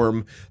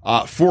platform.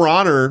 For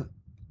Honor,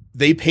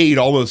 they paid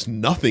almost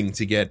nothing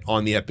to get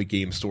on the Epic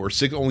Game Store,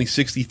 only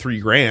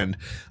 $63,000,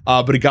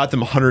 but it got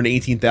them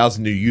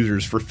 118,000 new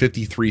users for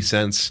 53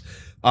 cents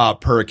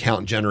per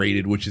account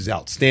generated, which is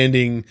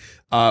outstanding.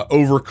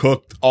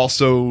 Overcooked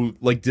also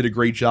did a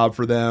great job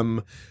for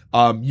them.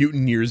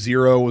 Mutant Year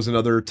Zero was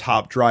another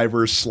top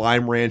driver.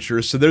 Slime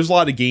Rancher. So there's a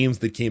lot of games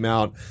that came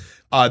out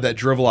that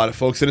drove a lot of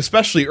folks, and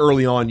especially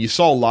early on, you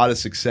saw a lot of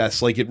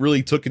success. Like, it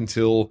really took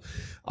until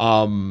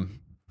mid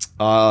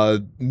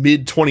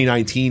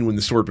 2019 when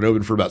the store had been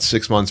open for about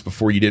 6 months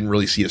before you didn't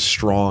really see a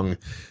strong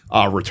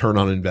return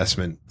on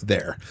investment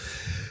there.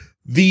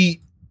 The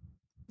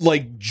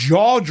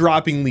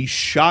jaw-droppingly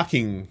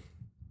shocking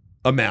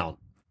amount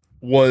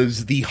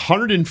was the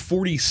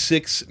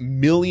 $146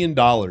 million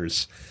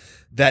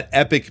that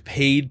Epic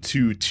paid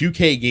to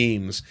 2K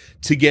Games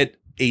to get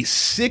a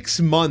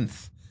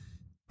 6-month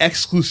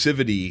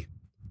exclusivity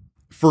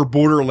for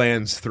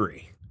Borderlands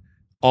 3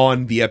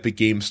 on the Epic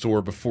Game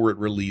Store before it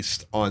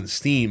released on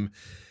Steam.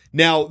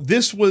 Now,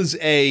 this was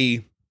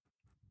a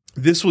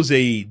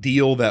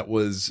deal that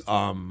was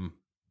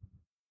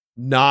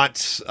not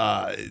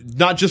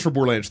just for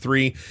Borderlands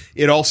 3.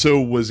 It also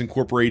was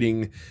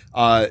incorporating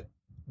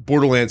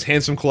Borderlands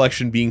Handsome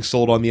Collection being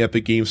sold on the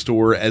Epic Game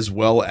Store, as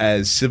well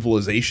as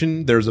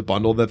Civilization. There's a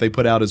bundle that they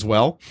put out as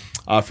well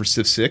for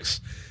Civ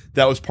 6.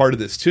 That was part of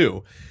this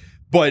too.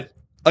 But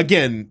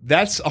again,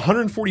 that's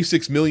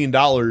 $146 million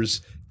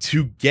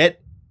to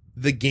get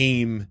the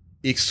game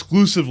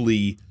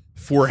exclusively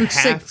for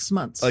half 6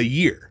 months a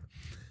year.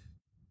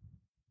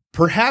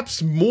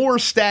 Perhaps more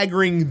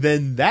staggering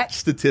than that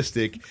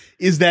statistic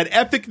is that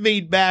Epic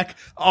made back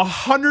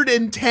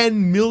 $110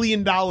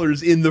 million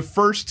in the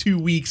first 2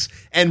 weeks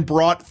and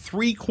brought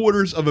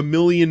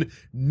 750,000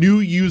 new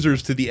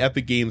users to the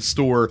Epic Games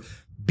Store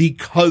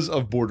because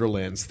of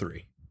Borderlands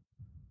 3.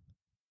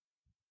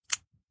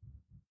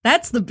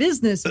 That's the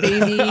business,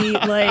 baby.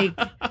 Like,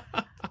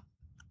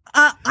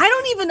 I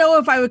don't even know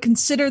if I would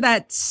consider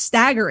that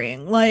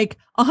staggering. Like,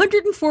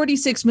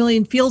 146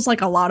 million feels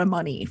like a lot of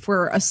money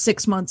for a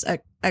 6 months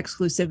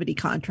exclusivity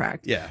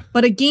contract. Yeah.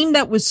 But a game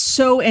that was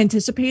so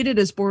anticipated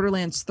as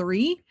Borderlands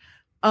 3,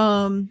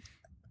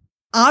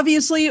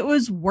 obviously it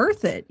was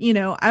worth it. You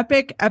know,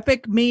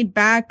 Epic made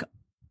back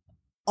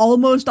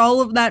almost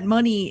all of that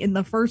money in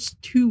the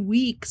first 2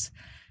 weeks.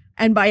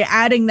 And by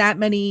adding that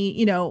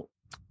many,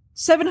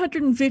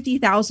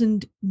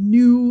 750,000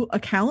 new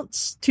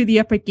accounts to the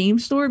Epic Game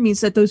Store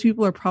means that those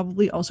people are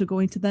probably also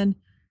going to then,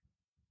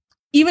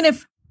 even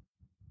if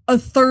a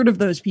third of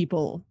those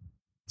people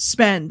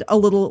spend a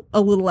little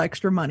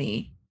extra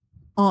money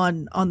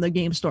on the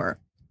game store,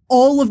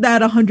 all of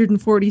that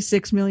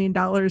 $146 million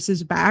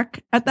is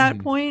back at that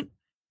point.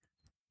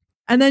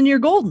 And then you're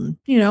golden,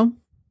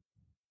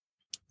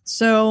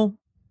 So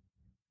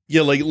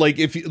yeah,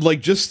 if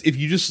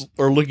you just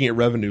are looking at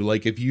revenue,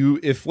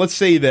 if let's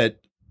say that,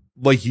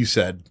 like you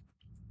said,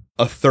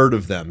 a third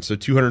of them, so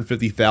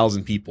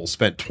 250,000 people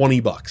spent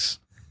 $20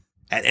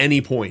 at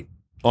any point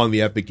on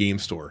the Epic Game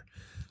Store.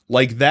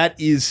 Like, that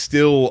is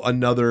still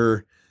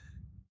another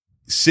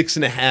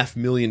 $6.5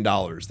 million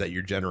that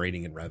you're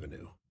generating in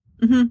revenue.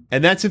 Mm-hmm.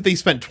 And that's if they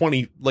spent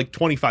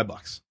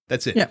 $25.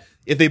 That's it. Yeah.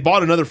 If they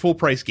bought another full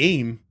price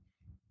game,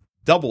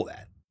 double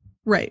that.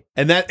 Right.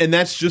 And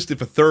that's just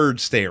if a third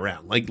stay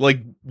around. Like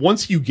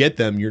once you get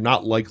them, you're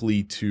not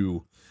likely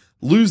to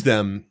lose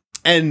them.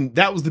 And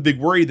that was the big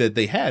worry that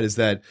they had, is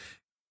that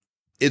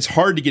it's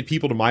hard to get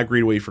people to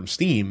migrate away from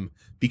Steam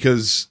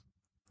because,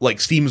 like,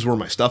 Steam is where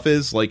my stuff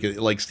is, like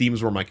Steam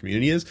is where my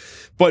community is.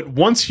 But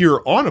once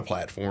you're on a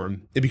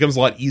platform, it becomes a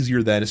lot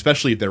easier then,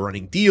 especially if they're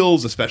running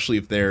deals, especially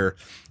if they're,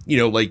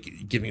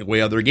 giving away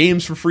other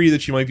games for free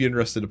that you might be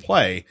interested to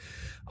play.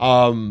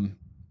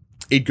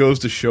 It goes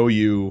to show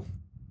you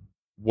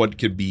what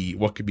could be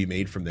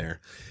made from there.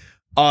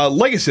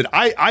 Like I said,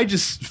 I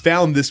just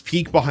found this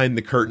peek behind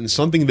the curtain,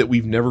 something that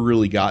we've never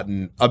really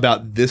gotten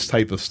about this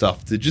type of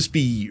stuff, to just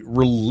be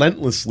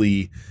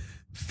relentlessly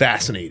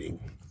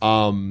fascinating.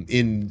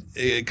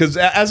 Because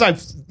as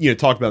I've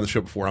talked about on the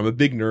show before, I'm a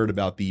big nerd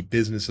about the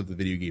business of the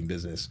video game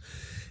business,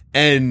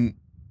 and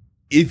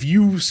if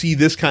you see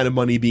this kind of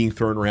money being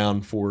thrown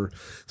around for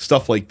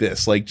stuff like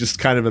this, like, just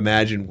kind of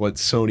imagine what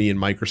Sony and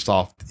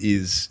Microsoft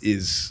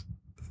is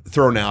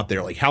thrown out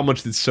there. Like, how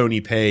much did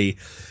Sony pay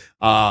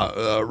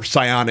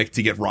Psyonix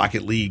to get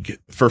Rocket League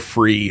for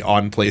free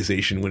on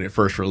PlayStation when it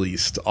first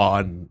released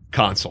on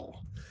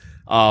console?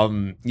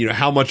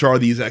 How much are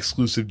these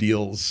exclusive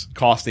deals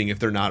costing if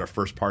they're not a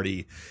first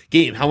party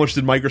game? How much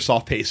did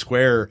Microsoft pay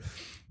Square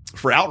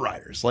for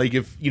Outriders? Like,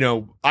 if,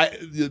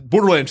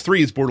 Borderlands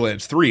 3 is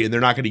Borderlands 3 and they're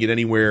not going to get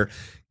anywhere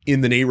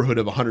in the neighborhood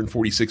of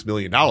 $146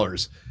 million,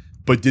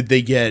 but did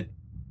they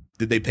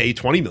pay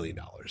 $20 million?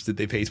 Did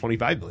they pay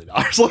 $25 million?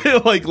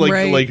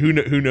 Right.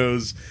 Who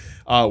knows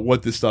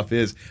what this stuff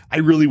is? I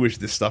really wish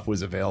this stuff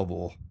was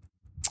available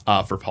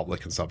for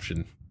public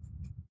consumption.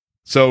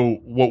 So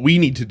what we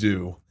need to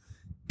do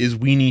is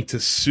we need to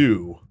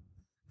sue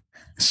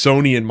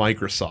Sony and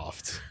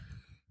Microsoft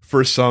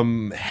for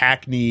some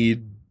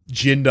hackneyed,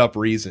 ginned up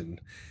reason.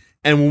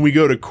 And when we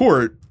go to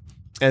court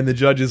and the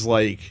judge is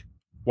like,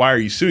 why are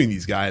you suing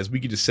these guys?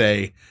 We could just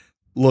say,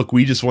 look,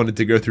 we just wanted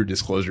to go through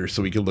disclosure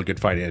so we could look at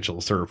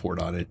financials to report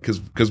on it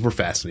because we're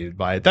fascinated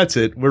by it. That's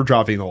it. We're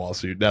dropping the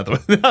lawsuit now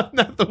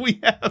that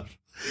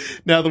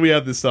we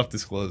have this stuff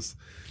disclosed.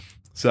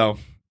 So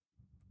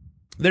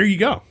there you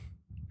go.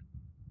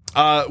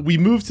 We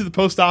moved to the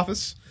post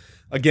office.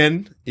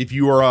 Again, if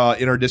you are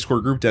in our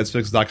Discord group,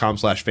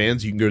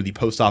 deadspixels.com/fans, you can go to the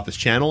post office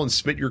channel and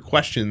submit your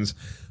questions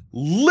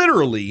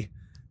literally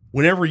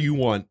whenever you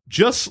want,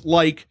 just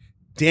like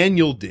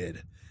Daniel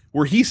did,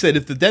 where he said,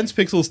 if the Dense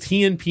Pixels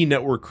TNP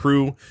network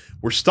crew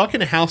were stuck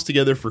in a house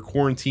together for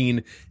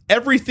quarantine,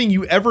 everything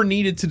you ever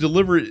needed to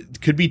deliver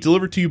could be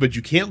delivered to you, but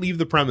you can't leave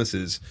the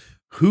premises.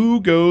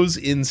 Who goes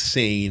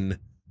insane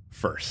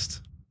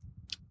first?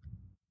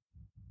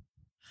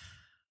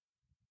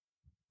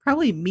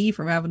 Probably me,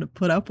 from having to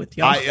put up with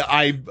y'all.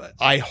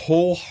 I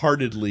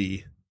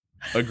wholeheartedly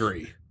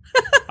agree.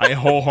 I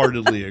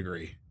wholeheartedly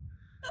agree.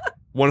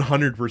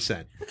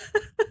 100%.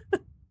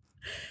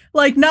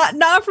 Like,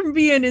 not from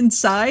being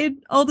inside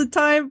all the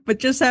time, but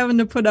just having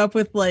to put up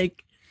with,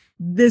 like,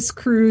 this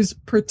crew's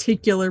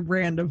particular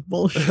brand of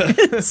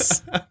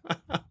bullshit.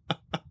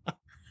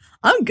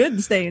 I'm good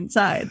to stay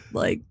inside.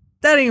 Like,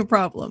 that ain't a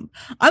problem.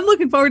 I'm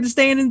looking forward to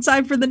staying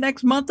inside for the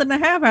next month and a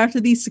half after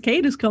these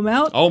cicadas come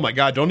out. Oh my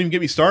God, don't even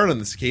get me started on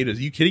the cicadas.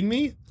 Are you kidding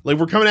me? Like,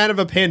 we're coming out of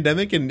a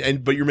pandemic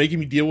but you're making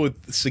me deal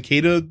with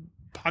cicada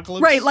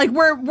apocalypse? Right, like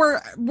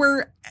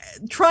we're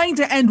trying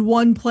to end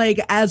one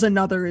plague as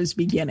another is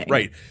beginning.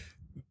 Right.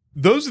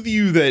 Those of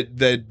you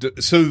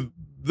so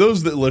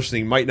those that are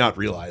listening might not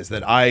realize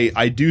that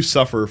I do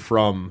suffer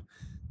from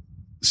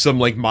some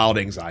like mild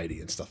anxiety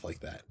and stuff like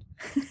that.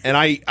 And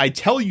I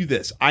tell you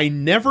this, I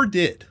never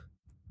did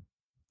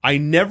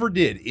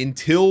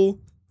until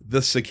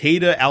the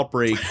cicada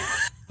outbreak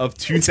of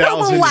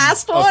 2000 the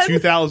last one? of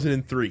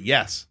 2003.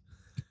 Yes.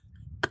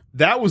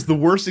 That was the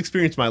worst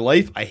experience of my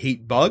life. I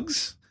hate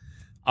bugs.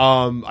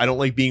 I don't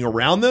like being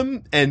around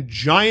them, and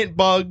giant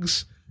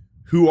bugs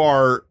who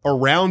are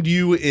around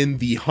you in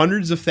the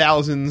hundreds of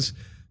thousands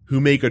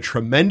who make a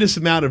tremendous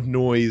amount of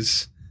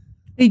noise.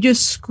 They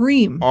just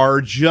scream.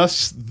 Are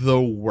just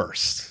the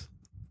worst.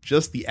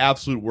 Just the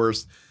absolute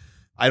worst.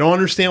 I don't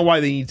understand why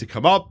they need to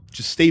come up.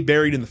 Just stay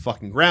buried in the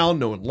fucking ground.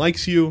 No one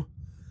likes you.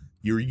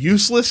 You're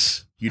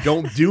useless. You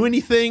don't do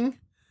anything.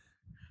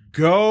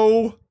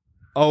 Go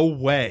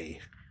away.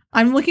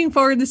 I'm looking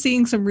forward to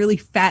seeing some really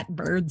fat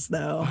birds,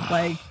 though.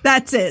 Like,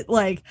 that's it.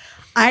 Like,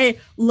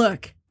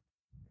 look.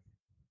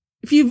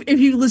 If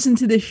you listen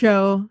to this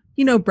show,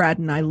 you know Brad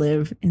and I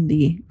live in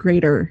the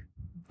greater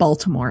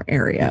Baltimore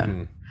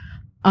area.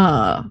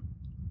 Mm-hmm.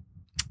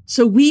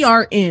 So we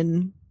are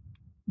in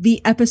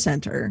the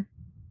epicenter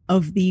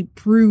of the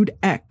Brood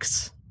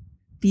X,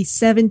 the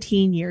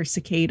 17-year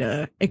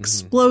cicada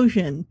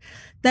explosion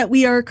that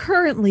we are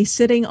currently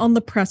sitting on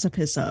the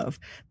precipice of.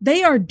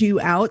 They are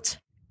due out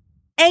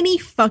any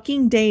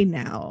fucking day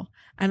now.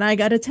 And I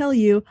gotta tell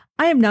you,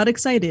 I am not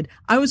excited.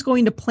 I was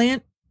going to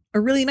plant a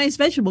really nice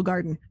vegetable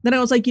garden. Then I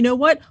was like, you know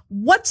what?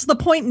 What's the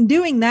point in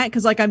doing that?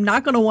 Because like, I'm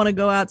not going to want to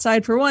go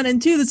outside for one.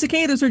 And two, the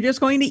cicadas are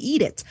just going to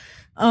eat it.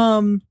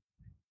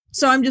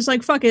 So I'm just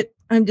like, fuck it.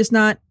 I'm just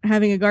not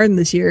having a garden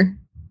this year.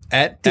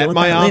 At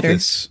my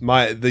office,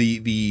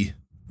 the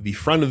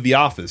front of the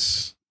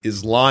office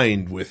is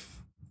lined with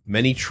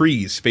many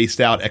trees spaced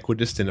out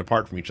equidistant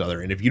apart from each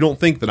other. And if you don't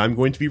think that I'm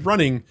going to be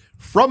running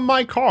from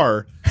my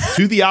car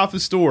to the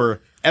office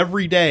door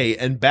every day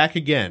and back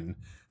again,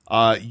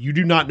 you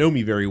do not know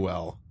me very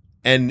well.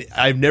 And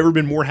I've never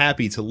been more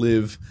happy to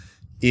live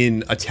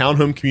in a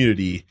townhome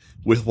community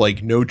with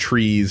like no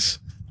trees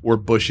or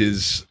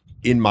bushes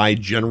in my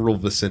general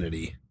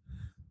vicinity.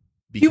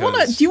 Do you want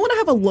to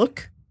have a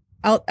look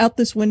out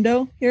this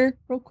window here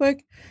real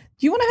quick?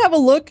 Do you want to have a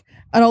look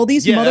at all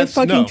these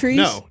motherfucking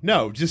trees?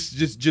 No.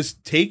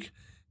 Just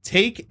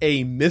take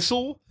a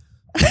missile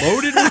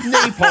loaded with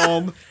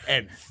napalm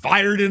and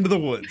fire it into the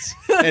woods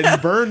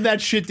and burn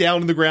that shit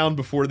down in the ground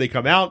before they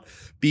come out,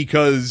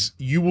 because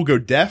you will go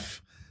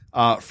deaf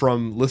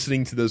from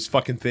listening to those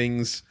fucking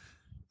things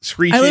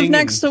screeching. I live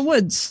next to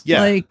woods.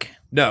 Yeah.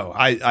 No,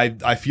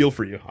 I feel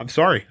for you. I'm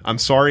sorry.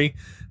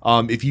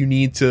 If you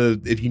need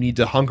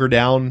to hunker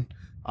down,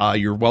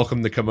 you're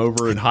welcome to come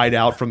over and hide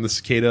out from the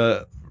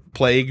cicada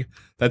plague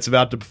that's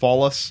about to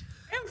befall us.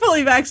 I'm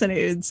fully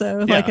vaccinated,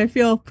 so like I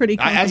feel pretty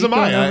confident. As am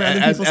I.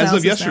 As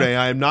of yesterday,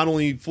 I am not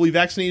only fully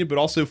vaccinated but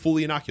also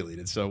fully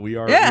inoculated. So we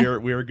are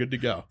good to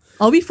go.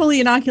 I'll be fully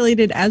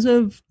inoculated as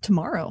of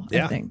tomorrow,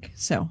 I think.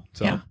 So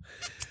yeah.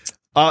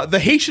 The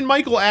Haitian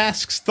Michael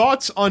asks,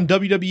 thoughts on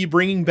WWE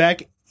bringing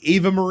back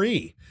Ava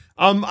Marie?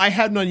 I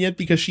have none yet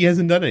because she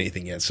hasn't done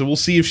anything yet. So we'll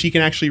see if she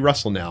can actually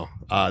wrestle now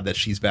that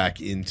she's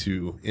back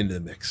into the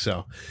mix.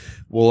 So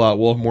we'll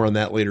have more on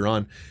that later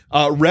on.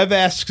 Rev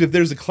asks if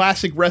there's a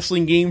classic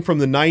wrestling game from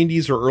the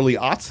 90s or early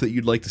aughts that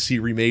you'd like to see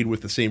remade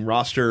with the same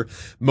roster,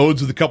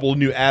 modes with a couple of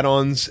new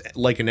add-ons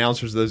like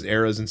announcers of those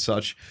eras and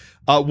such.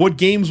 What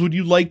games would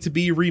you like to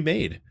be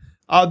remade?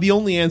 The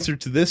only answer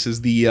to this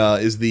is the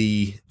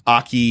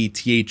Aki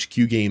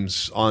THQ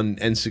games on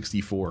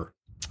N64.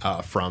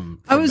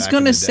 From I was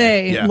gonna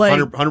say, yeah, like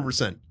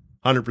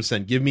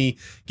 100%.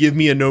 Give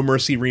me a No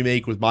Mercy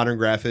remake with modern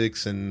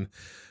graphics and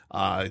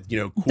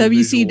cool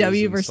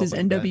WCW versus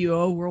like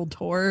NWO World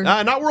Tour.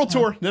 Not World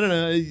Tour. No.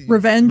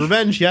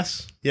 Revenge.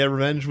 Yes, yeah,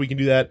 Revenge. We can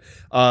do that.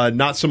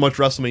 Not so much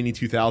WrestleMania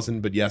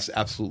 2000, but yes,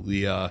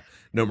 absolutely.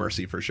 No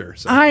Mercy for sure.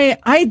 So.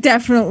 I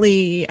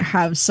definitely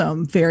have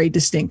some very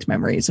distinct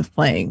memories of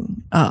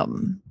playing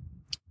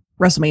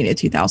WrestleMania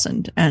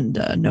 2000 and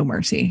No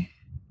Mercy.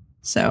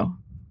 So.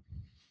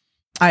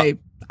 I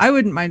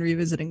wouldn't mind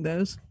revisiting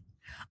those.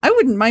 I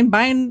wouldn't mind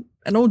buying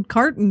an old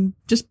cart and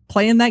just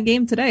playing that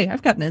game today.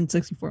 I've got an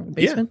N64 in the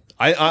basement. Yeah.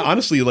 I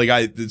honestly,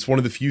 it's one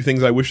of the few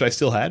things I wish I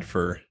still had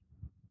for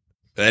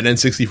an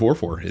N64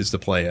 for is to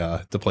play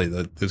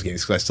those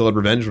games, because I still had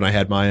Revenge when I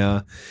had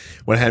my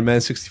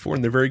N64,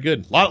 and they're very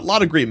good. A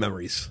lot of great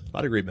memories. A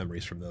lot of great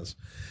memories from those.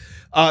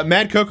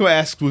 Mad Coco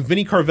asks, with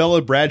Vinny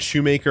Carvella, Brad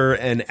Shoemaker,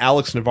 and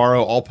Alex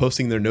Navarro all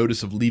posting their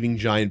notice of leaving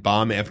Giant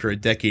Bomb after a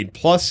decade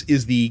plus,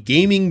 is the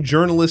gaming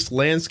journalist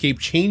landscape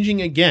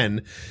changing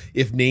again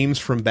if names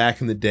from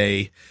back in the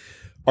day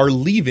are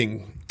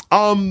leaving?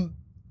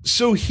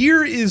 So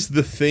here is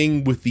the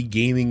thing with the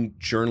gaming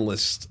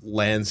journalist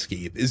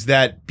landscape is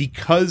that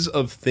because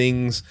of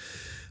things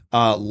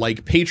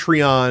like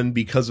Patreon,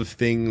 because of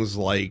things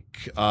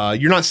like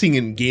you're not seeing it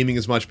in gaming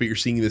as much, but you're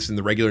seeing this in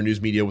the regular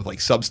news media with like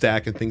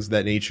Substack and things of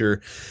that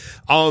nature.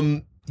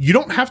 You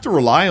don't have to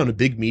rely on a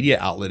big media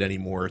outlet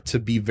anymore to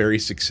be very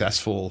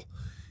successful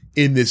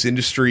in this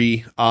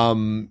industry.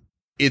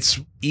 It's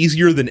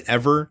easier than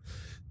ever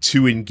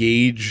to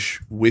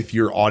engage with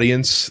your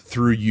audience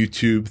through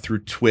YouTube, through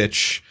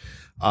Twitch,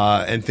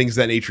 and things of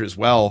that nature as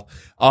well.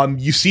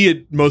 You see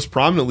it most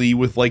prominently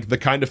with like the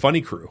Kinda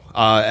Funny crew,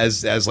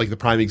 as like the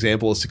prime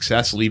example of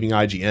success, leaving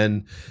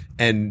IGN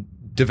and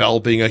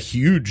developing a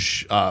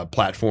huge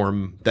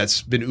platform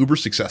that's been uber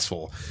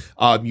successful.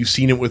 You've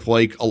seen it with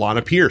like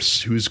Alana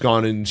Pierce, who's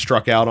gone and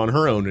struck out on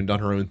her own and done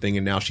her own thing,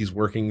 and now she's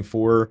working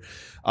for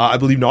I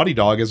believe Naughty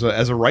Dog as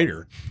a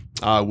writer,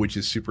 which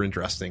is super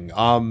interesting.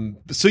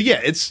 So yeah,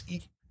 it's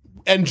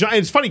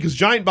funny because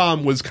Giant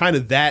Bomb was kind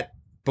of that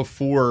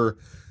before,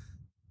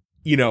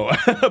 you know,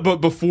 but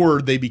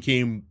before they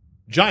became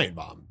Giant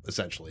Bomb,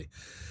 essentially.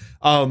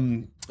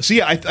 So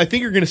yeah, I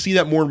think you're going to see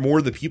that more and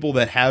more. The people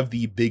that have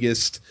the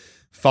biggest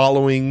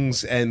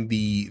followings and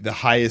the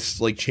highest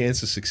like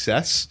chance of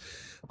success,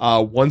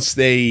 once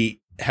they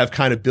have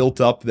kind of built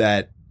up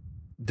that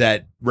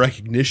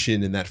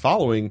recognition and that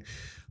following,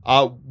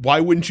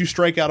 why wouldn't you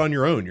strike out on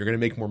your own? You're going to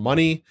make more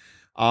money.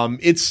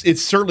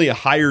 It's certainly a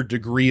higher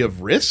degree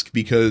of risk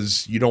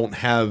because you don't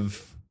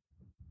have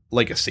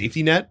like a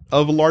safety net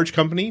of a large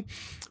company,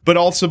 but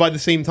also by the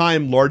same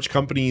time, large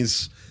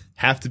companies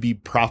have to be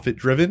profit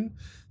driven.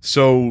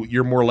 So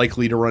you're more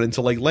likely to run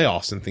into like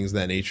layoffs and things of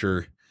that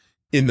nature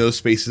in those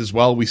spaces as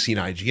well. We've seen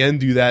IGN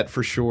do that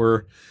for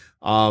sure.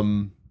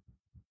 So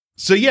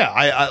yeah,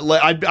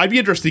 I'd be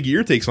interested to get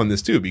your takes on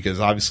this too, because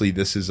obviously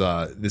this is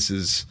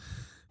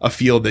a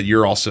field that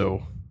you're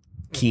also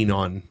keen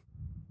on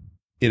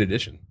in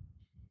addition.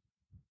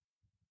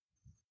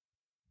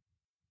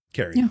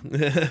 Carrie.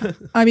 Yeah.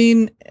 I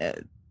mean,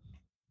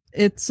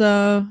 it's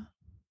I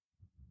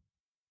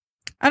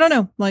don't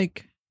know,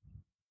 like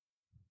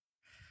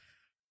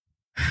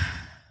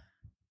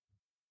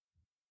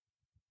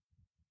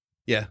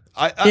yeah.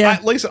 I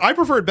like I said, I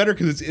prefer it better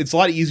because it's a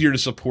lot easier to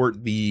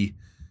support the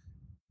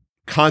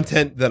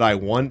content that I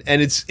want,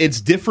 and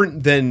it's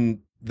different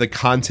than the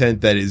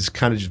content that is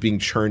kind of just being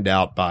churned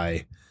out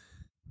by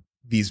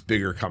these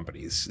bigger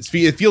companies.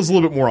 It feels a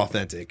little bit more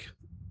authentic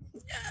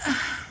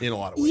in a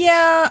lot of ways.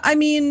 Yeah, I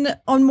mean,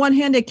 on one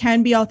hand, it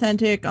can be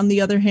authentic. On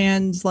the other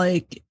hand,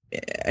 like,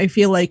 I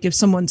feel like if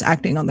someone's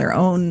acting on their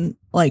own,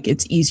 like,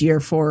 it's easier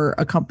for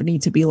a company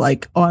to be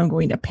like, oh, I'm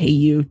going to pay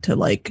you to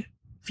like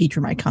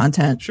feature my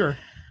content. Sure.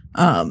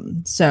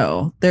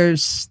 So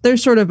there's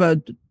sort of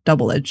a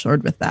double-edged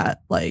sword with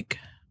that. Like,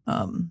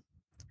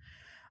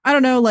 I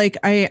don't know, like,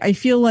 I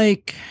feel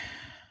like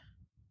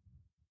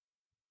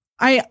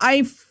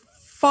I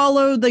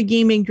follow the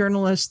gaming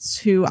journalists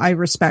who I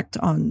respect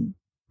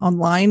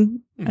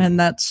online, and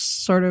that's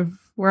sort of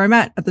where I'm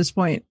at this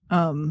point.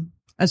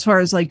 As far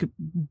as like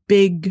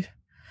big,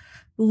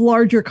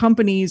 larger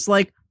companies,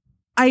 like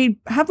I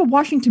have a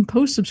Washington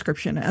Post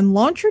subscription, and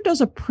Launcher does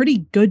a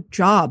pretty good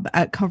job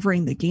at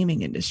covering the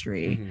gaming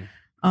industry.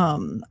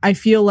 Mm-hmm. I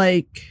feel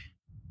like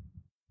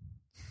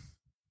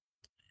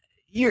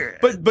you're,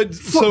 but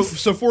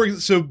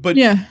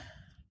yeah.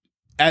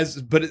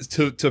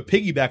 To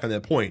piggyback on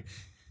that point,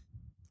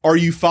 are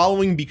you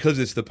following because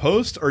it's the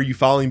Post, or are you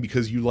following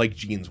because you like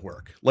Gene's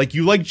work? Like,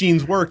 you like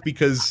Gene's work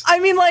because I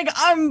mean, like,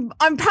 I'm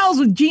pals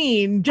with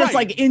Gene, just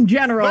right. Like in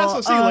general. But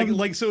that's what I'm saying.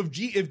 Like, so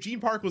if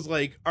Gene Park was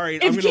like, all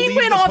right, if Gene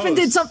went off and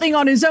did something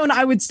on his own,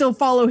 I would still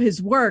follow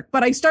his work.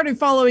 But I started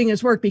following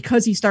his work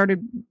because he's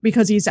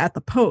at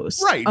the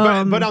Post, right?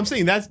 But I'm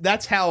saying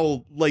that's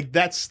how, like,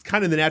 that's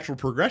kind of the natural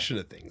progression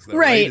of things, though,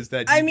 right? Is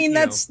that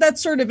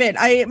that's sort of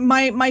it.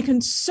 My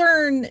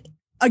concern,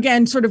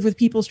 again, sort of with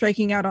people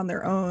striking out on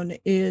their own,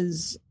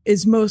 is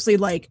mostly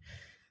like,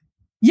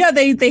 yeah,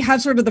 they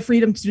have sort of the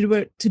freedom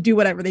to do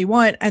whatever they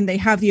want, and they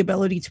have the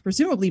ability to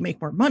presumably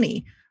make more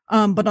money.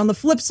 But on the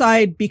flip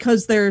side,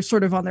 because they're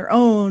sort of on their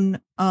own,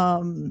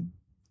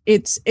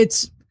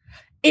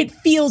 it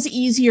feels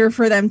easier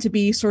for them to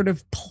be sort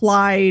of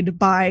plied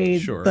by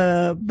sure.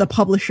 the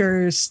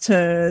publishers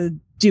to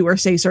do or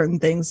say certain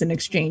things in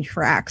exchange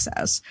for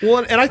access.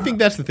 Well, and I think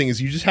that's the thing, is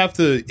it has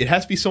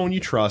to be someone you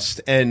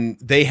trust, and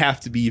they have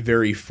to be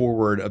very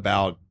forward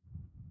about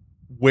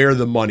where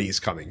the money's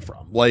coming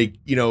from. Like,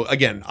 you know,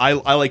 again, I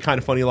like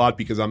Kinda Funny a lot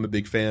because I'm a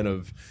big fan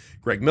of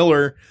Greg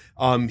Miller.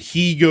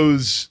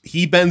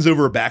 He bends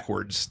over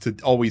backwards to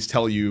always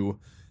tell you,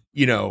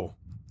 you know,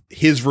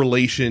 his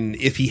relation,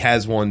 if he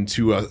has one,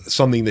 to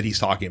something that he's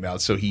talking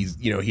about. So he's,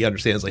 you know, he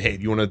understands, like, hey,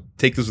 if you want to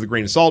take this with a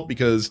grain of salt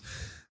because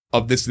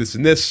of this, this,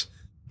 and this,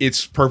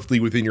 it's perfectly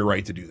within your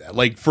right to do that.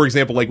 Like, for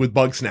example, like with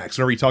Bugsnax,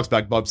 whenever he talks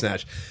about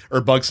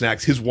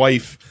Bugsnax, his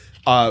wife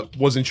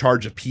was in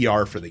charge of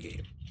PR for the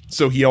game.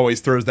 So he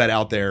always throws that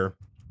out there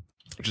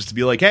just to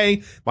be like,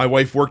 hey, my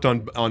wife worked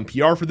on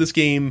PR for this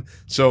game,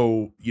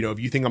 so if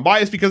you think I'm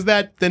biased because of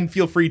that, then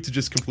feel free to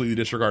just completely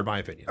disregard my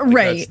opinion. Like,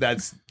 right.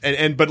 That's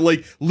but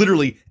like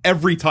literally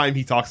every time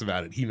he talks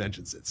about it, he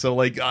mentions it. So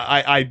like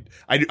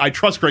I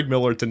trust Greg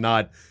Miller to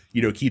not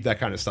keep that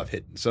kind of stuff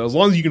hidden. So as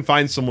long as you can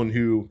find someone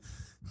who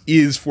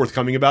is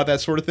forthcoming about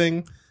that sort of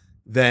thing,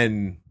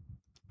 then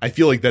I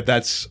feel like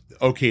that's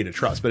okay to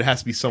trust, but it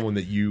has to be someone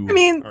that you. I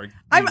mean,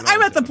 I'm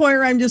at the point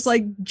where I'm just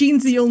like,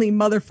 Gene's the only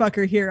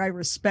motherfucker here I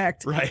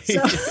respect. Right.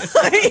 So,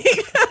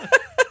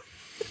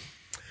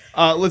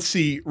 let's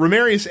see.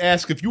 Ramarius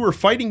asks, if you were a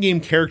fighting game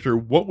character,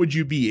 what would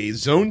you be? A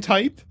zone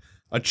type,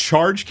 a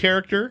charge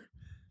character,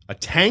 a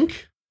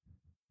tank,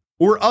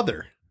 or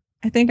other?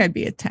 I think I'd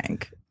be a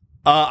tank.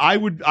 I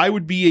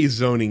would be a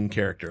zoning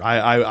character.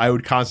 I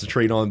would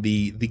concentrate on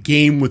the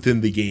game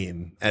within the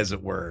game, as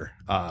it were,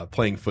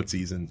 playing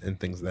footsies and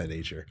things of that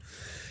nature.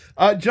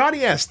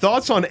 Johnny asks,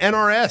 thoughts on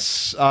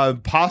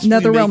NRS, possibly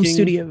NetherRealm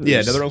Studios.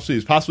 Yeah, NetherRealm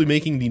Studios, possibly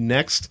making the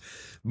next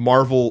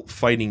Marvel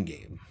fighting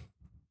game.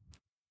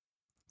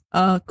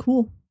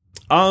 Cool.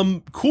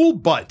 Cool,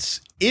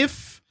 but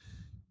if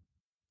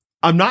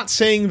I'm not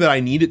saying that I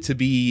need it to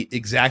be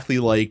exactly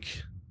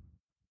like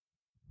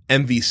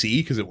MVC,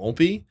 because it won't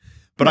be.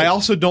 But I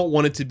also don't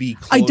want it to be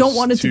close. I don't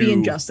want it to be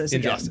Injustice.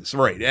 Injustice,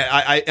 right?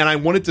 I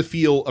want it to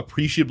feel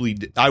appreciably.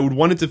 I would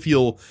want it to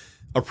feel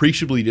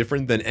appreciably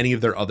different than any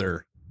of their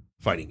other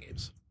fighting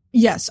games.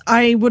 Yes,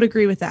 I would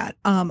agree with that.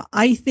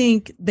 I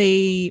think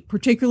they,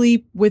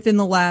 particularly within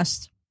the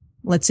last,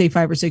 let's say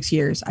 5 or 6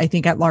 years, I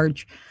think at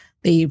large,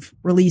 they've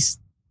released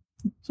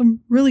some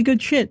really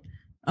good shit.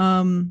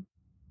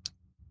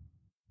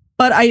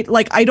 But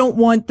I don't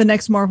want the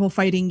next Marvel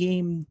fighting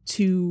game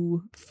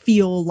to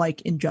feel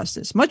like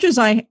Injustice. Much as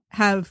I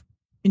have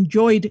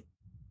enjoyed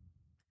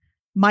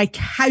my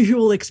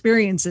casual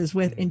experiences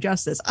with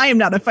Injustice, I am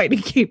not a fighting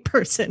game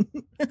person.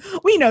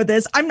 We know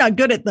this. I'm not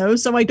good at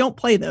those, so I don't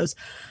play those.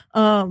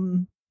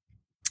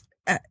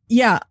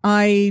 Yeah,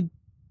 I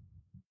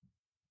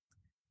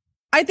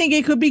think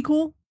it could be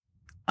cool.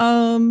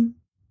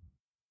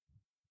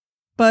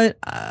 But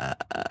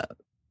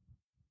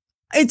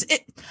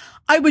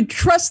I would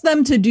trust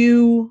them to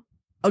do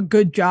a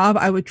good job.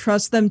 I would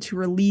trust them to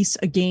release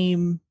a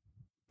game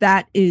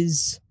that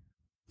is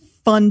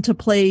fun to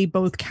play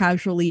both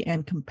casually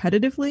and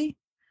competitively.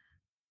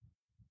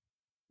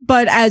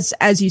 But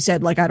as you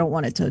said, like, I don't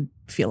want it to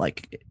feel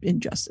like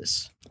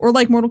Injustice or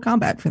like Mortal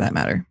Kombat for that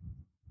matter.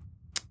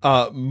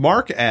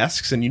 Mark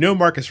asks, and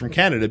Mark is from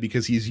Canada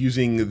because he's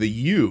using the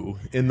U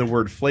in the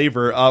word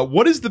flavor.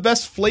 What is the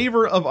best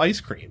flavor of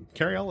ice cream?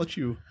 Carrie, I'll let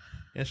you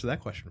answer that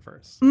question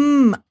first.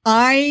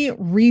 I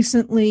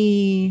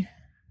recently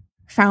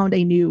found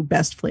a new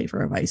best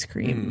flavor of ice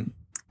cream,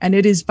 and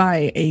it is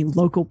by a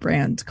local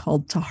brand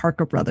called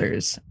Taharka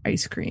Brothers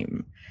Ice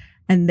Cream.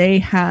 And they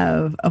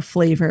have a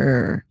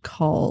flavor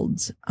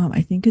called,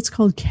 I think it's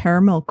called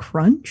Caramel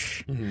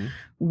Crunch,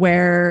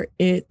 where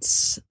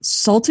it's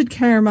salted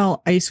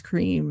caramel ice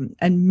cream,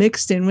 and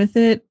mixed in with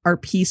it are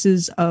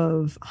pieces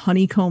of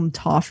honeycomb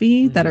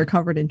toffee that are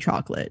covered in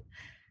chocolate.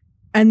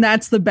 And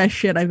that's the best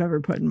shit I've ever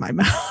put in my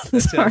mouth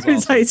as far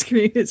as ice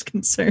cream is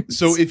concerned.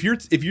 So if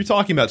you're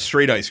talking about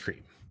straight ice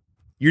cream,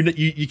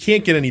 you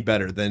can't get any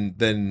better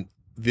than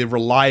the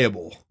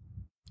reliable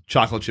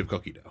chocolate chip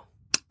cookie dough.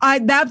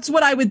 That's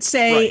what I would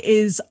say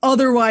is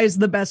otherwise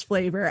the best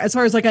flavor as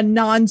far as like a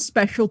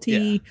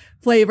non-specialty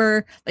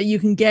flavor that you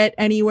can get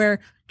anywhere.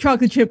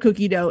 Chocolate chip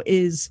cookie dough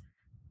is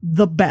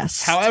the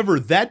best. However,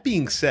 that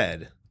being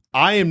said,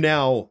 I am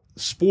now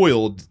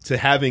spoiled to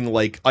having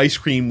like ice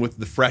cream with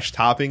the fresh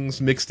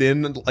toppings mixed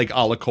in, like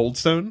a la Cold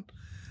Stone.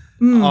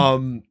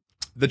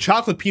 The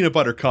chocolate peanut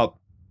butter cup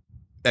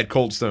at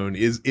Cold Stone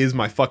is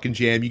my fucking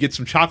jam. You get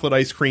some chocolate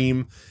ice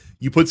cream,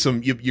 you put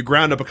some, you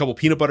ground up a couple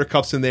peanut butter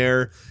cups in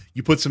there,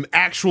 you put some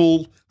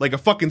actual, like a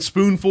fucking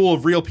spoonful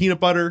of real peanut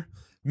butter,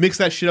 mix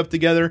that shit up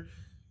together.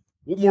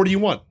 What more do you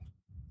want?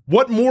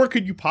 What more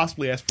could you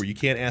possibly ask for? You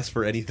can't ask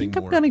for anything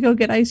more. I'm gonna go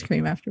get ice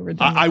cream after we're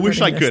done. I wish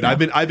I could.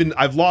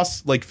 I've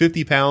lost like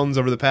 50 pounds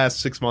over the past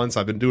 6 months.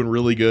 I've been doing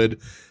really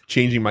good,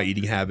 changing my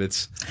eating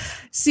habits.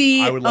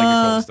 See, I would like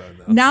a Cold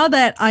Stone though. Now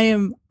that I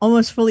am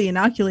almost fully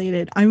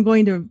inoculated, I'm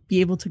going to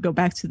be able to go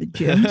back to the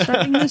gym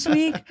starting this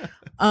week.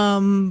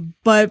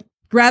 But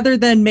rather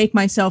than make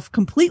myself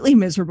completely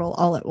miserable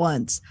all at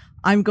once,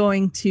 I'm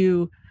going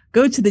to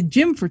go to the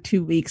gym for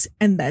 2 weeks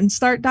and then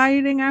start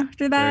dieting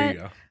after that. There you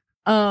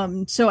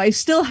go. So I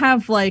still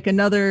have like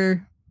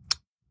another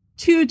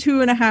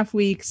 2.5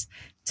 weeks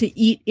to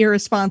eat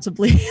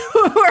irresponsibly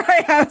where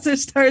I have to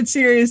start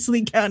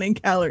seriously counting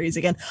calories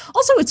again.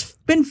 Also, it's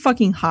been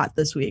fucking hot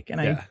this week and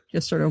I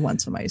just sort of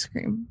want some ice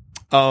cream.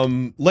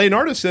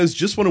 Leonardo says,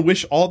 just want to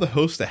wish all the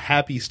hosts a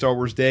happy Star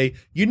Wars Day.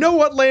 You know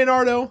what,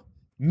 Leonardo?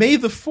 May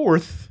the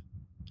 4th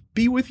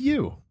be with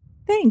you.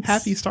 Thanks.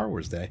 Happy Star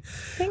Wars Day.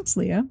 Thanks,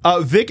 Leah.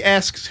 Vic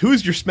asks, who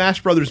is your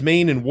Smash Brothers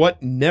main and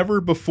what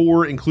never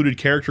before included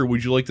character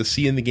would you like to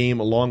see in the game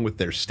along with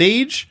their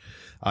stage?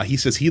 He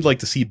says he'd like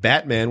to see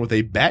Batman with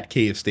a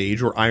Batcave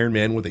stage or Iron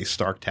Man with a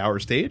Stark Tower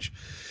stage.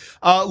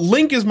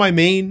 Link is my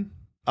main.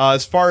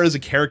 As far as a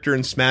character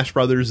in Smash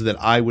Brothers that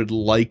I would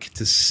like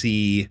to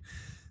see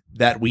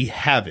that we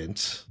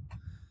haven't.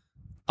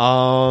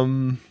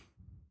 You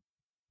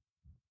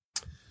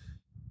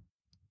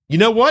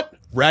know what?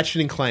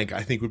 Ratchet and Clank,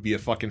 I think, would be a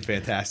fucking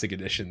fantastic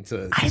addition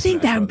to I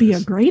think that would be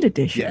a great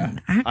addition. Yeah,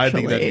 actually, I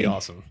think that'd be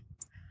awesome.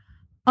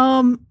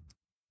 I'm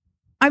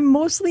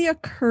mostly a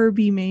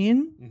Kirby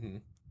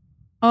main.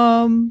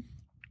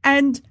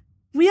 And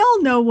we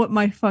all know what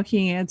my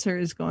fucking answer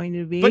is going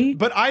to be.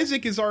 But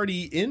Isaac is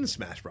already in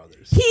Smash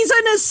Brothers. He's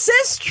an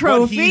assist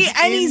trophy,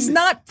 and he's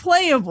not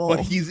playable. But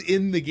he's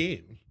in the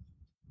game.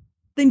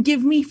 Then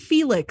give me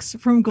Felix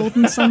from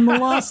Golden Sun The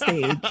Lost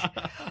Stage.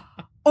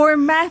 Or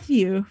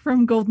Matthew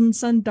from Golden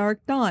Sun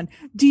Dark Dawn.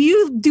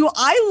 Do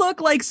I look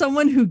like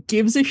someone who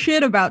gives a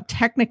shit about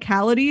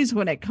technicalities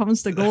when it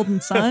comes to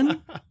Golden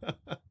Sun?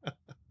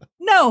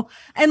 No.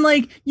 And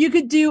like you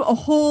could do a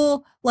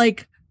whole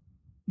like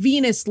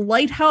Venus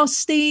lighthouse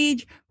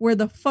stage where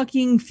the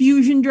fucking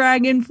fusion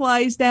dragon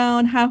flies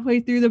down halfway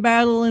through the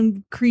battle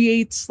and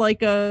creates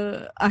like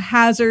a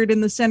hazard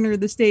in the center of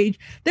the stage.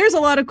 There's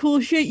a lot of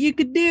cool shit you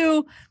could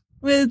do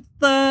with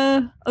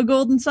a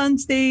Golden Sun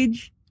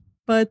stage,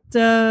 but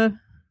they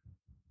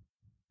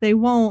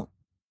won't.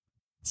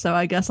 So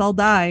I guess I'll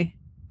die.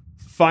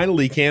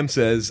 Finally, Cam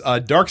says,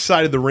 Dark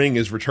Side of the Ring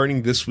is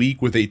returning this week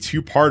with a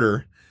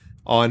 2-parter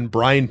on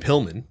Brian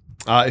Pillman.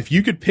 If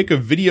you could pick a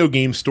video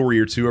game story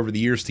or two over the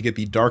years to get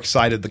the dark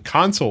side of the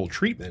console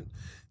treatment,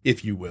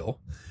 if you will,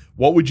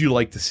 what would you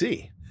like to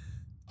see?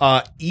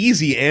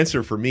 Easy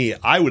answer for me.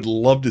 I would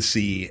love to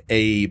see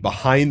a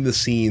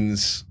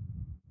behind-the-scenes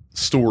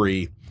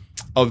story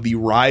of the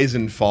rise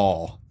and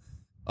fall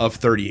of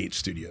 38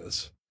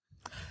 Studios.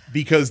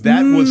 Because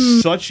that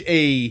was such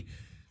a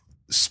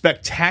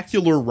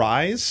spectacular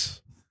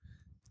rise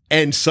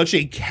and such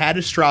a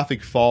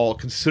catastrophic fall,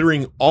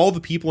 considering all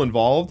the people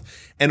involved,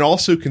 and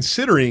also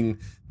considering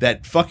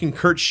that fucking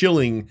Kurt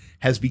Schilling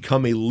has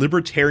become a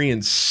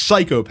libertarian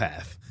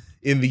psychopath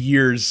in the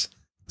years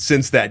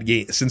since that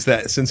game, since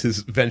his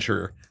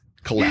venture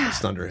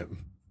collapsed under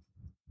him.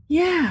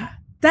 Yeah,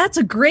 that's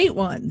a great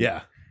one.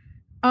 Yeah.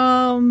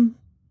 I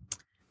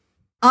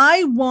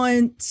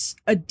want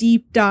a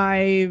deep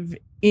dive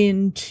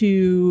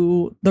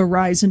into the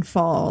rise and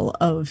fall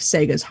of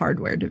Sega's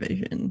hardware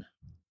division.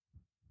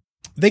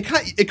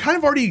 It kind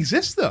of already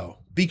exists though,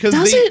 because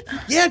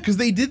because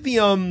they did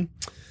the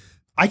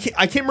I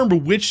can't remember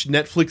which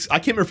Netflix. I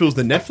can't remember if it was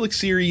the Netflix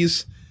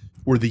series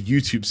or the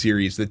YouTube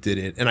series that did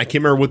it, and I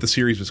can't remember what the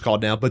series was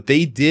called now. But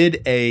they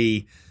did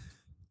a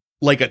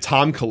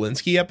Tom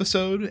Kalinske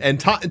episode, and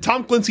Tom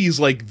Kalinske is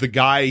like the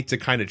guy to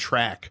kind of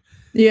track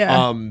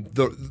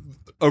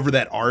over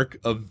that arc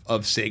of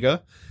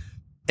Sega,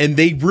 and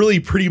they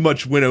really pretty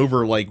much went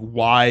over like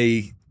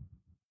why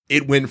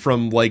it went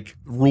from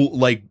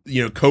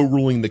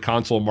co-ruling the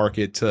console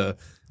market to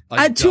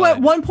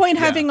at one point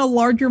having a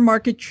larger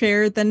market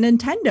share than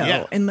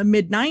Nintendo in the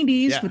mid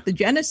 90s with the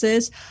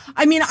Genesis.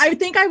 I mean, I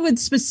think I would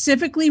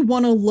specifically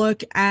want to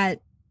look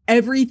at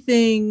every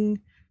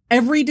decision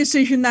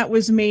that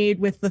was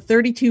made with the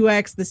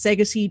 32X, the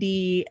Sega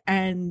CD,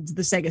 and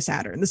the Sega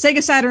Saturn. The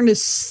Sega Saturn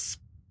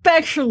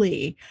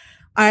especially,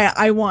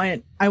 I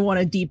want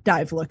a deep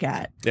dive look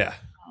at. Yeah.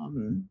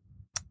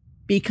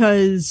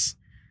 Because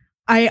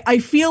I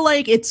feel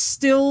like it's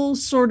still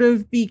sort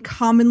of the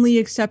commonly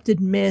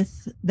accepted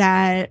myth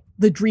that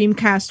the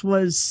Dreamcast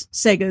was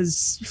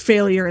Sega's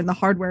failure in the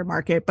hardware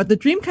market, but the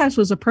Dreamcast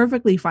was a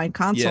perfectly fine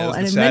console,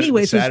 and in many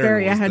ways was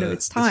very ahead of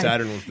its time. The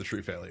Saturn was the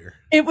true failure.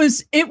 It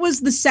was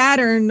the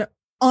Saturn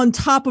on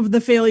top of the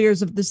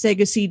failures of the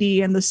Sega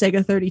CD and the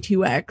Sega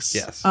 32X.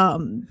 Yes.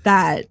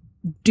 That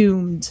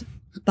doomed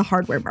the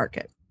hardware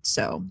market.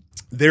 So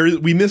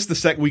we missed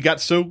we got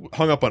so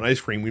hung up on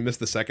ice cream, we missed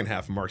the second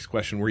half of Mark's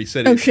question where he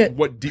said,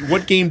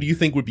 what game do you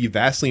think would be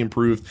vastly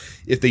improved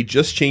if they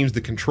just changed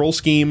the control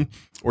scheme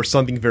or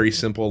something very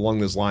simple along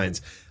those lines?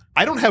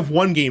 I don't have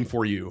one game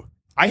for you.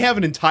 I have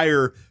an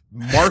entire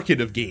market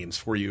of games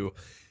for you.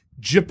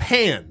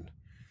 Japan.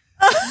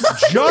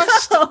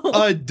 Just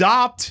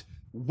adopt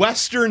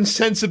Western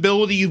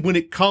sensibilities when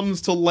it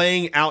comes to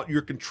laying out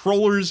your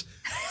controllers.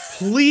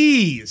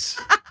 Please.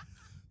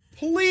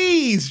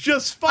 Please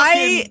just fucking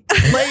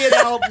lay it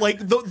out.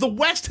 Like the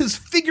West has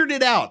figured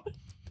it out.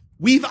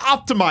 We've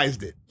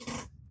optimized it.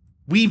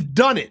 We've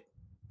done it.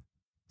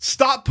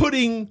 Stop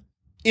putting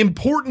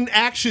important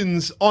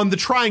actions on the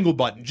triangle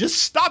button.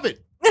 Just stop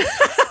it.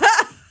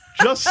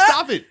 Just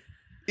stop it.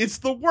 It's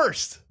the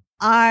worst.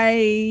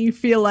 I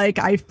feel like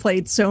I've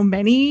played so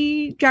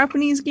many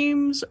Japanese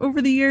games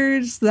over the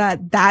years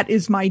that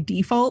is my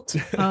default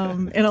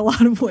in a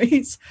lot of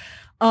ways.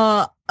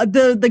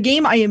 The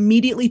game I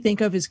immediately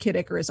think of is Kid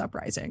Icarus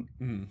Uprising,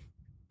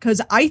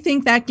 because I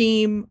think that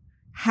game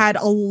had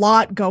a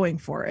lot going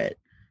for it.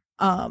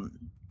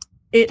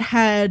 It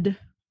had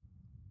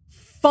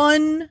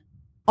fun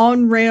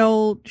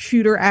on-rail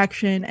shooter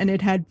action, and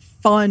it had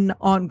fun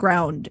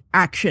on-ground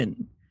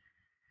action.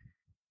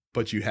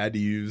 But you had to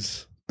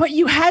use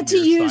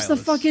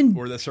the fucking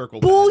or the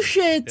circle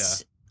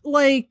bullshit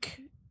like,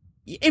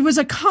 it was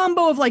a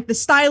combo of like the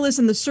stylus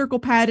and the circle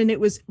pad, and it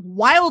was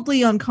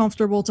wildly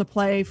uncomfortable to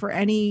play for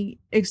any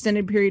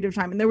extended period of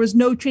time. And there was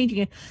no changing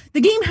it.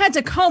 The game had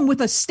to come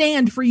with a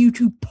stand for you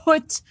to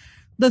put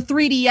the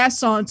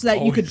 3DS on so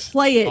that you could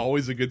play it.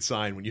 Always a good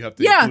sign when you have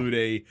to include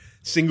a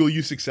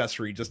single-use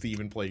accessory just to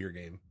even play your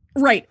game.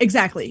 Right,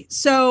 exactly.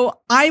 So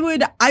I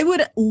would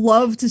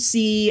love to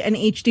see an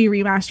HD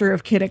remaster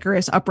of Kid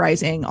Icarus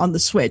Uprising on the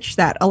Switch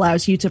that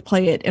allows you to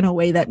play it in a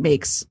way that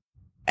makes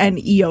an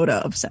iota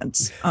of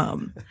sense.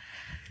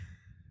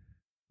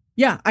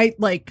 Yeah, I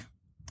like.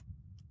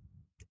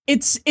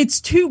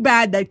 It's too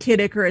bad that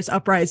Kid Icarus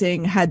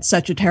Uprising had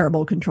such a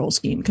terrible control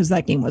scheme, because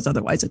that game was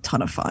otherwise a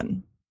ton of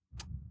fun.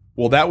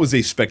 Well, that was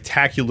a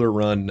spectacular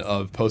run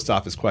of post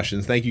office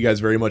questions. Thank you guys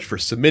very much for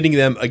submitting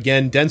them.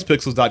 Again,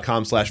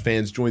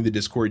 densepixels.com/fans. Join the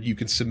Discord. You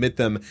can submit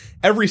them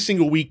every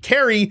single week.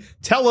 Carrie,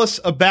 tell us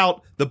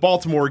about the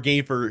Baltimore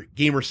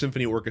Gamer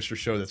Symphony Orchestra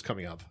show that's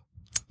coming up.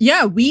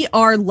 Yeah, we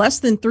are less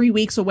than 3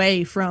 weeks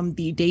away from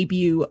the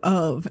debut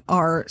of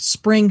our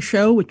spring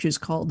show, which is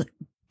called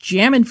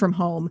Jammin' From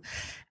Home.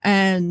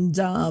 And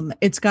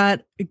it's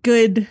got a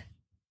good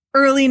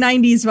early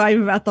 90s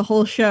vibe about the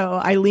whole show.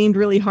 I leaned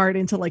really hard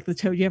into like the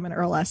Toe Jam and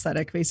Earl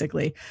aesthetic,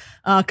 basically,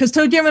 because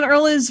Toe Jam and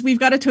Earl we've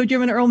got a Toe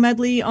Jam and Earl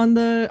medley on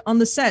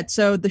the set.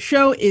 So the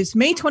show is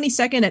May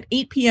 22nd at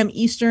 8 p.m.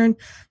 Eastern.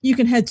 You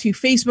can head to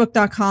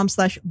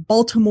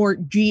facebook.com/Baltimore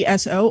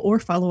GSO or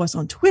follow us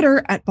on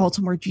Twitter at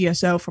Baltimore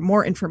GSO for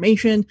more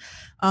information.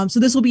 So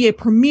this will be a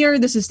premiere.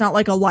 This is not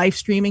like a live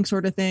streaming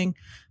sort of thing,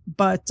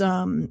 but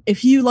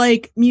if you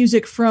like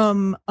music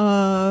from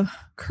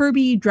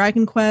Kirby,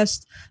 Dragon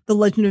Quest, The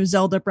Legend of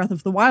Zelda, Breath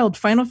of the Wild,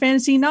 Final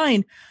Fantasy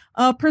IX,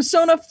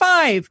 Persona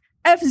 5,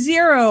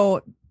 F-Zero,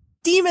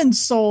 Demon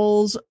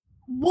Souls,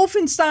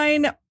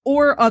 Wolfenstein,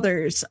 or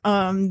others,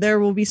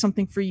 there will be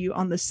something for you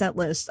on the set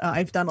list.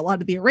 I've done a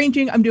lot of the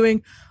arranging, I'm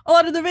doing a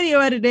lot of the video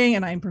editing,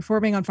 and I'm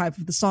performing on 5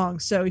 of the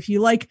songs. So if you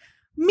like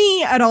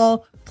me at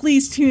all,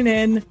 please tune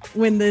in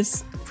when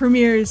this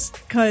premieres,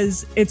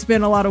 because it's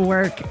been a lot of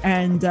work,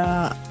 and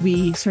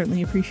we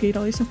certainly appreciate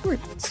all your support.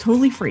 It's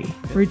totally free.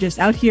 We're just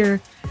out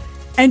here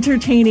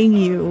entertaining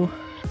you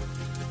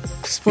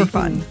for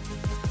fun.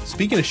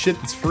 Speaking of shit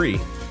that's free,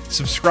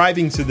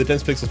 subscribing to the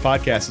Dense Pixels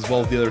podcast as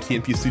well as the other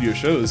TNP Studio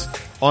shows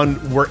on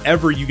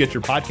wherever you get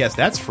your podcast,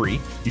 that's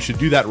free. You should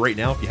do that right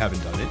now if you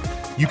haven't done it.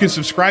 You can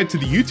subscribe to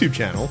the YouTube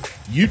channel,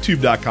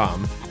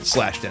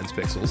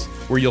 youtube.com/DensePixels,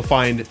 where you'll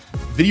find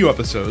video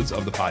episodes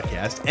of the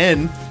podcast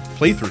and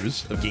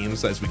playthroughs of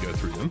games as we go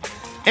through them.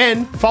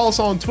 And follow us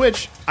on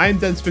Twitch. I'm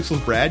Dense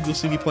Pixels Brad. You'll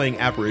see me playing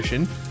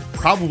Apparition,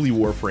 probably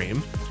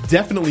Warframe,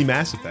 definitely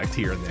Mass Effect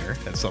here and there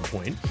at some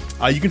point.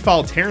 You can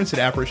follow Terrence at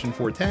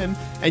Apparition410,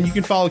 and you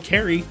can follow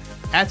Carrie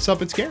at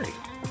SupIt'sCarrie.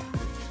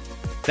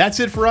 That's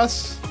it for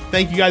us.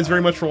 Thank you guys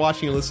very much for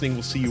watching and listening.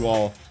 We'll see you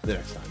all the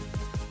next time.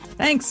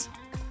 Thanks.